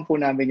pre-set naman po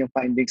namin yung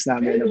findings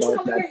namin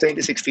about the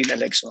 2016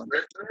 election.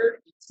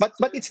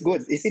 But it's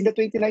good. If in the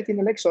 2019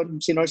 election,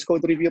 Sinor's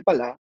Code Review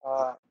pala,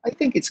 I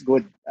think it's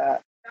good.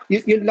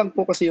 Yun lang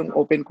po kasi yung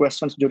open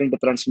questions during the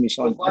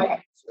transmission.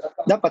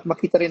 Dapat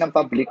makita rin ng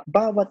public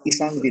bawat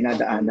isang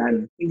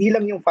dinadaanan. Hindi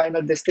lang yung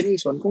final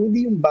destination,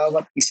 kundi yung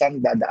bawat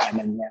isang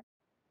dadaanan niya.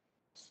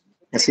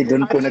 Kasi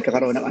doon po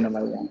nagkakaroon ng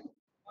anomalya.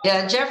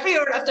 Yeah, Jeffrey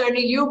or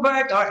Attorney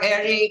Hubert or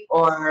Eric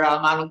or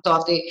Manong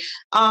Totti,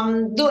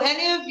 do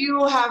any of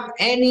you have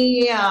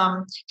any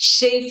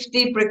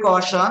safety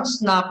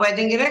precautions na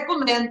pwedeng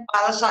i-recommend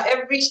para sa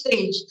every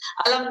stage?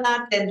 Alam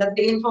natin that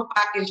the info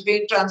package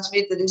being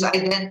transmitted is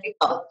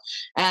identical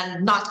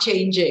and not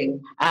changing,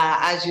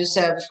 as you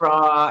said,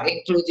 from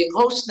including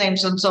host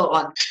names and so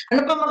on.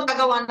 Ano pa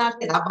magagawa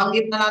natin?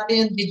 Banggit na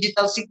natin yung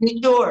digital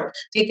signature,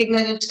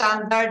 titignan yung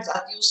standards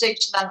at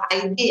usage ng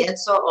ID and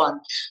so on.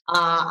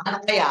 Ano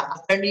kaya?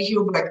 Attorney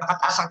Hubert,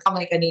 nakataas ang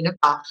kamay kanina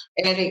pa.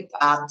 Eric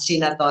at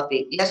Sina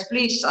Totti. Yes,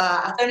 please.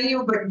 Attorney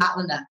Hubert,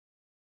 nauna.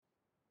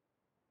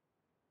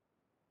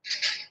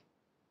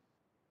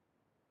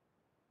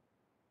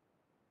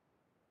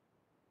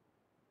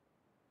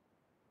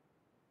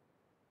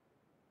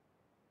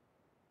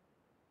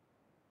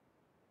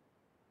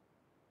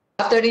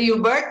 Attorney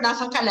Hubert,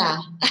 nasa ka na?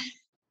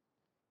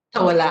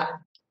 Wala.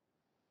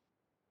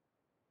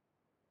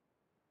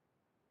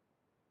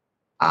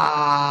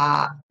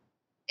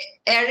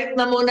 Eric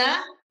na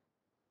muna.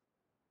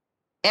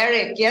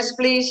 Eric, yes,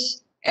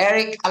 please.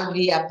 Eric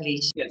Alvia,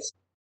 please. Yes.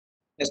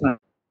 Yes, ma'am.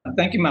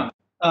 Thank you, ma'am.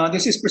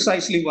 This is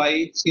precisely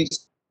why,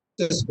 since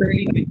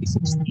early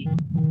 2016,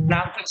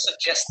 NAMFIL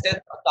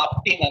suggested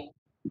adopting an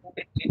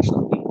open election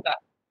data.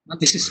 Now,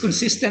 this is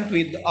consistent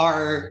with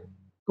our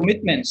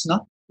commitments,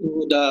 no,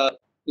 to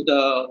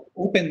the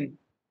open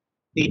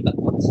data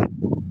concept.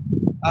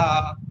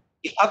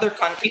 In other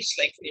countries,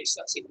 like for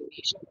instance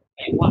Indonesia,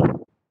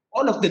 Taiwan,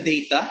 all of the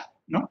data,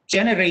 no,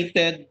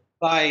 generated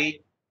by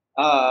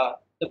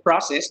the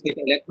process, the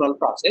electoral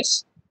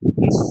process,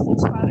 is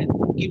transparent,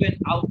 given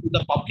out to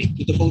the public,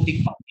 to the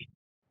voting public.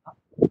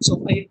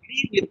 So I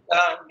agree with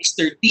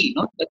Mr. D,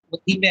 no, that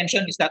what he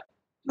mentioned is that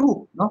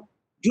true. No,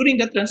 during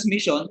the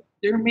transmission,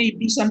 there may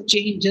be some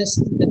changes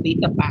in the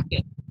data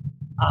packet.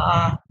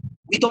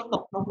 We don't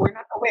know. No, we're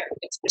not aware.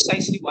 That's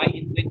precisely why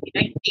in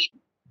 2019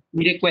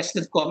 we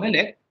requested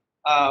COMELEC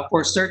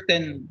for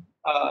certain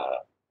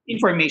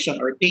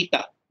information or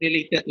data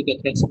related to the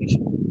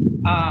transmission.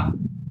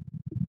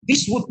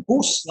 This would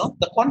boost, no,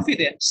 the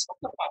confidence of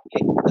the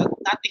public that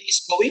nothing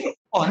is going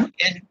on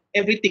and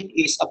everything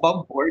is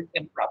above board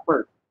and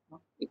proper.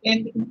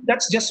 And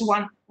that's just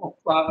one of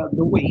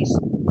the ways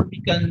where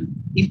we can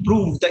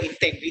improve the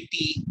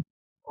integrity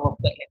of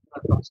the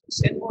electoral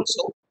process, and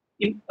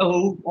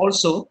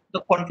also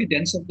the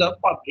confidence of the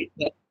public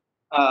that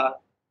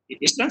it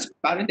is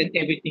transparent and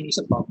everything is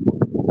above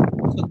board.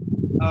 So,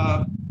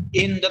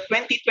 in the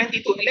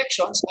 2022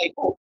 elections, I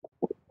hope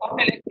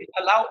COMELEC will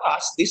allow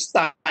us this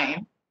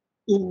time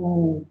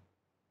to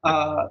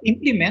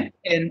implement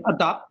and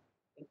adopt,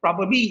 and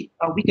probably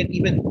we can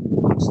even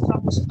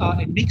instruct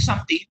and make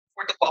something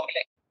for the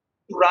COMELEC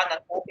to run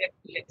an open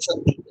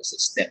election data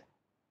system.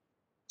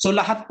 So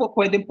lahat po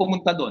pwedeng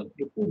pumunta doon.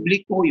 Yung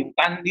publiko, yung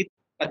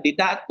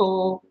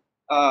kandidato,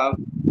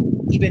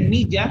 even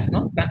media,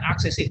 no, can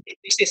access it.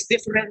 This is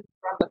different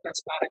from the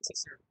transparency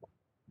service,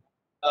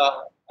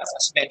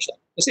 as mentioned.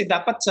 Kasi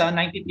dapat sa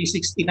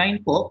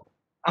 9369 po,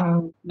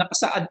 ang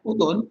nakasaad po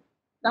doon,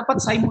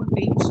 dapat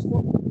simultaneous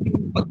po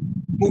yung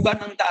pagbuga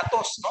ng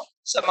datos, no,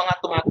 sa mga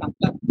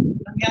tumatanggap.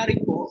 Nangyari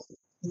po,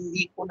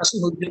 hindi po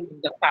nasunod yung in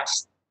the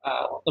past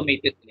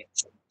automated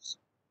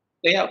elections.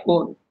 Kaya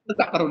po,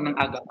 nagkakaroon ng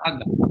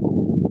aga-aga.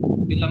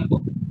 Yun lang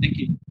po.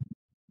 Thank you.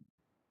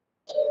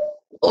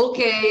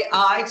 Okay,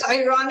 it's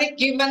ironic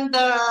given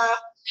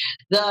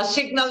the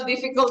signal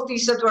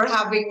difficulties that we're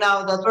having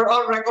now that we're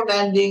all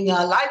recommending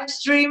live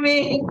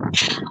streaming,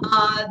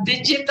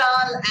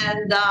 digital,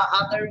 and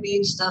other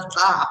means that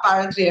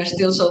apparently are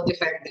still so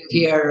defective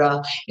here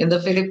in the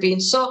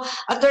Philippines. So,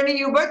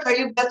 Attorney Hubert, are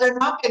you better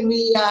now? Can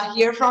we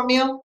hear from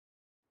you?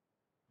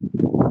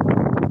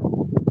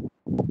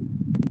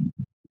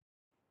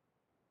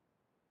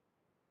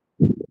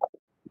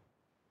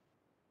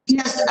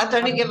 Yes,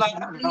 Attorney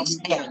Guevara,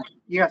 please.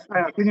 Yes,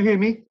 can you hear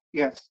me?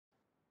 Yes.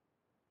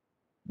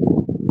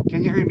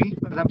 Can you hear me,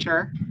 Madam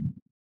Chair?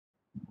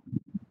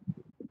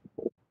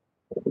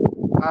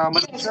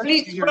 Yes,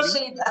 please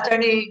proceed,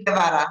 Attorney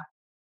Guevara.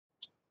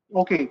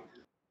 Okay.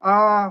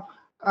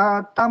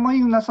 Tama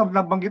yung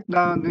nabanggit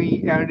na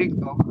ni Eric,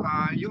 no?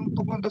 Yung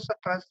tungkol sa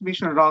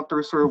transmission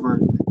router server,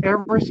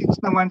 ever since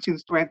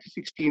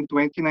 2016,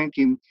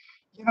 2019,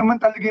 yun naman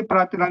talaga yung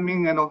parati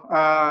naming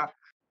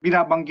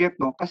binabanggit,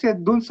 no? Kasi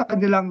doon sa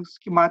kanilang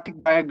schematic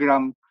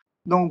diagram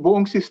ng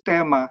buong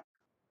sistema,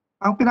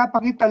 ang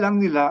pinapakita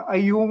lang nila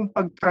ay yung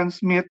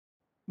pag-transmit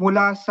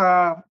mula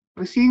sa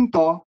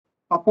presinto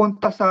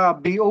papunta sa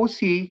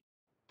BOC,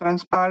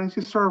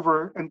 Transparency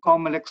Server, and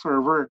COMELEC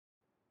Server.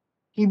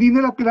 Hindi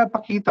nila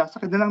pinapakita sa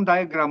kanilang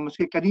diagram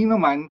kasi kanino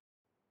man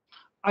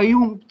ay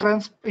yung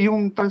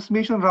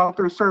transmission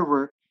router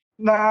server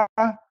na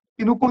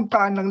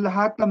pinupuntaan ng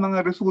lahat ng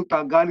mga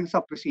resulta galing sa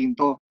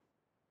presinto.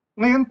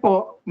 Ngayon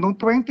po, noong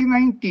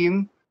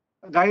 2019,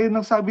 gaya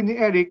ng sabi ni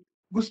Eric,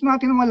 gusto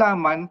natin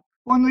malaman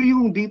kung ano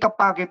yung data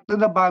packet na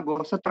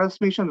nabago sa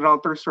transmission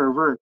router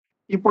server.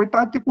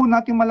 Importante po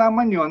natin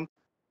malaman yon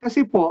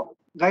kasi po,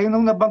 gaya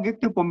ng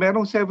nabanggit niyo po,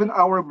 merong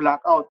 7-hour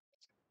blackout.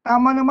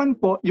 Tama naman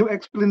po yung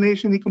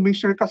explanation ni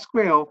Commissioner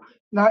Casqueo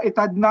na it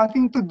had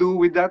nothing to do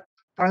with that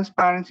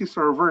transparency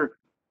server.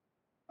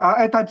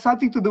 It had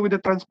something to do with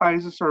the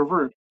transparency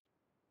server.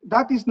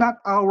 That is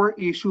not our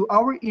issue.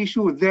 Our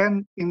issue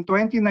then in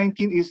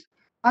 2019 is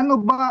ano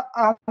ba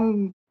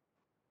ang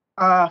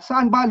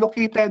saan ba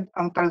located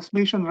ang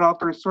transmission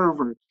router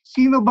server?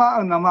 Sino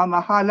ba ang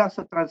namamahala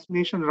sa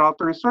transmission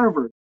router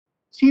server?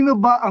 Sino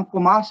ba ang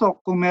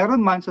pumasok kung meron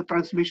man sa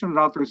transmission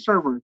router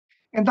server?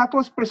 And that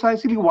was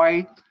precisely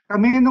why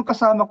kami nung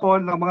kasama ko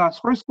ng mga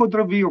source code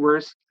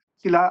reviewers,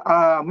 sila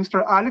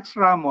Mr. Alex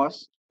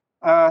Ramos,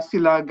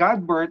 sila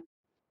Godbert,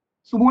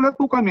 sumulat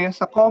po kami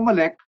sa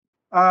COMELEC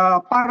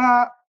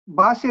para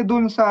base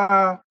dun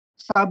sa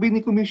sabi ni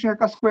Commissioner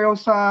Casqueo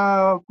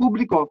sa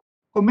publiko,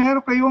 kung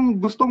meron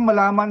kayong gustong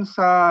malaman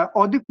sa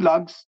audit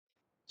logs,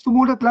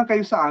 sumulat lang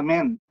kayo sa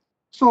amin.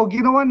 So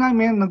ginawa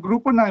namin, ng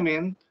grupo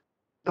namin,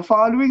 the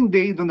following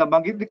day, doon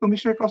nabanggit ni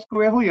Commissioner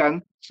Casqueo yan,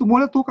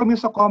 sumulat po kami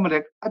sa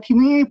COMELEC at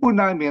hiningi po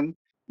namin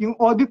yung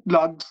audit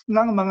logs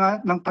ng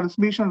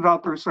transmission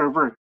router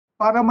server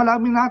para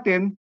malamin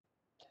natin,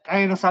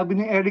 kaya nasabi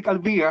ni Eric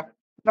Alvia,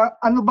 na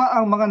ano ba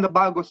ang mga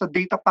nabago sa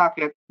data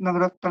packet ng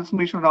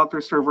transmission router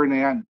server na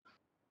yan.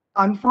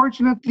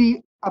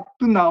 Unfortunately, up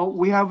to now,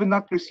 we have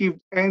not received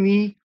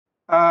any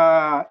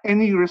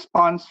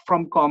response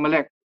from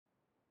COMELEC.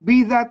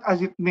 Be that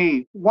as it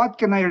may, what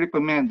can I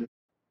recommend?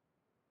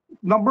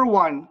 Number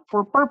one,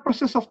 for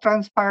purposes of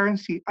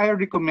transparency, I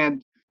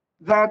recommend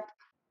that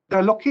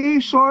the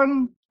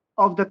location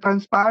of the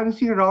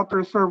transparency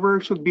router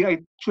server should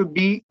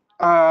be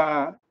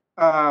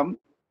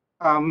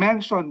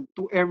mentioned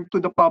to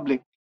the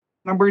public.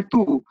 Number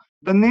two,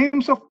 the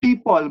names of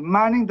people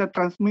manning the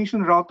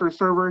transmission router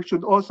server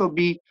should also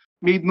be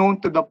made known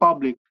to the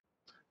public.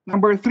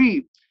 Number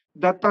three,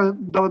 that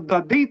the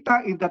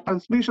data in the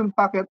transmission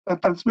packet,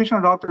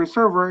 transmission router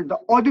server,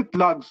 the audit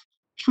logs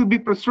should be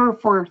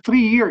preserved for 3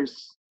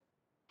 years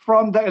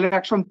from the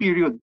election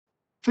period.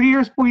 3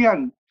 years po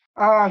yan.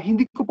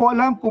 Hindi ko po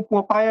alam kung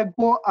pupayag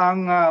po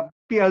ang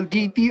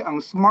PLDT, ang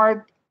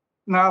SMART,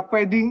 na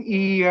pwedeng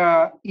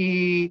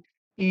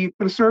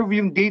i-preserve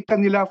yung data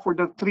nila for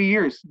the 3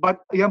 years.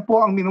 But yan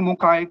po ang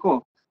minumungkahi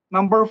ko.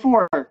 Number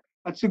 4,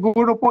 at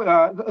siguro po,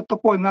 ito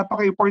po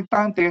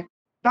napaka-importante,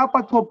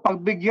 dapat po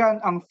pagbigyan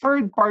ang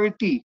third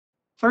party.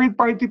 Third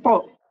party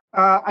po,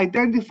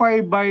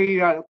 identified by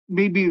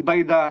maybe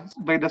by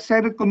the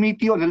Senate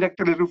Committee on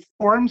Electoral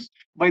Reforms,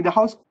 by the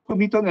House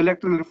Committee on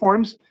Electoral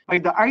Reforms,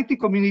 by the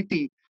IT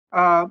community,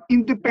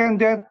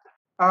 independent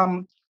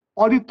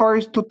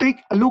auditors to take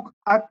a look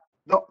at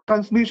the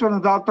transmission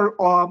router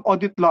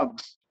audit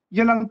logs.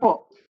 Yan lang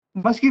po.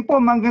 Maski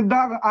po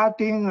maganda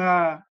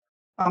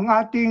ang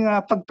ating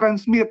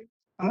pag-transmit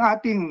ang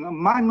ating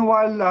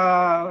manual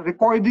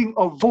recording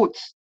of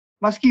votes.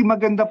 Maski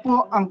maganda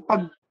po ang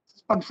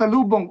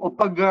pagsalubong o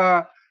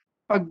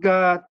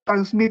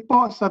pag-transmit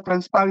po sa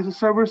transparency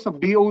server sa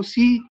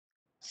BOC,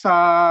 sa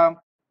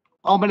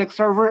COMELEC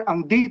server,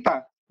 ang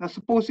data na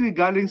supposedly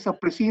galing sa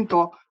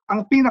presinto,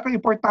 ang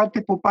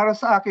pinaka-importante po para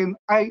sa akin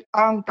ay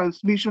ang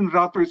transmission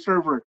router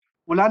server.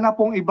 Wala na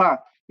pong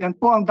iba. Yan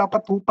po ang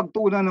dapat po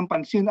pagtuunan ng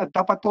pansin at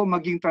dapat po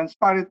maging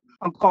transparent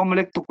ang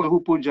COMELEC tukol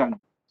po dyan.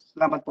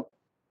 Salamat po.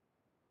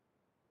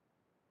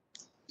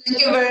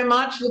 Thank you very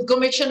much. Would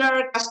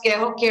Commissioner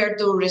Casquejo care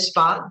to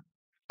respond?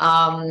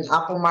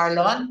 Apo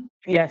Marlon?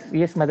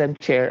 Yes, Madam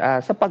Chair.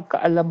 Sa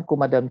pagkaalam ko,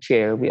 Madam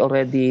Chair, we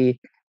already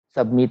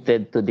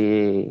submitted to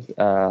the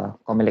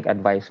COMELEC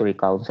Advisory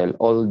Council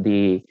all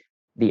the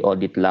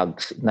audit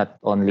logs, not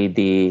only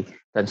the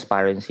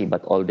transparency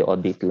but all the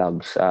audit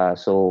logs.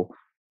 So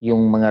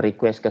yung mga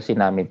request kasi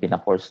namin,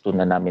 pina-force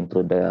na namin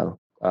through the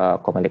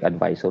COMELEC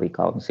Advisory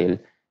Council.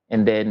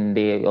 And then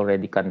they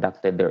already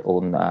conducted their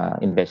own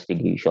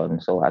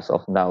investigation. So as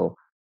of now,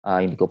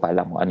 hindi ko pa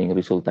alam kung ano yung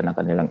resulta ng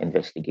kanilang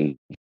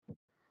investigation.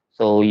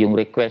 So yung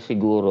request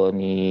siguro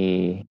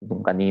ni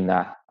yung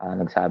kanina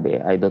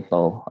nagsabi, I don't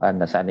know,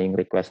 nasaan yung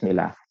request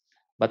nila.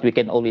 But we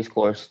can always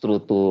course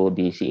through to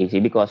the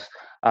CAC because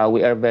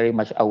we are very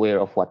much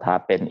aware of what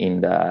happened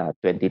in the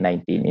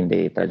 2019 in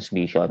the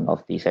transmission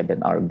of the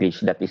 7-hour glitch.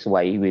 That is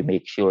why we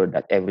make sure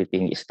that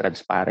everything is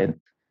transparent.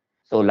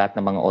 So lahat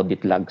ng mga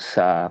audit logs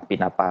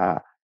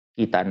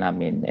pinapakita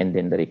namin, and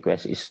then the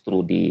request is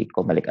through the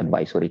COMELEC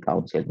Advisory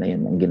Council na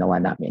yun ang ginawa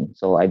namin.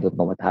 So I don't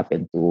know what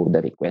happened to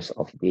the request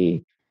of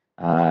the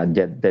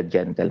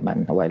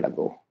gentleman a while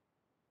ago.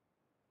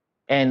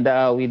 And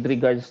with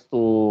regards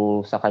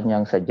to sa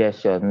kanyang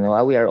suggestion,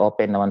 we are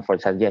open naman for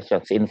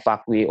suggestions. In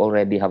fact, we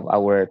already have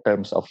our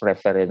terms of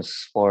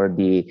reference for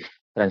the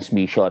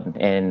transmission.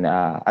 And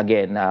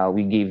again,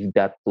 we give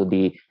that to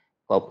the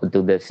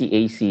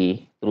CAC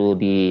through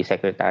the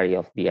Secretary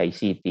of the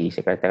ICT,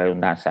 Secretary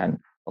Nasan,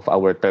 of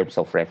our terms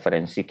of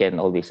reference. You can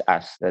always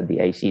ask the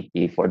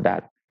ICT for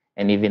that.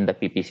 And even the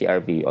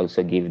PPCRB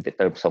also give the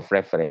terms of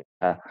reference.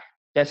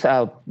 Just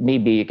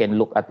maybe you can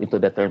look into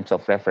the terms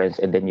of reference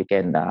and then you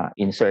can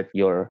insert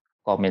your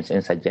comments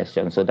and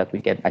suggestions so that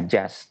we can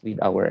adjust with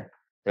our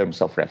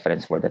terms of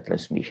reference for the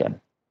transmission.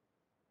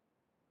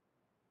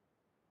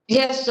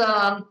 Yes,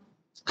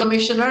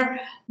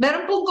 Commissioner,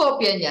 meron pong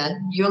kopya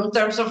niyan, yung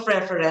terms of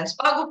reference.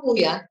 Bago po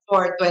yan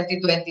for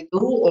 2022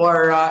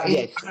 or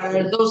Yes.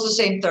 are those the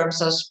same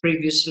terms as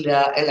previous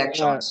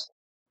elections?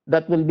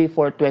 That will be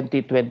for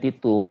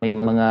 2022. May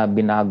mga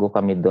binago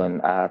kami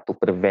doon to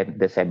prevent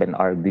the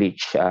 7-hour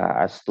glitch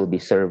as to the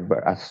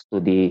server, as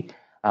to the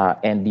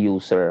end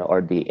user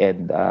or the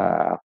end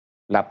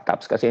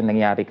laptops. Kasi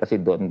nangyari kasi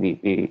doon,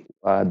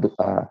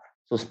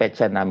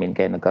 suspect namin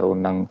kaya nagkaroon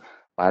ng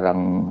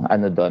parang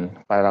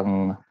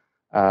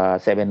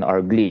 7-hour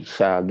glitch,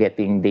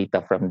 getting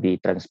data from the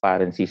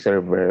transparency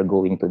server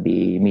going to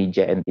the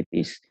media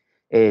entities.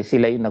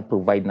 Sila yung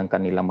nag-provide ng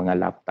kanilang mga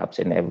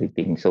laptops and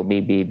everything. So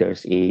maybe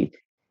there's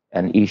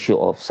an issue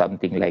of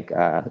something like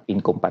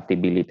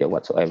incompatibility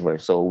whatsoever.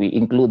 So we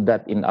include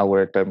that in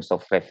our terms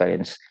of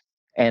reference.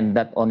 And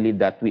not only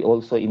that, we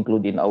also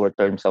include in our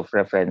terms of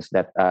reference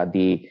that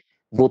the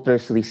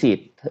voter's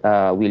receipt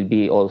will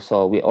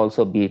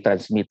also be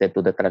transmitted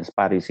to the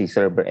transparency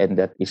server, and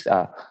that is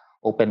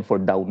open for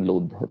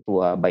download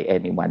by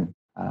anyone.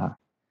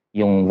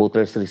 Yung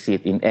voter's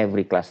receipt in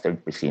every clustered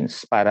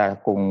precincts para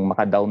kung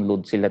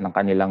maka-download sila ng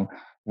kanilang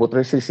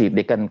voter's receipt,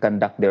 they can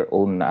conduct their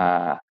own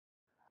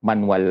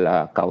manual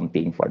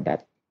counting for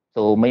that.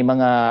 So may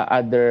mga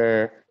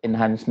other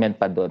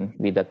enhancement pa doon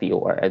with the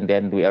TOR, and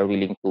then we are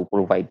willing to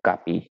provide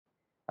copy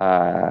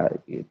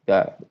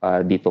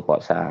dito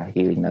po sa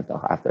hearing na to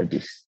after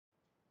this.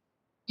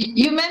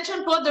 You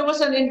mentioned po there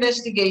was an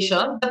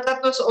investigation, but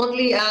that was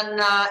only an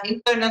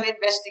internal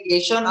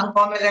investigation. Ang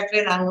COMELEC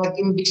rin ang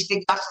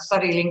nag-imbestiga sa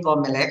sariling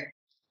COMELEC?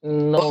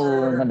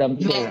 No, Madam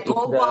Chair. May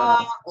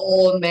COA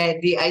o may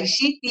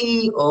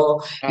DICT o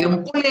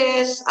yung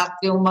pulis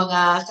at yung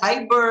mga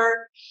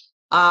cyber.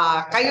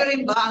 Kayo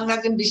rin ba ang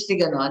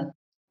nag-imbestiga nun?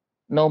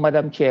 No,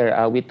 Madam Chair.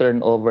 We turn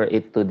over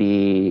it to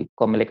the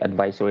COMELEC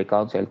Advisory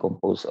Council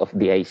composed of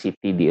DICT,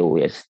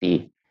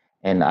 DOST,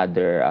 and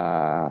other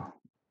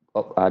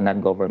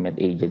non-government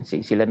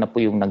agencies. Sila na po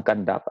yung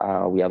nag-conduct.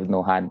 We have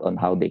no hand on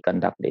how they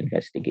conduct the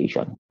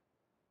investigation.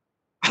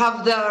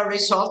 Have the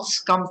results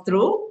come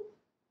through?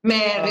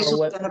 May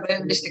resulta na ba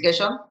yung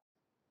investigation?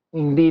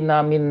 Hindi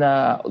namin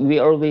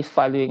we are always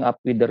following up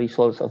with the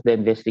results of the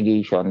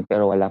investigation,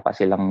 pero wala pa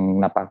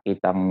silang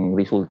napakitang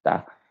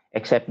resulta,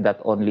 except that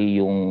only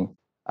yung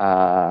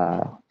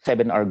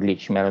 7-hour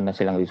glitch, meron na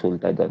silang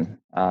resulta doon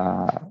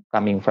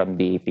coming from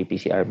the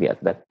PPCRB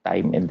at that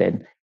time, and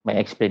then may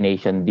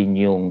explanation din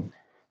yung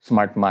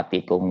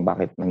Smartmatic kung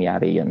bakit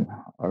nangyari yun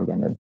or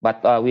ganun.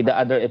 But with the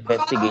other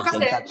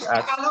investigations such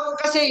as... Akala ko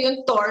kasi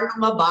yung TOR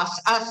lumabas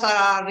as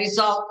a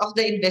result of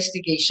the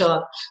investigation.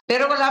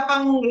 Pero wala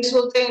pang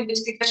resulta yung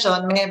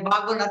investigation, may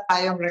bago na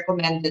tayong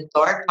recommended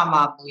TOR.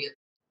 Tama po yun?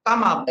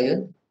 Tama ba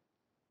yun?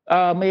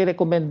 May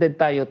recommended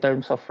tayo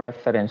terms of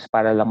reference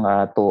para lang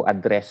to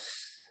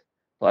address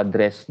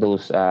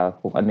those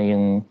kung ano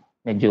yung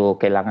medyo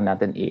kailangan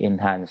natin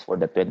i-enhance for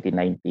the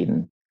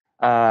 2019.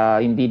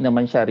 Hindi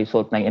naman siya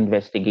result ng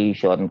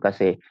investigation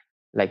kasi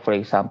like for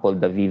example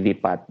the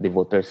VVPAT, the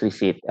voter's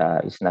receipt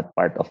is not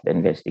part of the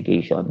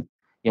investigation.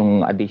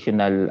 Yung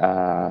additional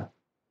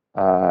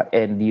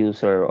end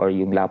user or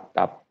yung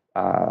laptop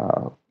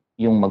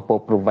yung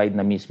magpo-provide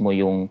na mismo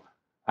yung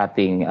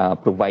ating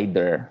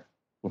provider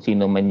kung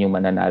sino man yung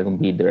mananalong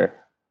bidder,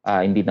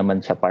 hindi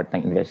naman siya part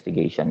ng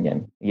investigation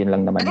yan. Yun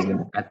lang naman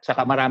yun. At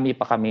saka marami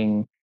pa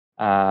kaming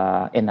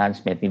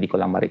enhancement, hindi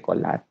ko lang ma-recall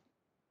lahat.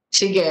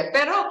 Sige,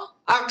 pero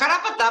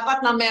karapat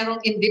dapat na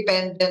merong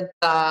independent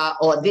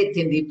audit,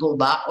 hindi po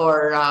ba?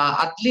 Or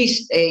at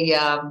least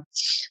a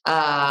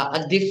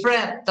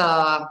different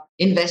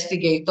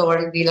investigator,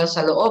 hindi lang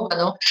sa loob,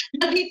 ano?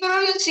 Nandito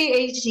raw yung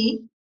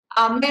CAC,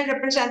 may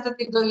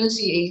representative daw yung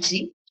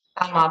CAC,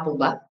 tama po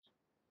ba?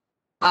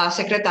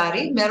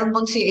 Secretary, meron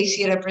bang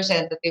CAC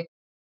representative?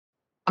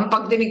 Ang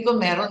pagdinig ko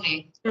meron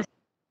eh.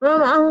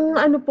 Ang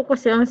ano po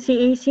kasi, ang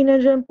CAC na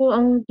dyan po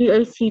ang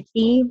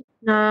DICT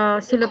na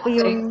sila po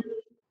yung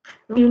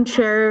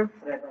chair.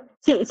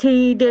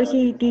 Si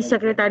DICT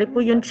Secretary po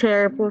yung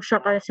chair po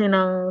siya kasi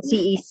ng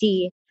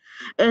CAC.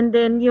 And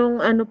then yung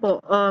ano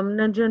po,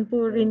 nandyan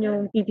po rin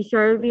yung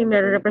PPCRV,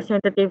 may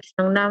representatives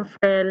ng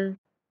NAMFREL.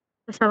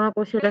 Kasama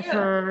po sila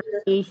sa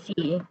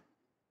CAC.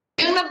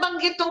 Yung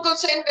nabanggit tungkol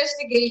sa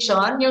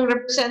investigation, yung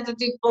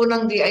representative po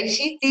ng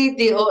DICT,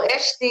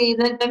 DOST,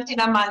 nandiyan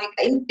sina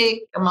Malika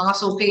Intik, ang mga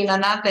suki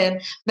na natin.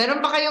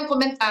 Meron pa kayong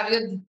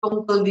komentaryo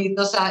tungkol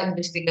dito sa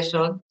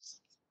investigasyon?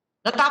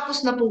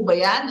 Natapos na po ba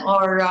yan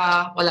or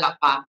wala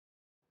pa?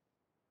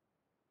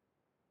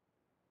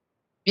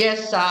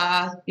 Yes,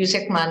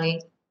 Yusek Mani.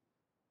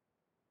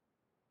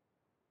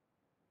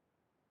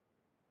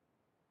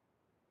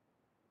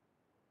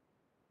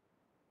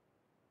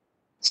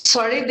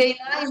 Sorry,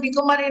 Dana, hindi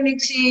ko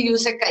marinig si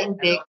Yusek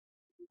Kaintik.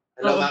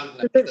 Hello, ma'am.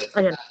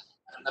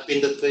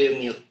 Napindot ko yung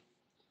mute.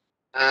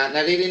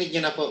 Naririnig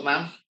niyo na po,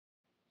 ma'am?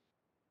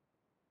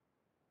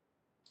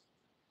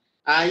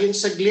 Yung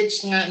sa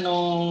glitch nga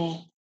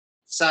nung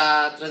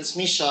sa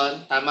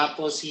transmission, tama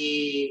po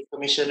si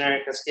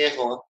Commissioner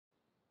Casquejo.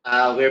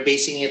 We're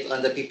basing it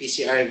on the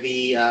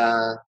PPCRV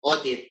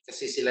audit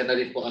kasi sila na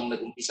rin po ang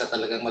nag-umpisa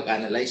talagang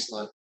mag-analyze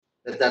nun.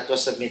 That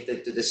was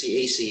submitted to the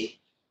CAC.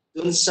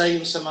 Dun sa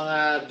yung sa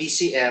mga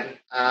BCM,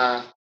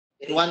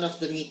 in one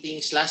of the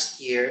meetings last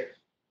year,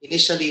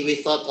 initially we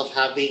thought of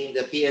having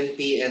the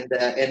PNP and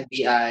the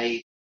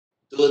NBI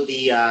do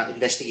the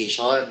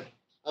investigation.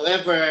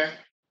 However,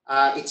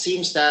 it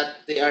seems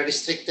that they are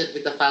restricted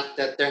with the fact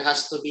that there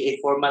has to be a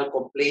formal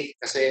complaint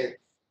kasi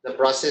the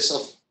process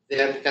of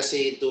them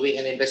kasi doing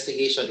an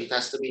investigation, it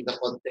has to be in the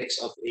context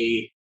of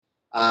a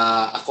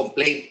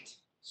complaint.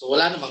 So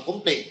wala namang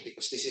complaint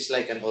because this is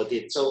like an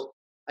audit. So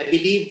I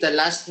believe the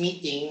last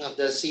meeting of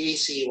the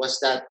CAC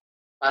was that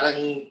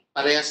parang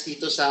parehas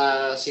dito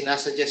sa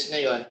sinasuggest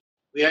ngayon,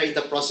 we are in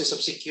the process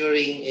of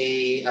securing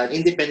an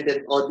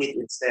independent audit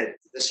instead.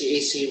 The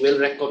CAC will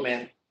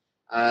recommend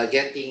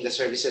getting the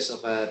services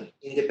of an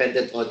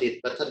independent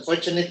audit. But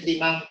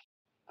unfortunately, ma'am,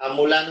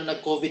 mula nung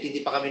nag-COVID,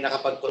 hindi pa kami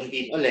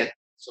nakapag-convene ulit.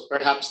 So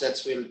perhaps that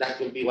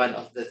will be one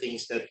of the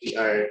things that we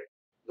are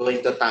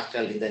going to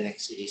tackle in the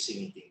next CAC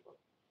meeting.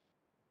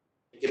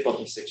 Thank you po,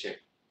 Mr.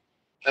 Chair.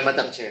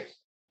 Madam Chair.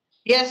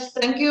 Yes,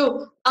 thank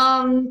you.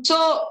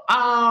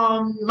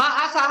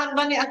 Maasahan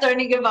ba ni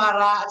Attorney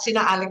Guevara at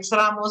sina Alex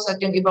Ramos at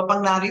yung iba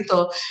pang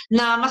narito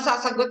na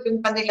masasagot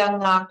yung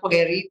kanilang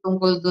query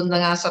tungkol dun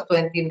na nga sa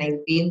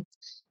 2019?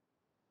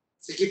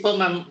 Sige po,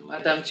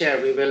 Madam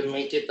Chair. We will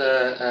make it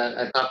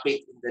a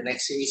topic in the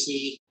next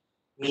CEC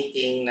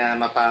meeting na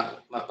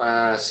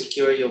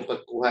mapa-secure yung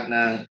pagkuha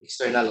ng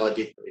external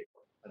audit po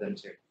ito, Madam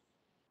Chair.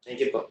 Thank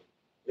you po.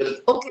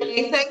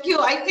 Okay, thank you.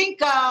 I think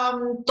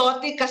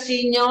Toti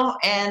Casino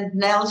and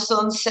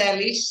Nelson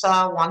Celis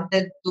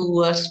wanted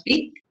to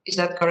speak. Is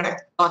that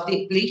correct?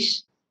 Toti,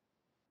 please.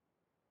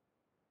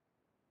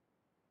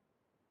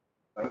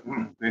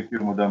 Thank you,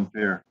 Madam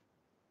Chair.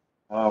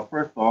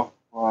 First off,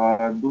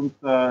 dun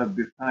sa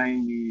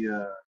design ni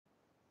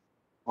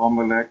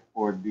COMELEC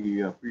for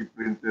the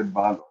pre-printed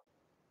ballot,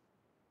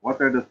 what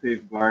are the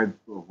safeguards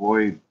to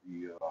avoid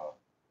the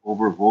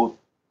overvote?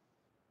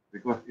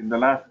 Because in the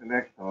last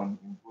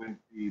election in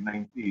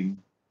 2019,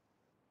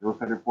 there was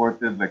a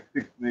reported like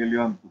 6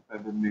 million to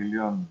 7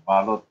 million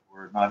ballots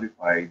were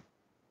nullified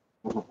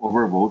because of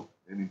overvote.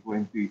 And in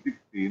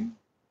 2016,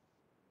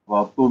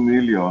 about 2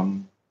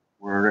 million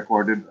were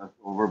recorded as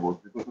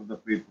overvote because of the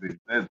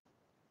pre-printed.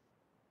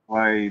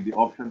 Why the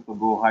option to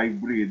go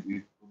hybrid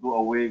is to do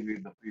away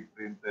with the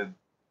pre-printed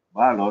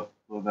ballot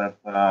so that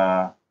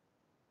the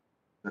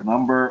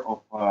number of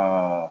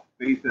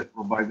spaces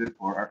provided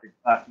for are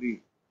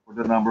exactly for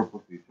the number of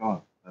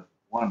positions. That's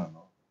one.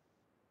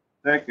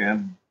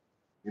 Second,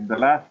 in the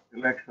last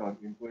election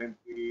in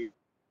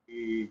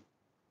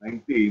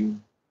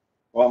 2019,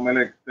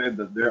 COMELEC said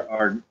that there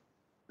are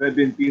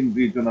 17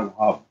 regional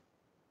hubs.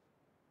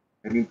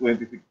 And in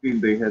 2016,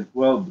 they had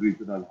 12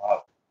 regional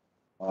hubs.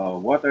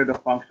 What are the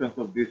functions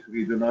of this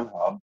regional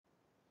hub?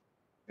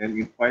 And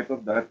in spite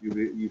of that,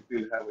 you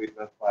still have a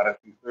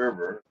transparency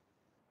server.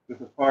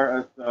 Because as far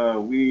as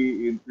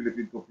we in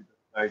Philippine Computer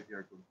Society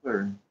are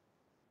concerned,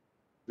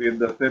 with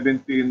the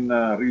 17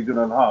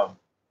 regional hubs,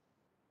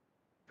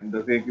 and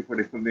thank you for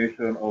the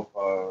explanation of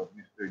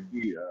Mr.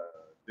 D,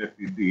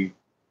 Jeffrey D,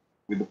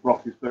 with the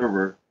proxy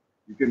server,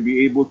 you can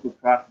be able to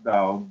track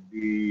down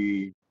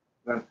the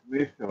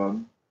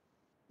transmission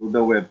to the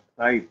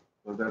website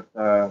so that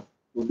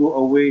to do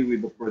away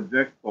with the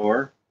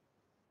projector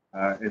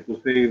and to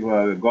save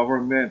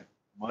government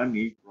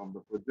money from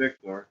the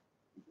projector,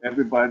 if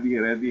everybody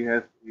already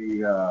has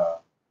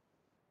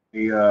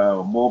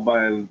a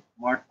mobile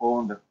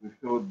smartphone that will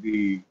show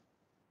the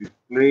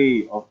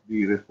display of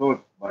the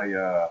results by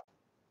a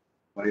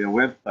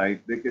website,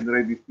 they can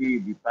already see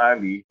the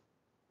tally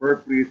per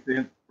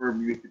precinct, per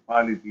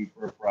municipality,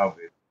 per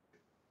province.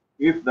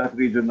 If that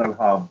regional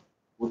hub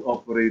would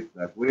operate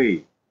that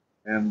way,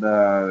 and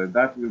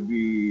that will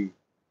be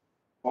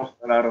cost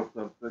a lot of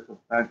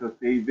substantial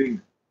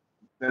savings.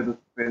 Instead of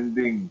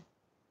spending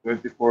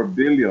 24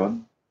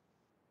 billion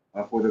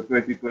for the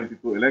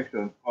 2022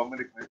 elections,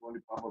 Comelec might only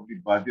probably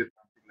budget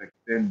something like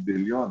 10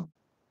 billion.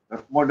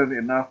 That's more than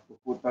enough to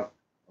put up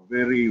a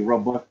very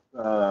robust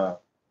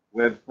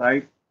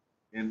website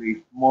and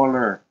a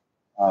smaller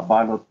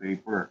ballot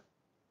paper.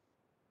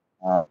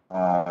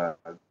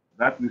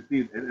 That we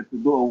see, and to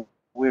do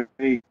away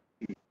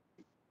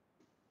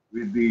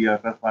with the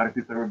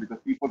transparency server because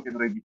people can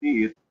already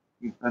see it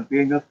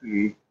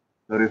instantaneously.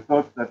 The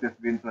results that has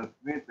been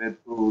transmitted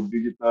to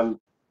digital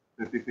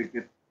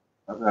certificates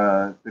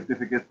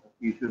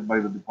issued by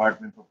the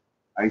Department of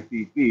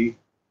ICT,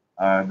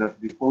 that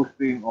the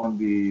posting on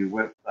the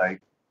website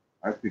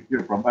are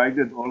secure.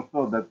 Provided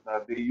also that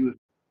they use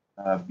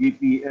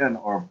VPN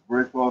or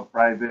virtual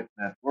private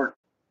network.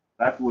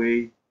 That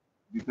way,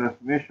 the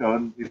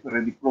transmission is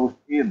already closed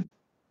in.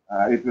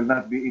 It will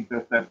not be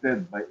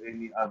intercepted by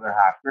any other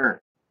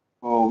hacker.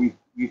 So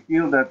we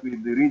feel that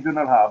with the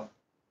regional hub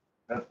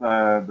that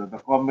the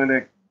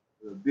COMELEC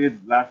did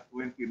last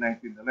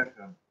 2019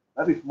 election,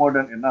 that is more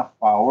than enough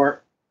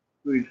power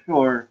to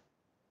ensure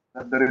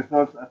that the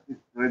results as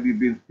it's already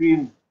been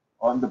seen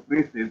on the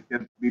precinct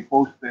can be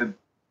posted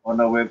on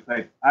a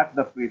website at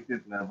the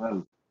precinct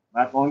level.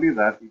 Not only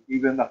that, it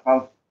even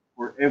accounts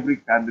for every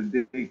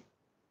candidate,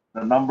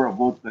 the number of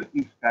votes that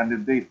each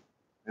candidate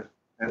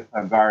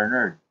has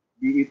garnered,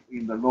 be it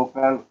in the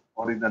local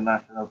or in the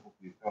national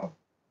position.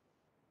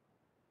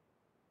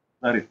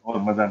 That is all,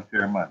 Madam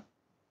Chairman.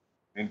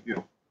 Thank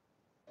you.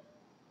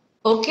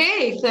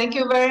 Okay, thank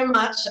you very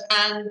much.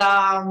 And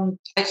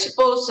I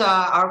suppose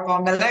our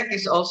COMELEC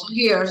is also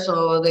here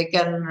so they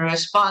can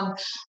respond.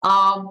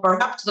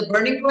 Perhaps the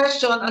burning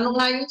question, ano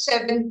nga yung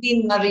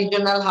 17 na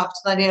regional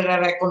hubs na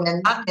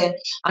nire-recommend natin?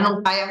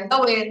 Anong kayang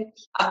gawin?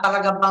 At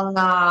talaga bang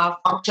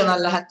functional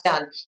lahat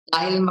yan?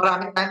 Dahil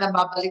marami tayong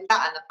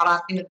nababalitaan na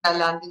parating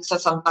naglalanding sa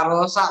Santa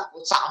Rosa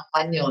o saan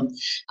man yun.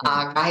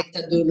 Kahit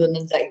sa dulo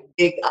ng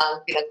daigdig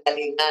ang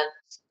pinanggalingan.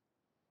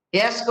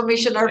 Yes,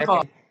 Commissioner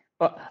po.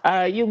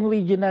 Yung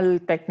regional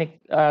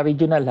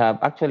hub,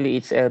 actually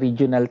it's a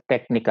regional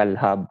technical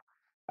hub.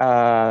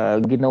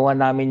 Ginawa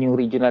namin yung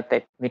regional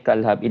technical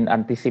hub in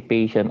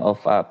anticipation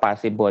of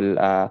possible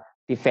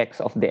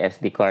defects of the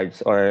SD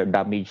cards or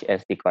damaged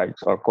SD cards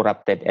or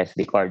corrupted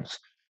SD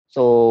cards.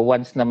 So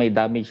once na may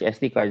damaged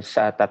SD cards,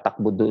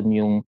 tatakbo doon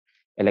yung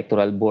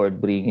electoral board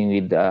bringing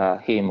with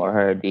him or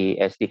her the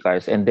SD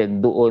cards, and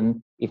then doon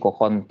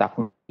i-contact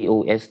ng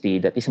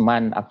DOST, that is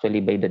man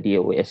actually by the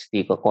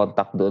DOST,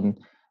 ko-contact doon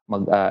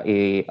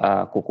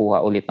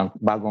kukuha ulit ng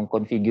bagong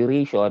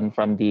configuration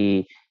from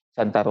the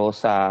Santa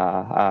Rosa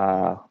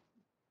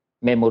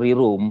memory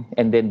room,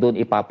 and then doon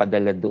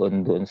ipapadala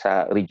doon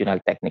sa regional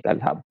technical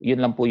hub.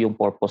 Yun lang po yung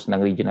purpose ng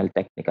regional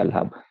technical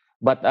hub.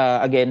 But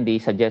again, the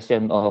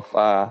suggestion of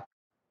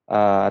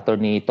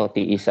Attorney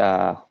Toti is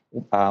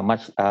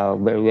much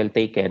very well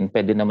taken.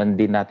 Pwede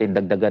naman din natin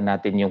dagdagan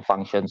natin yung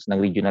functions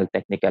ng regional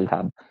technical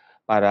hub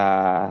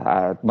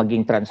para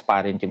maging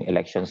transparent yung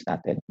elections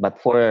natin. But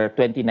for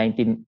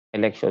 2019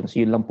 elections,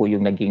 yun lang po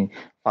yung naging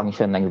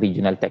function ng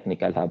regional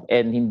technical hub.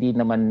 And hindi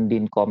naman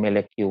din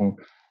COMELEC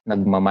yung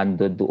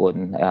nagmamando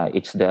doon.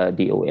 It's the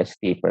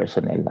DOST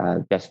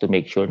personnel just to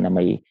make sure na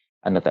may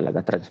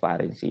talaga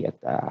transparency at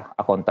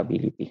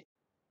accountability.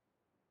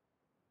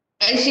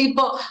 I see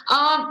po.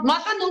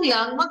 Matanong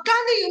lang,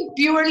 magkano yung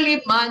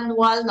purely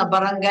manual na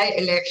barangay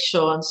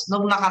elections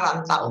nung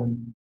nakaraang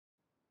taon?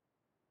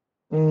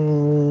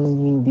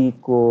 Hindi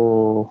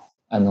ko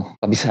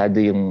kabisado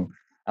yung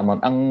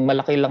amount. Ang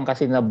malaki lang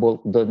kasi na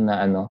bulk doon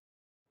na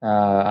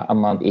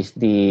amount is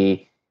the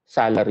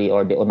salary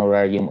or the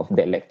honorarium of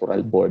the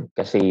electoral board,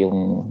 kasi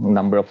yung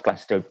number of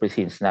clustered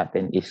precincts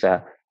natin is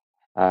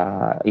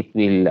it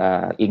will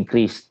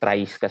increase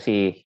thrice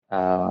kasi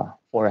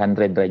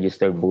 400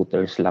 registered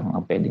voters lang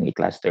ang pwedeng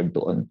i-cluster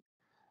doon.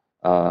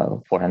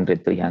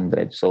 400,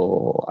 300.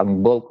 So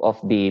ang bulk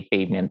of the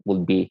payment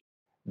would be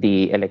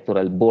the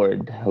Electoral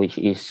Board, which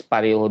is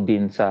pareho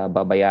din sa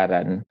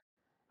babayaran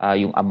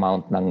yung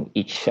amount ng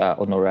each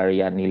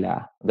honoraria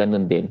nila,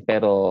 ganun din.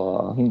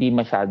 Pero hindi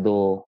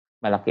masyado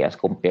malaki as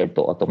compared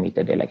to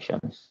automated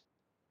elections.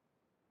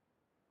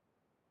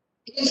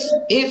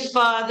 If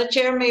the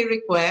chair may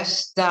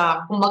request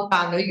kung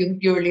magkano yung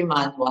purely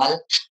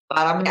manual,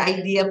 para may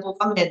idea po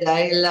kami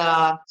dahil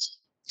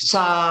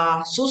sa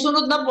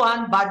susunod na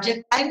buwan,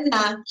 budget time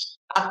na,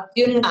 at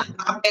yun nga,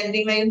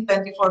 nakapending na yung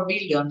 24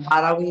 billion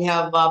para we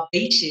have a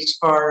basis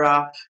for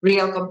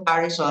real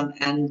comparison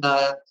and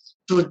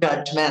true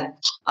judgment.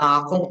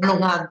 Kung ano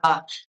nga ba.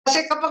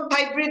 Kasi kapag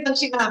hybrid ang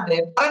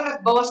sinabi, parang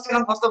nagbawas ka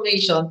ng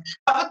automation,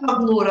 dapat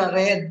magmura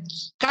rin.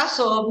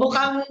 Kaso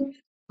mukhang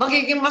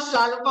magiging mas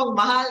lalo pang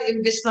mahal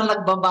imbes na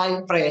nagbaba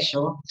yung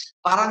presyo.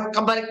 Parang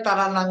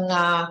kabaliktaran ng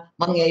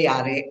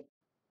mangyayari.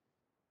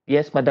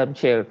 Yes, Madam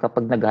Chair,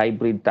 kapag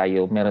nag-hybrid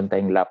tayo, meron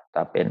tayong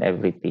laptop and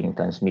everything,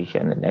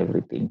 transmission and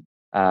everything.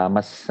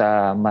 Mas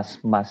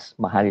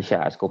mahal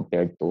siya as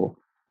compared to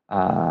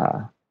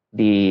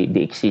the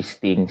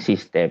existing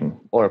system,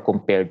 or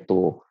compared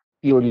to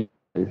purely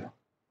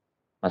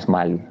mas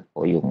mahal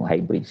po yung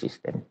hybrid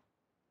system.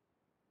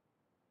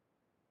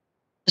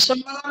 So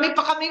marami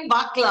pa kaming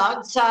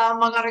backlog sa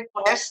mga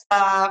requests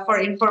for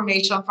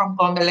information from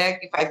COMELEC.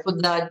 If I could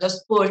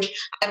just push,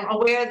 I'm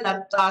aware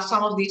that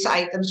some of these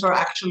items were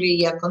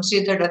actually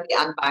considered at the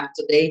unbank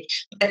today.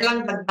 But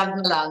lang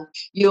dagdag na lang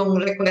yung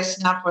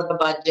request na for the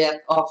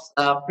budget of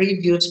the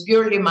previous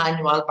purely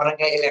manual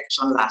barangay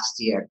election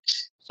last year.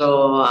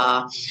 So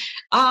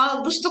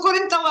gusto ko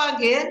rin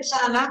tawagin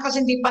sana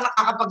kasi hindi pa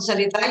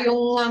nakakapagsalita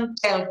yung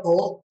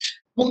telco.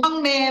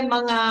 Mukhang may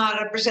mga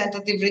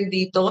representative rin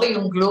dito,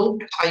 yung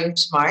Globe at yung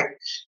Smart.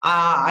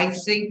 I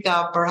think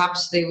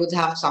perhaps they would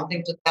have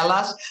something to tell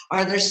us.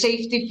 Are there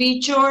safety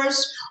features?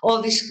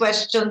 All these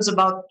questions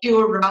about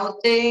pure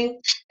routing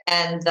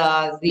and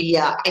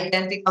the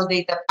identical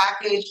data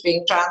package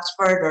being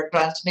transferred or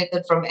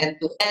transmitted from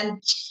end to end.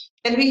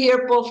 Can we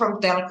hear po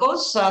from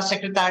telcos,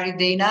 Secretary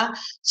Dana?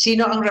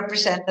 Sino ang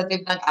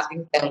representative ng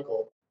ating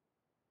telco?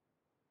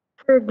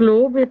 For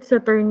Globe, it's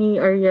Attorney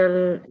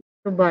Ariel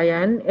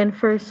Tubayan, and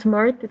for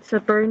Smart, it's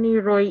Attorney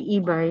Roy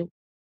Ibay.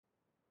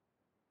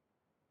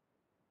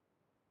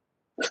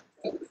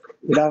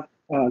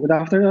 Good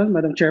afternoon,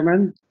 Madam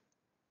Chairman.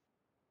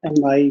 Am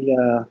I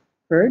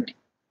heard?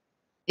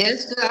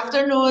 Yes, good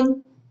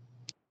afternoon.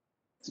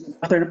 Good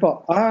afternoon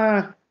po.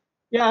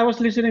 Yeah, I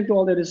was listening to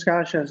all the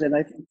discussions, and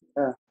I think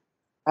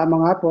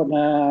tama nga po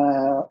na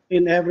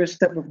in every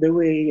step of the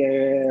way,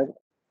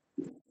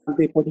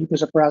 po dito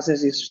sa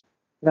process is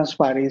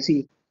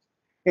transparency.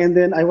 And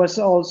then I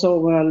was also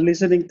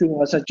listening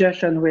to a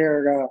suggestion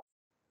where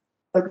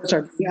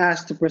are being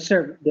asked to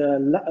preserve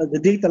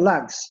the data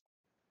logs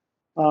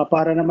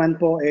para naman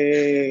po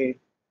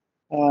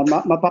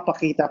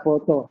mapapakita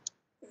po to.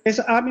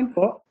 Sa amin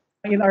po,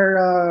 in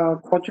our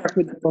contract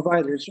with the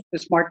providers,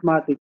 the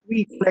Smartmatic,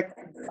 we collect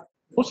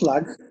those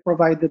logs,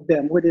 provided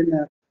them within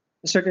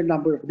a certain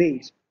number of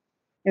days.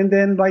 And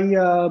then by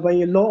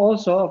law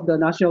also of the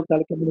National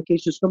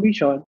Telecommunications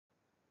Commission,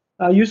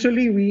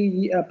 usually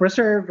we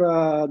preserve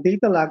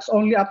data logs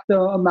only up to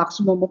a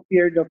maximum of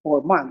period of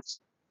 4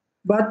 months.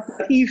 But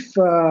if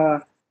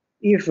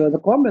the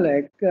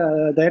COMELEC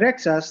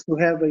directs us to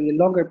have a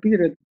longer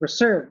period to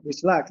preserve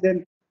these logs,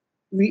 then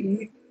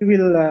we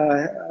will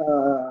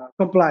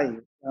comply,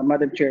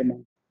 Madam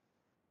Chairman.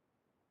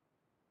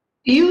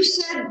 You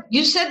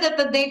said that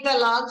the data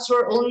logs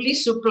were only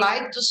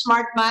supplied to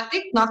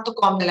Smartmatic, not to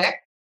COMELEC?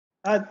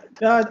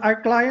 Our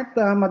client,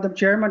 Madam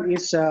Chairman,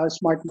 is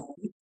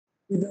Smartmatic.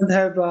 We don't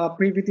have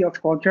privity of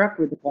contract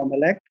with the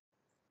COMELEC.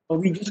 So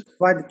we just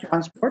provide the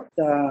transport,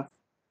 the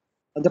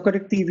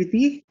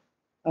connectivity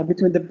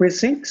between the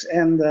precincts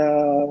and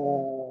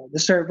the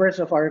servers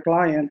of our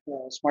client,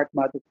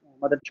 Smartmatic,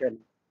 Madam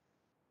Chairman.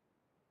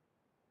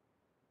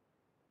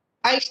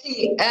 I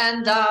see.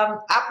 And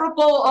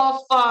apropos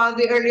of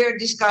the earlier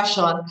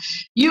discussion,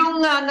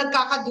 yung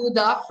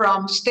nagkakaduda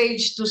from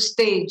stage to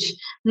stage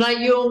na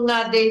yung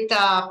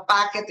data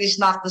packet is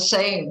not the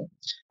same.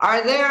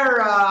 Are there,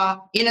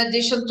 in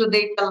addition to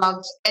data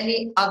logs,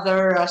 any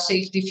other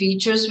safety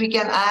features we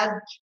can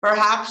add,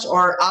 perhaps,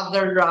 or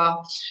other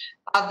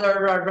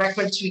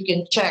records we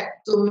can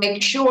check to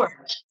make sure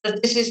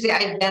that this is the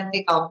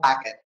identical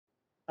packet?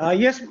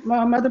 Yes,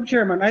 Madam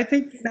Chairman, I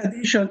think in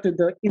addition to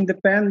the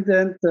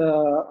independent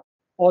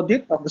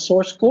audit of the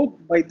source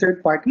code by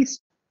third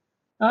parties,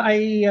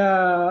 I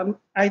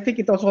think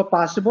it's also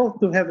possible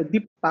to have a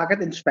deep packet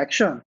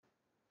inspection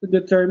to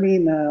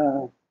determine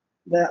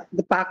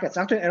the packets,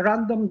 actually a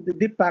random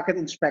deep packet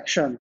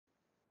inspection.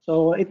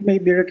 So it may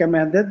be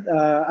recommended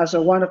as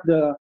one of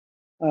the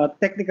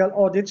technical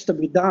audits to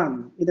be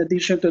done in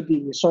addition to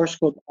the source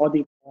code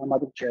audit,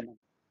 Madam Chairman.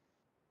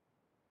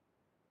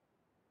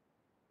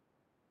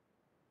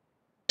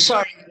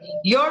 Sorry,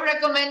 you're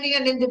recommending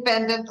an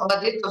independent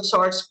audit of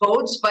source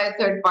codes by a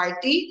third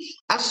party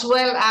as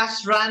well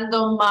as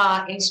random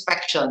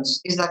inspections.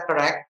 Is that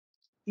correct?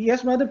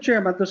 Yes, Madam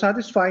Chairman, to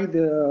satisfy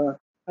the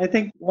I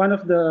think one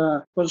of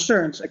the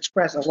concerns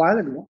expressed a while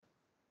ago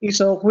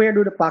is where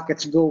do the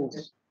packets go?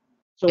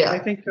 So I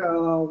Yeah. think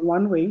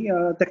one way,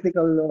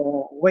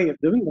 technical way of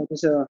doing that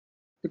is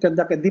to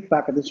conduct a deep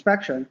packet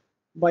inspection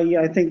by,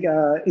 I think,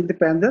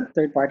 independent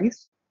third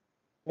parties,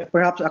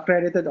 perhaps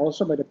accredited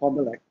also by the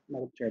Comelec,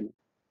 Madam Chairman.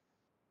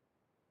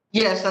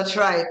 Yes, that's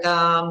right.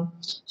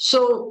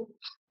 So,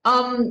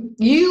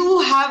 you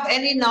have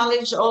any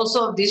knowledge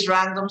also of these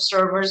random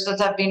servers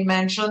that have been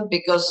mentioned?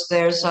 Because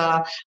there's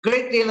a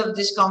great deal of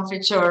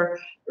discomfiture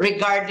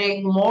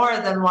regarding more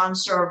than one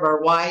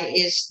server. Why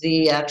is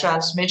the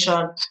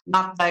transmission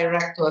not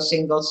direct to a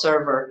single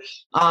server?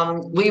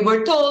 We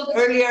were told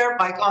earlier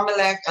by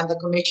Comelec and the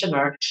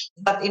commissioner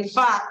that in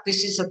fact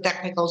this is a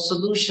technical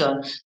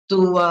solution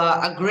to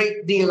a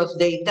great deal of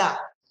data.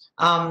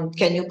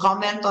 Can you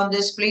comment on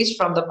this, please,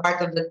 from the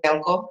part of the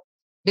telco?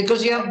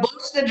 Because you have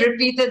boasted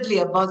repeatedly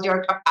about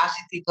your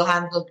capacity to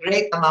handle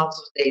great amounts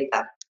of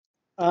data.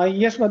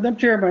 Yes, Madam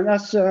Chairman,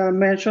 as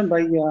mentioned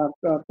by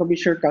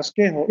Commissioner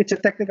Casquejo, it's a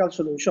technical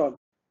solution.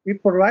 We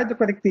provide the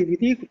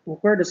connectivity to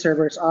where the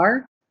servers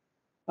are,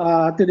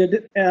 at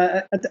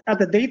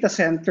the data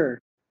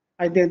center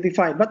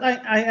identified. But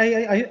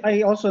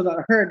I also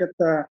heard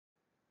that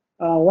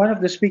one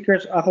of the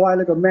speakers a while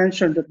ago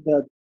mentioned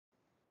that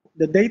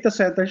the data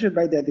center should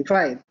be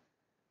identified.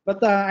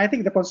 But I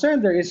think the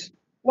concern there is,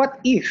 what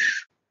if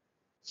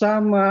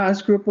some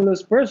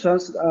unscrupulous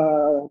persons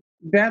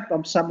bent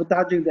on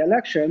sabotaging the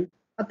election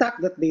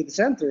attack that data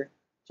center?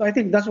 So I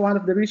think that's one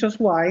of the reasons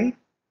why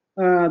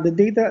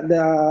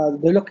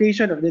the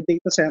location of the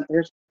data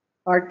centers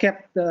are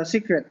kept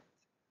secret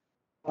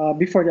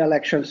before the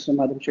elections,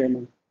 Madam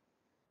Chairman.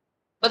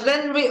 But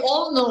then we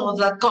all know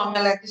that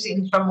COMELEC is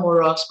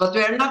intramuros, but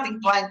we are not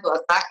inclined to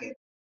attack it.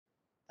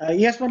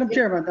 Yes, Madam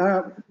Chairman.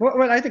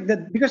 Well, I think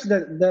that because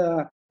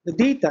the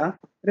data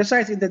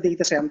resides in the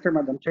data center,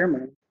 Madam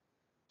Chairman.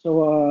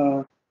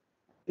 So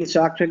it's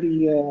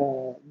actually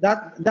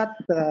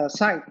that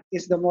site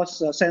is the most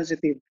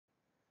sensitive,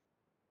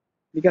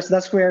 because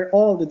that's where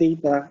all the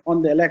data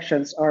on the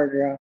elections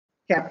are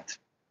kept,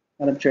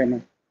 Madam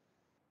Chairman.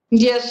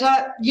 Yes,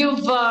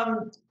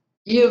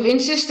 you've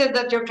insisted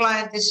that your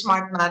client is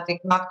Smartmatic,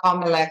 not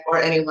Comelec or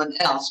anyone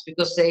else,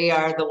 because they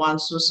are the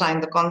ones who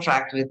signed the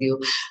contract with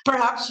you.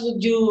 Perhaps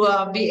would you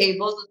be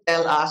able to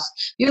tell us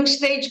yung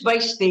stage by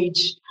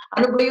stage,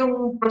 ano ba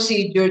yung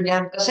procedure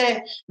niyan? Kasi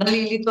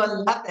nalilito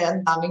ang lahat eh,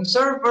 ang daming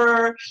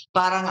server,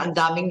 parang ang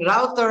daming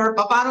router.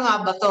 Paano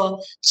nga ba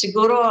to?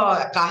 Siguro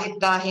kahit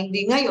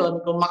hindi ngayon,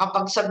 kung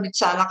makapag-submit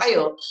sana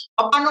kayo,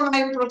 paano nga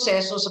yung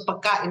proseso sa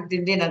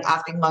pagkaintindi ng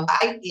ating mga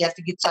IT at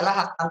higit sa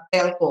lahat ng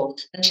telco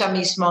na siya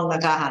mismo ang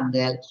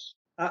nag-handle?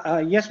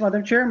 Yes,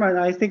 Madam Chairman.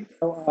 I think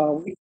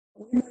we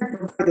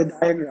provide a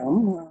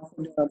diagram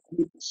for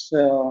this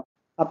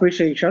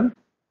appreciation.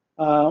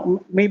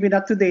 Maybe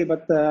not today,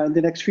 but in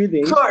the next few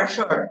days. Sure,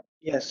 sure.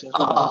 Yes.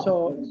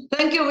 So,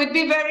 thank you. We'd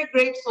be very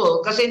grateful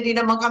kasi hindi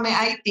naman kami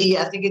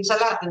IT at higit sa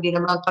lahat, hindi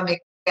naman kami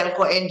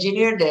telco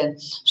engineer din.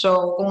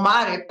 So, kung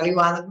maaari,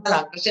 paliwanag na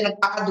lang kasi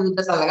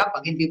nagpakaduda talaga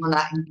pag hindi mo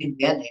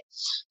naintindihan eh.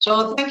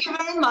 So, thank you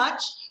very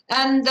much.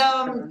 And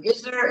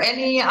is there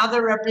any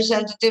other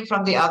representative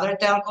from the other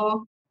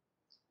telco?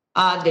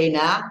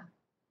 Dana?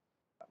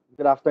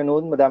 Good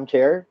afternoon, Madam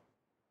Chair.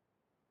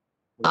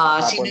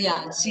 Sino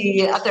yan? Si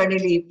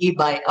Attorney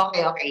Ibay.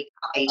 Okay.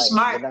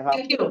 Smart.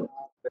 Thank you.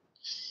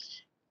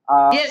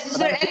 Yes, is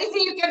there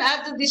anything you can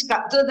add to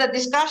the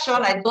discussion?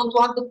 I don't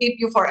want to keep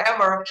you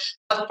forever,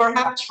 but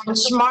perhaps from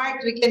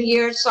Smart we can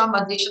hear some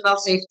additional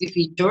safety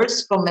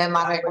features kung may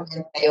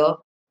ma-recommend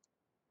kayo.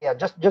 Yeah,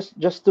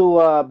 just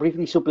to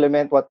briefly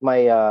supplement what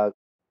my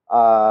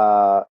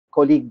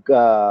colleague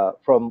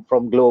from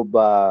Globe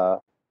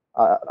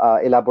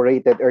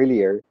elaborated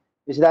earlier,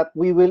 is that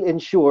we will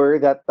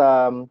ensure that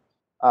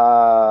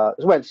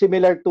well,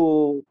 similar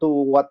to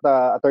what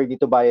Attorney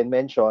Tubayan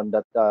mentioned,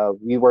 that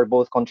we were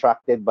both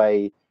contracted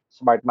by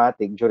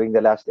Smartmatic during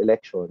the last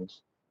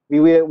elections.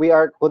 We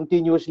are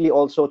continuously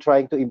also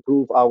trying to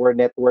improve our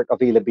network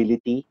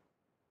availability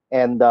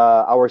and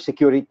our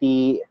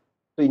security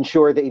to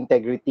ensure the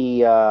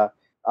integrity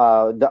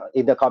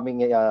in the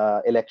coming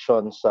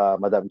elections,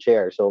 Madam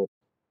Chair. So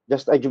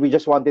we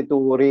just wanted to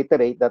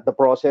reiterate that the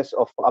process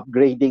of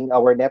upgrading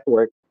our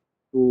network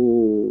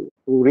to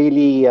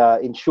really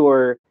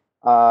ensure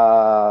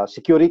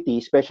security,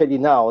 especially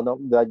now, no,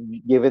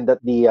 given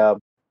that the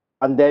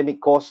pandemic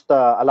caused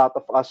a lot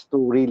of us to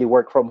really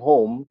work from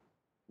home,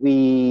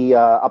 we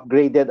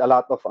upgraded a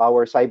lot of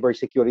our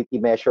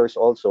cybersecurity measures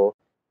also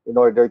in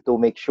order to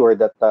make sure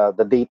that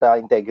the data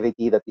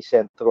integrity that is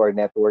sent through our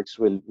networks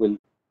will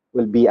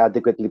be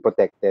adequately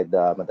protected,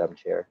 Madam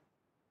Chair.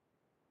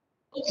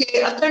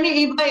 Okay,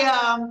 Attorney Ibay,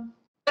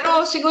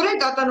 pero siguro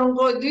yung tatanong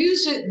ko, do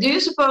you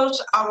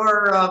suppose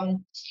our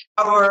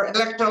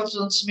electoral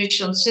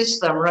transmission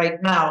system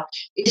right now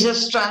is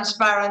as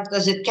transparent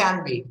as it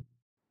can be?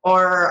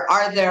 Or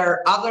are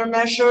there other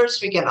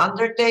measures we can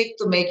undertake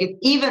to make it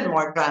even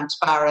more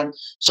transparent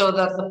so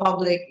that the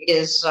public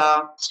is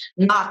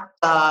not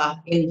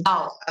in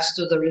doubt as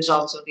to the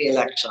results of the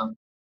election?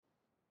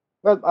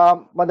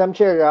 Well, Madam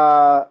Chair,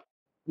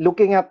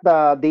 looking at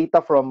the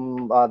data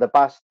from the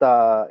past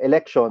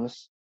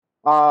elections,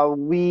 I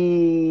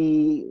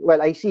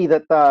see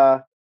that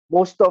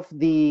most of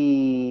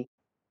the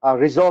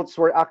results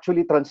were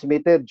actually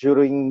transmitted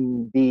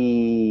during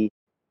the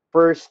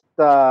first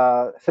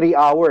 3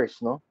 hours,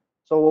 no?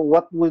 So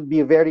what would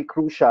be very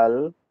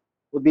crucial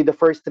would be the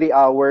first 3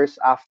 hours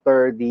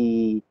after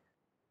the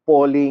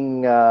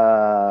polling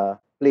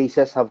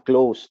places have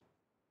closed.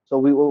 So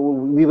we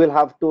will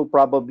have to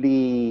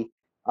probably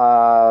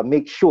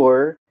make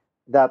sure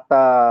that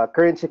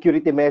current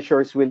security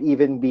measures will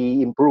even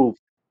be improved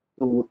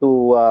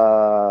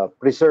to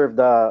preserve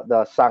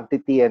the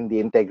sanctity and the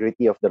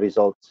integrity of the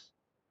results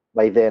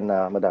by then,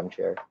 Madam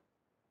Chair.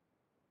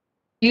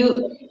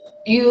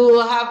 You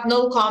have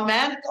no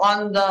comment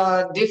on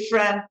the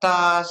different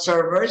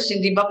servers?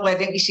 Hindi ba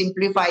pwedeng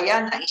i-simplify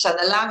yan na isa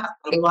na lang at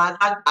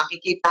paliwanag,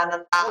 makikita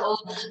ng tao,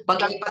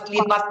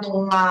 paglipat-lipat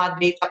ng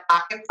data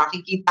packet,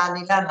 makikita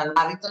nila na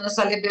narito na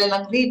sa level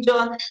ng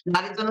region,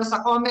 narito na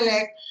sa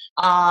COMELEC,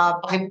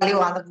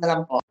 pakipaliwanag na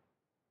lang po.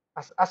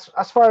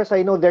 As far as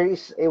I know, there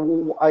is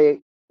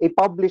a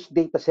published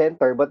data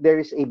center, but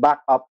there is a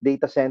backup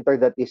data center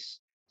that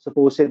is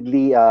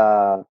supposedly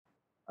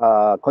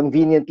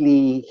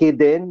conveniently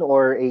hidden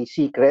or a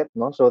secret,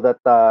 no? So that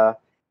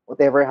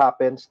whatever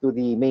happens to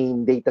the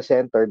main data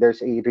center,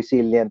 there's a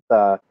resilient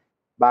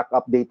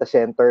backup data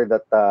center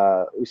that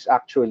is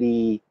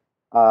actually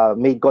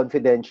made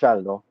confidential,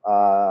 no?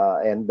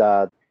 And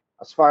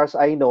as far as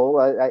I know,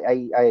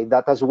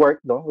 that has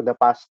worked, no, with the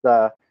past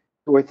 2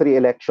 or 3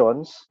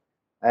 elections.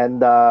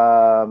 And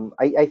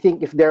I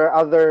think if there are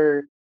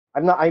other,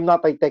 I'm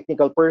not a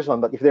technical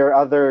person, but if there are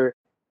other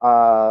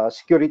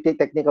security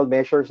technical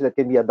measures that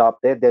can be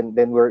adopted, then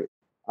we're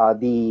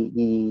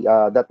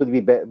that would be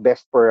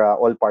best for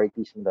all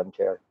parties, Madam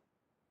Chair.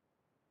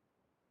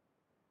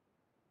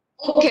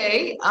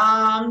 Okay,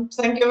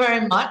 thank you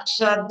very much.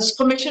 Does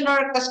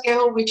Commissioner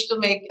Casquejo wish to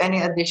make any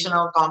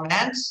additional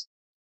comments?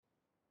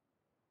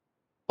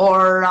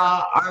 Or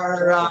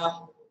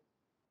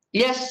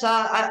yes,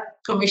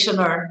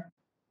 Commissioner.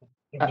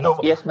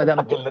 Yes,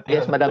 Madam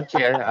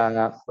Chair.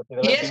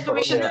 Yes,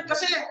 Commissioner,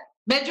 kasi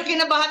medyo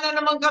kinabahan na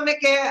naman kami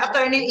kay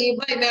Attorney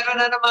Ibay. Meron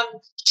na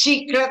naman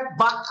secret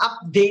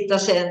backup data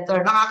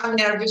center.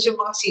 Nakaka-nervous yung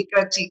mga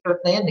secret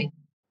na yan eh.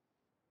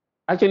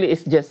 Actually,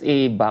 it's just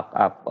a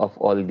backup of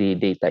all the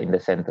data in the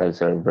central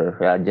server.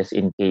 Just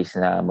in case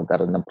na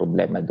magkaroon ng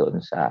problema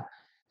doon sa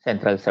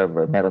central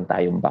server, meron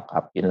tayong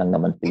backup. Yun lang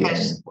naman po yung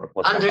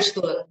purpose.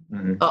 Understood.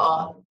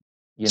 Oo.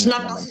 It's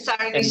not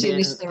necessarily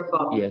sinister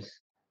po. Yes.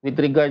 With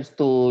regards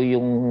to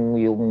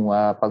yung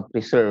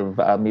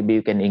pag-preserve, maybe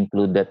you can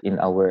include that in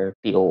our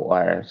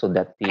TOR so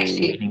that the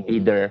winning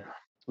leader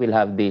will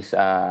have this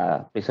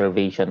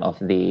preservation of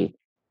the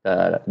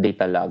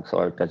data logs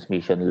or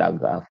transmission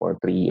log for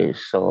 3 years.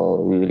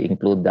 So we will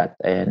include that,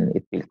 and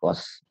it will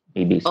cost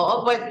maybe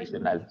some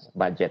additional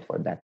budget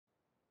for that.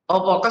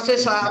 Opo, kasi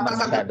sa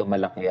masyado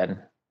malaki yan.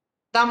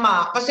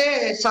 Tama,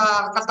 kasi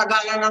sa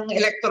katagalan ng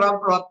electoral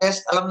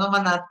protest, alam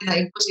naman natin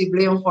na imposible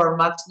yung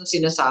formats na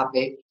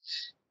sinasabi.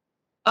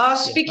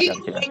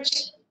 Speaking of which,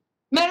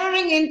 meron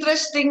ring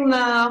interesting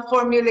na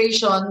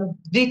formulation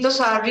dito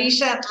sa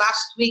recent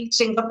last week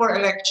Singapore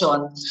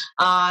election.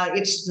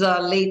 It's the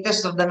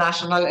latest of the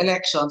national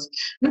elections.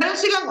 Meron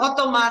silang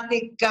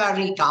automatic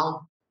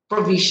recount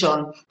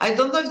provision. I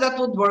don't know if that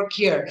would work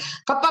here.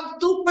 Kapag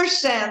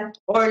 2%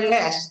 or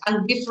less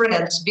ang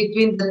difference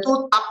between the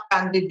two top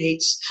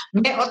candidates,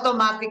 may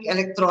automatic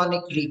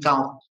electronic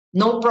recount.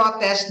 No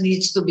protest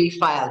needs to be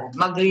filed.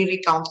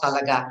 Magre-recount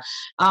talaga.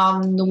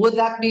 Would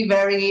that be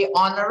very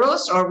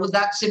onerous, or would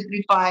that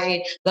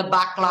simplify the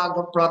backlog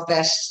of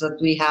protests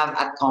that we have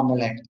at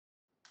COMELEC?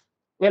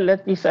 Well,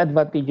 that is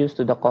advantageous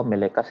to the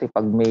COMELEC kasi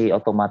pag may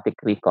automatic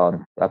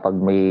recount, pag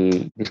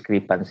may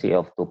discrepancy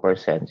of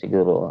 2%,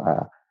 siguro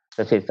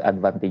kasi it's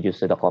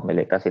advantageous to the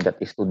COMELEC kasi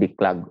that is to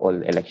declog all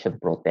election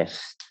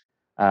protests.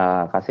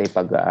 Kasi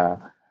pag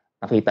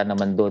nakita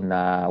naman doon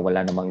na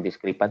wala namang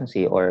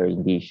discrepancy or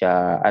hindi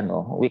siya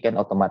we can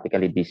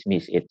automatically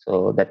dismiss it.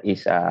 So that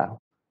is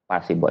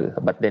possible.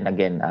 But then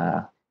again,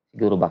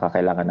 siguro baka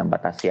kailangan ng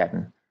batas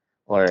yan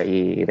or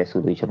a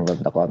resolution from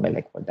the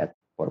COMELEC for that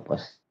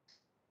purpose.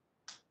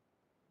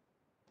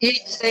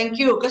 Yes, thank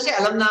you. Kasi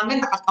alam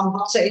namin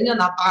nakatambak sa inyo,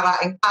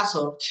 napakaraing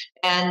kaso.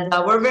 And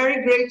we're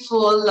very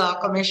grateful,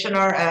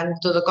 Commissioner, and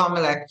to the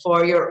COMELEC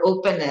for your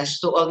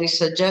openness to all these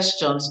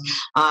suggestions.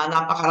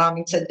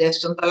 Napakaraming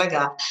suggestion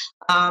talaga.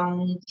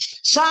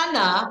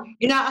 Sana,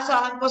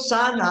 inaasahan ko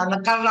sana,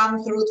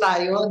 nagka-run through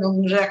tayo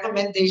nung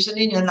recommendation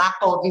ninyo na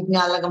COVID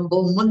nga lang ang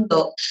buong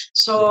mundo.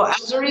 So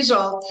as a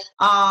result,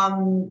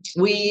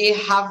 we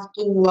have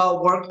to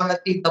work on a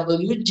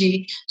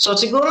TWG. So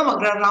siguro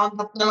magra-round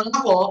up na lang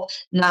ako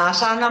na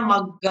sana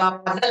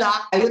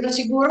magpadala. Ayun na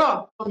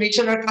siguro,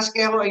 Commissioner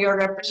Casquejo, your your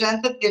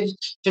representatives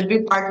should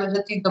be part of the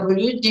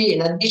TWG.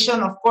 In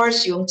addition, of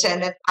course, yung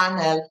Senate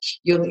panel,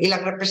 yung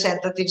ilang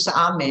representatives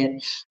sa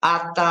amin.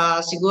 At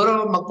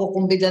siguro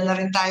magkukumbida na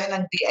rin tayo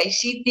ng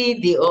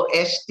DICT,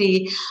 DOST,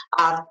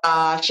 at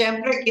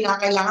syempre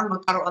kinakailangan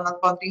magkaroon ng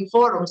konting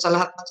forum sa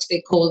lahat ng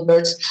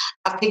stakeholders.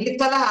 At higit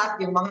sa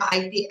lahat, yung mga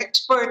IT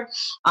expert,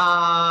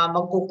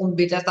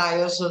 magkukumbida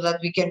tayo so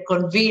that we can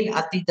convene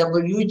at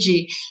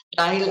TWG.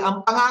 Dahil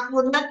ang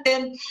pangako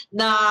natin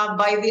na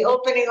by the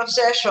opening of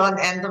session,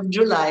 end of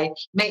July,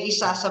 may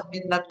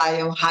isasubmit na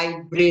tayong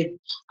hybrid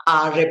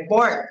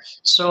report.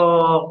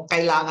 So,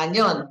 kailangan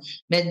yon.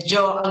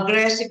 Medyo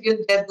aggressive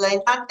yung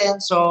deadline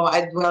natin, so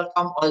I'd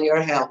welcome all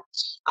your help.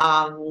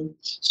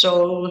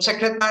 So,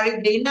 Secretary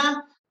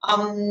Dana,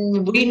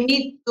 we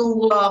need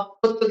to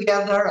put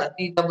together a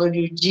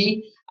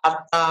TWG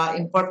at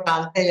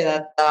importante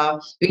that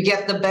we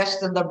get the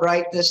best and the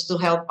brightest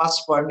to help us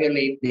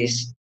formulate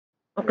this.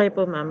 Okay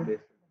po, ma'am.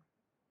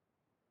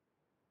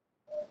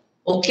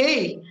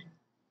 Okay.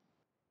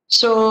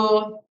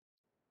 So,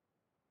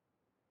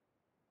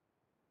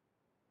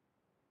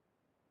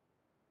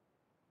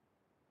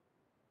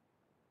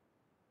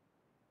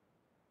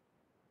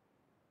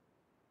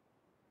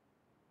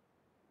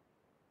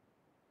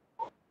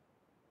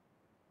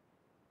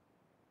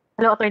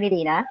 Hello, Attorney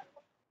Dina.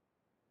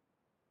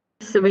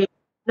 So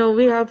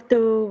we have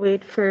to wait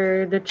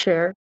for the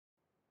chair.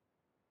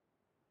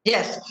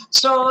 yes.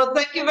 So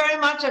thank you very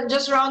much. I'm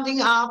just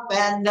rounding up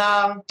and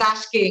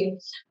tasking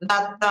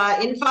that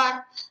in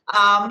fact,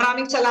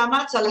 maraming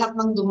salamat sa lahat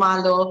ng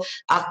dumalo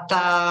at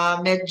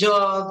medyo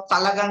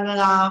talagang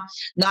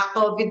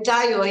na-COVID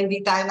tayo,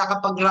 hindi tayo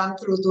nakapag-run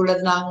through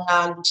tulad ng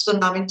gusto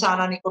namin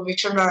sana ni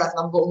Commissioner at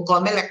ng buong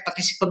COMELEC,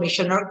 pati si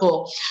Commissioner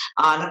ko.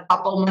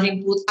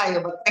 Nagpapaumanin po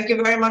tayo. But thank you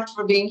very much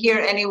for being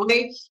here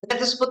anyway.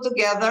 Let us put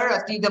together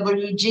a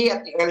TWG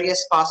at the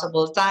earliest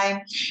possible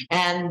time.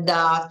 And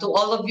to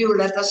all of you,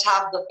 let us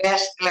have the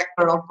best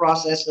electoral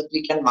process that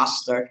we can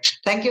muster.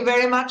 Thank you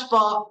very much,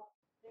 po.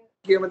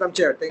 Thank you, Madam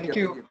Chair. Thank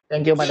you.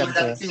 Thank you, Madam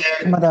Chair.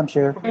 Madam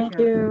Chair. Thank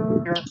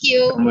you. Thank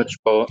you. Much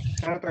po.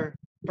 Senator,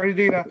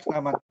 Ferdinand,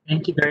 salamat.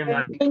 Thank you very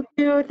much.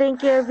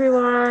 Thank you,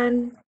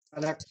 everyone.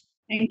 Alex.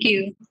 Thank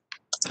you.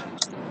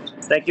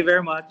 Thank you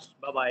very much.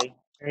 Bye-bye.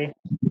 Okay.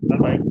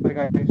 Bye-bye. Bye,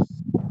 guys.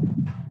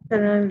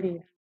 Can I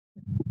leave?